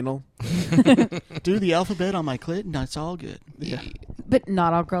 love anal. Do the alphabet on my clit, and it's all good. Yeah. But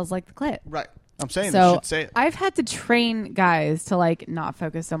not all girls like the clit. Right. I'm saying So they should say it. I've had to train guys to like not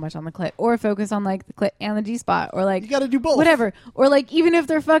focus so much on the clit, or focus on like the clit and the G spot, or like You got to do both. whatever, or like even if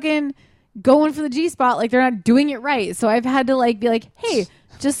they're fucking going for the G spot, like they're not doing it right. So I've had to like be like, hey,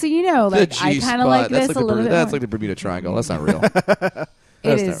 just so you know, like I kind of like this a little bit That's more. like the Bermuda Triangle. That's not real.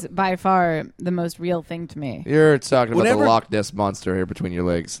 It That's is by far the most real thing to me. You're talking about Whenever- the Loch Ness monster here between your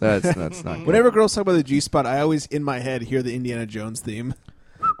legs. That's not good. Whenever girls talk about the G-spot, I always, in my head, hear the Indiana Jones theme.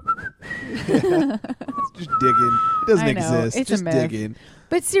 Just digging. It doesn't I know, exist. it's Just a myth. digging.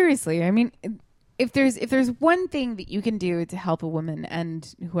 But seriously, I mean, if there's one thing that you can do to help a woman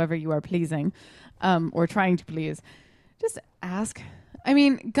and whoever you are pleasing, or trying to please, just ask. I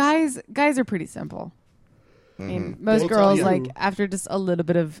mean, guys are pretty simple. I mean, most They'll girls, tell you. like, after just a little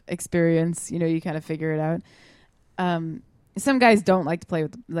bit of experience, you kind of figure it out. Some guys don't like to play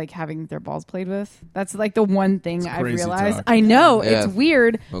with, like, having their balls played with. That's, like, the one thing I've crazy realized. talk. I know. Yeah. It's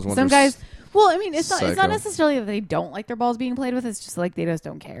weird. Those ones Some are guys... Well, I mean, it's not psycho. necessarily that they don't like their balls being played with. It's just, like, they just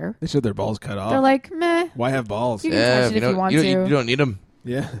don't care. They should have their balls cut off. They're like, meh. Why have balls? You can touch it if you want to. You don't need them.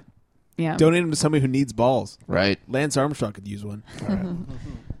 Yeah. Yeah. Donate them to somebody who needs balls. Right. Lance Armstrong could use one.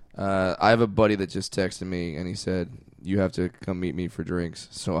 I have a buddy that just texted me, and he said, you have to come meet me for drinks.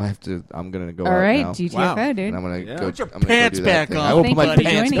 So I'm going to go All out right, now. GTFO, Wow. dude. And I'm going to Yeah. go. Put your I'm gonna go pants do that back thing. on. I will Thank put you my for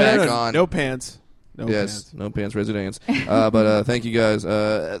pants joining back us. on. No pants. No Yes, pants. no pants, residence. But thank you guys.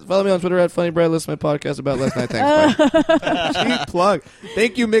 Follow me on Twitter at Funny Brad. Listen to my podcast about last night. Thanks. Bye. Cheap plug.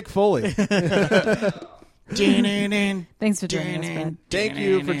 Thank you, Mick Foley. Thanks for joining us, Brad. Thank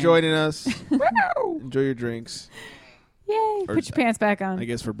you for joining us. Enjoy your drinks. Yay. Or- Put your pants back on. I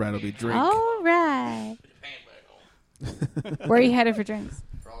guess for Brad it'll be drink. All right. Where are you headed for drinks?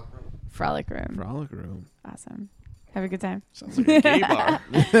 Frolic Room. Frolic Room. Awesome. Have a good time. Sounds like a gay bar.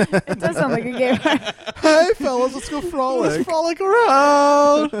 It does sound like a gay bar. Hey, fellas, let's go frolic. Let's frolic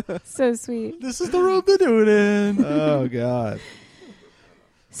around. So sweet. This is the room to do it in. Oh, God.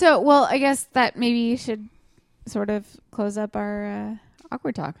 So, well, I guess that maybe should sort of close up our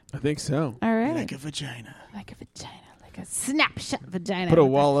awkward talk. I think so. All right. Like a vagina. Like a vagina. Like a snapshot vagina. Put a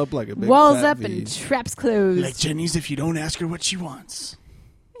wall up like a big Walls fat up V. and traps closed. Like Jenny's if you don't ask her what she wants.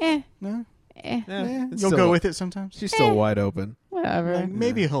 Eh. No? Eh. It's You'll still- go with it sometimes? She's still wide open. Whatever. Like,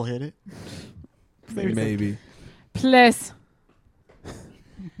 maybe he'll hit it. Maybe. Plus.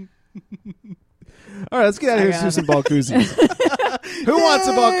 All right, let's get out of here and do some ball koozies. Who wants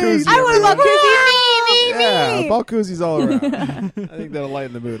a ball koozie? I want a everyone? ball koozie. Me. Yeah, ball koozies all around. I think that'll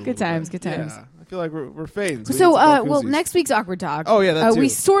lighten the mood. a Good little times, bit. good times. Yeah, I feel like we're fading. So, well, next week's awkward talk. Oh, yeah, that we too.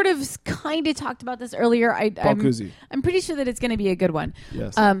 sort of kind of talked about this earlier. koozie. I'm pretty sure that it's going to be a good one.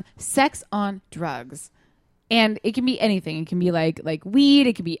 Yes. Sex on drugs, and it can be anything. It can be like weed.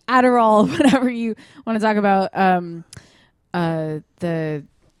 It can be Adderall. Whatever you want to talk about.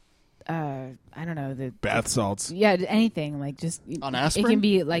 I don't know, the bath salts. Yeah, anything like just On It aspirin? can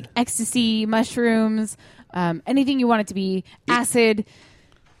be like ecstasy, mushrooms, anything you want it to be. Acid.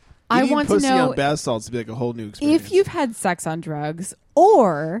 I Eating want to pussy know on bath salts to be like a whole new experience. if you've had sex on drugs,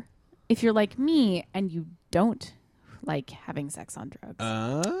 or if you're like me and you don't like having sex on drugs.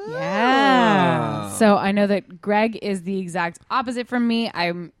 Yeah. So I know that Greg is the exact opposite from me.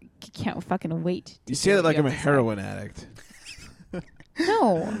 I can't fucking wait. You say that like I'm a heroin addict.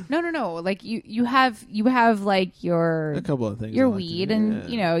 No. Like you have like your A couple of things. your I like to weed, do, and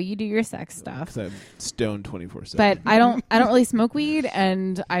yeah. you do your sex stuff. 'Cause I'm stoned 24/7. But I don't really smoke weed,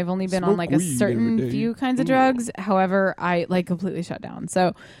 and I've only been on Smoke like a weed certain every day. few kinds of drugs. However, I like completely shut down.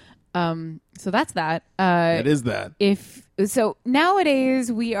 So that's that. It is that. So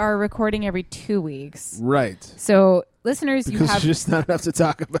nowadays we are recording every 2 weeks. Right. So listeners, Because you have there's just not enough to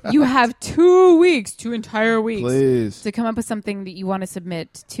talk about. you have 2 weeks, 2 entire weeks, Please. to come up with something that you want to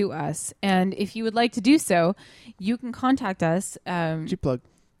submit to us. And if you would like to do so, you can contact us G-plug.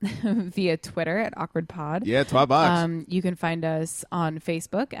 via Twitter at awkwardpod. Yeah, Twat Box. You can find us on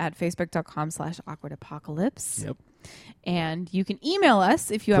Facebook at facebook.com/awkwardapocalypse. Yep. And you can email us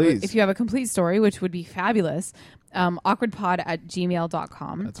if you Please. have a complete story, which would be fabulous.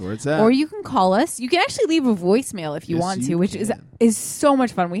 Awkwardpod@gmail.com. That's where it's at. Or you can call us. You can actually leave a voicemail if you Yes, want to, you which can. is so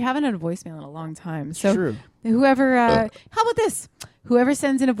much fun. We haven't had a voicemail in a long time. So true. whoever, how about this? Whoever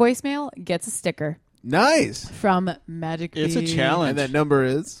sends in a voicemail gets a sticker Nice. from Magic It's a Bean. challenge. And that number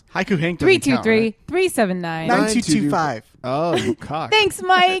is Haiku Hank doesn't count, right? 323-379. 9225. Oh, you cock. Thanks,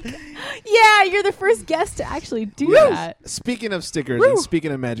 Mike. Yeah, you're the first guest to actually do that. Speaking of stickers and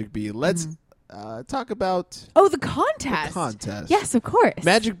speaking of Magic Bee, let's talk about the contest. The contest. Yes, of course.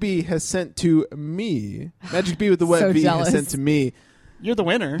 Magic B has sent to me. Magic B with the wet So V jealous. has sent to me. You're the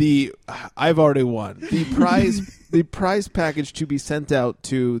winner. I've already won the prize. The prize package to be sent out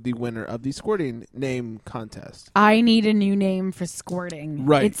to the winner of the squirting name contest. I need a new name for squirting.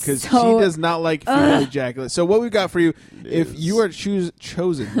 Right, because she does not like female ejaculate. So what we've got for you, if you are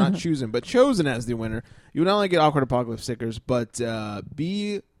chosen, not chosen, but chosen as the winner, you will not only get Awkward Apocalypse stickers, but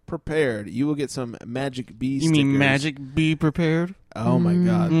be prepared. You will get some Magic B stickers. You mean Magic B prepared? Oh my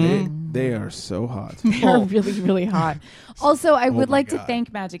God, they are so hot. They're really, really hot. Also, I would my like to God.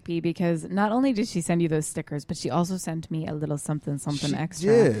 thank Magic B because not only did she send you those stickers, but she also sent me a little something She extra.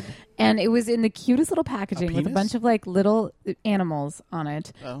 did. And it was in the cutest little packaging with a penis? bunch of like little animals on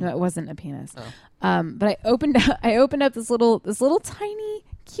it. Oh. No, it wasn't a penis. But I opened up this little tiny,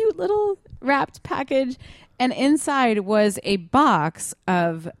 cute little wrapped package, and inside was a box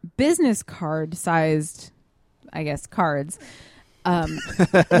of business card sized, I guess, cards.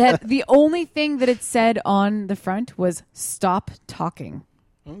 That the only thing that it said on the front was "Stop talking."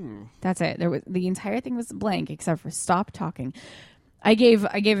 That's it. The entire thing was blank except for "Stop talking." I gave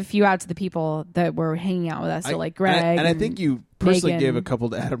a few out to the people that were hanging out with us, so like Greg, and I think you personally Megan. gave a couple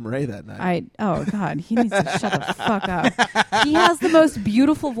to Adam Ray that night. Oh God, he needs to shut the fuck up. He has the most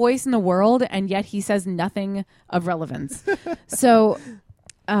beautiful voice in the world, and yet he says nothing of relevance. So,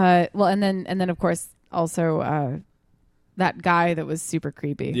 and then of course also that guy that was super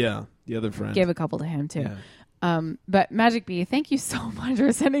creepy. Yeah, the other friend Gave a couple to him too. Yeah. But Magic B, thank you so much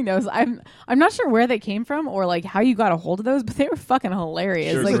for sending those. I'm not sure where they came from or like how you got a hold of those, but they were fucking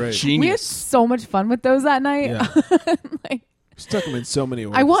hilarious. Sure, like great. we had so much fun with those that night. Yeah. Like, stuck them in so many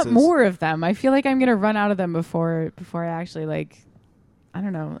I want orifices. more of them. I feel like I'm gonna run out of them before I actually like. I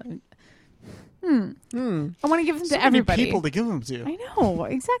don't know. I want to give them So to many everybody. people to give them to. I know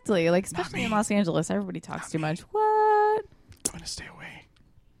exactly. Like especially in Los Angeles, everybody talks too much. What? I'm gonna stay away.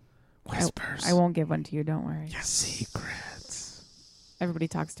 Whispers. I won't give one to you. Don't worry. Yes. Secrets. Everybody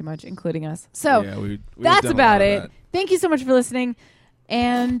talks too much, including us. So Yeah, we've that's done a about lot of it. that. Thank you so much for listening,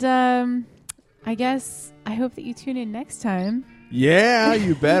 and I guess I hope that you tune in next time. Yeah,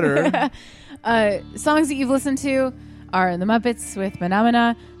 you better. Songs that you've listened to are The Muppets with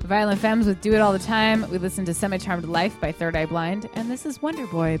Phenomena, The Violent Femmes with Do It All the Time. We listened to Semi-Charmed Life by Third Eye Blind, and this is Wonder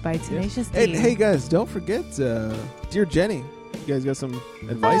Boy by Tenacious D. Hey guys, don't forget, Dear Jenny. You guys got some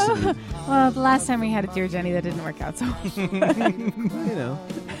advice? you need? Well, the last time we had a Dear Jenny, that didn't work out so well. You know.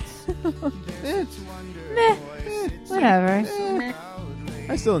 Meh. Whatever.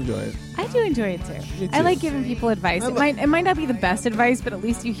 I still enjoy it. I do enjoy it too. Me I too. like giving people advice. It might not be the best advice, but at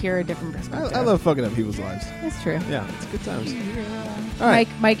least you hear a different perspective. I love fucking up people's lives. That's true. Yeah, it's good times. All right.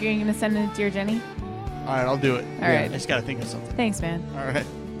 Mike, are you going to send it to Dear Jenny? All right, I'll do it. All right. I just gotta think of something. Thanks, man. All right.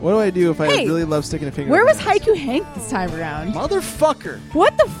 What do I do if I Hey, really love sticking a finger? Where in was my ass? Haiku Hank this time around? Motherfucker.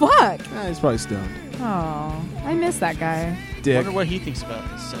 What the fuck? He's probably stoned. Oh, I miss that guy. Dick. Wonder what he thinks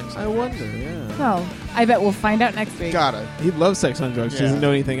about sex. I wonder, yeah. Well, I bet we'll find out next week. Gotta. He loves sex on drugs. He Yeah. doesn't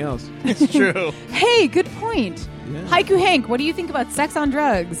know anything else. It's true. Hey, good point. Yeah. Haiku Hank, what do you think about sex on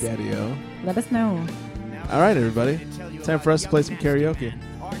drugs? Daddy-o. Let us know. All right, everybody. Time for us to play some karaoke.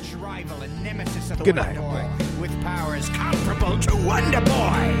 Arch rival and nemesis of the Good Wonder night. Boy, with powers comparable to Wonder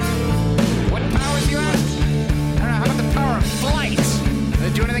Boy. What powers, you ask? I don't know. How about the power of flight? Does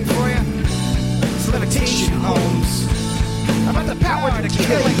it do anything for you? It's levitation, Holmes. How about the power to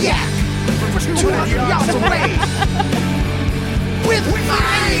kill a yak from 200 yards away with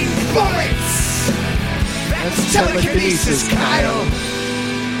 9 bullets? That's telekinesis, Kyle.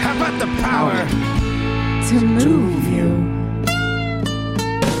 How about the power To move you.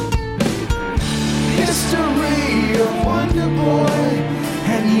 history of Wonder Boy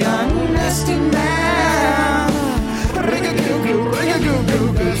and young nasty man? Ring-a-goo-goo,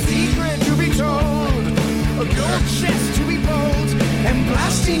 ring-a-goo-goo, secret to be told, a gold chest to be bold, and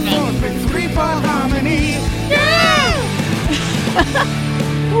blasting forth with 3-part harmony. Yeah!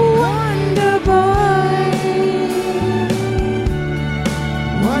 Wonder Boy.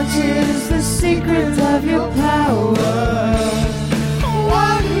 What is the secret of your power?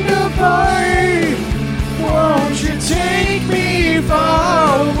 Wonder Boy, won't you take me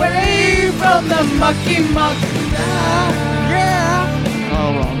far away from the mucky muck? Yeah. Oh,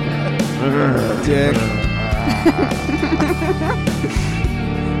 wrong. Dick.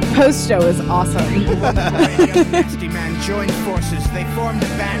 Post show is awesome. Nasty Man joined forces. They formed a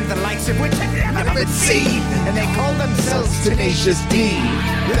band the likes of which had never been seen, and they called themselves Tenacious D.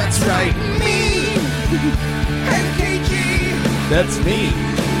 That's right, me and KG. That's me.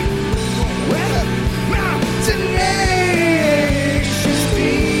 Well, now Tenacious D.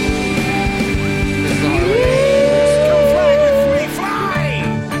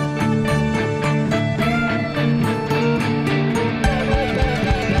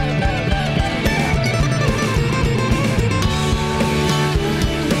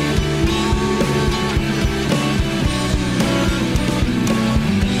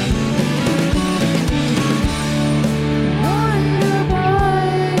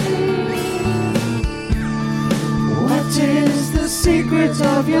 secrets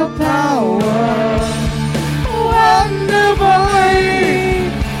of your power. Wonder Boy,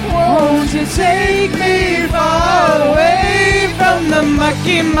 won't you take me far away from the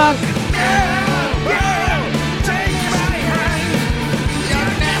mucky muck? Take my hand, you're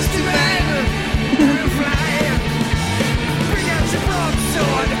a nasty man. We'll fly. Bring out your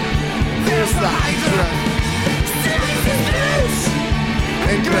broadsword. There's the Hydra. Slice his throat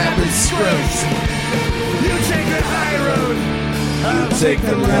and grab his scrote. You take the high road, I'll take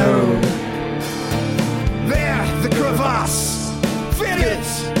the low. There, the crevasse. Fill it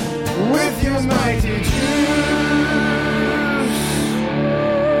with your mighty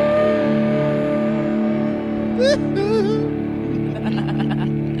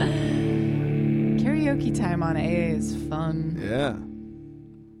Karaoke time on AA is fun. Yeah.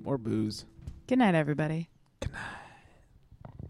 More booze. Good night, everybody. Good night.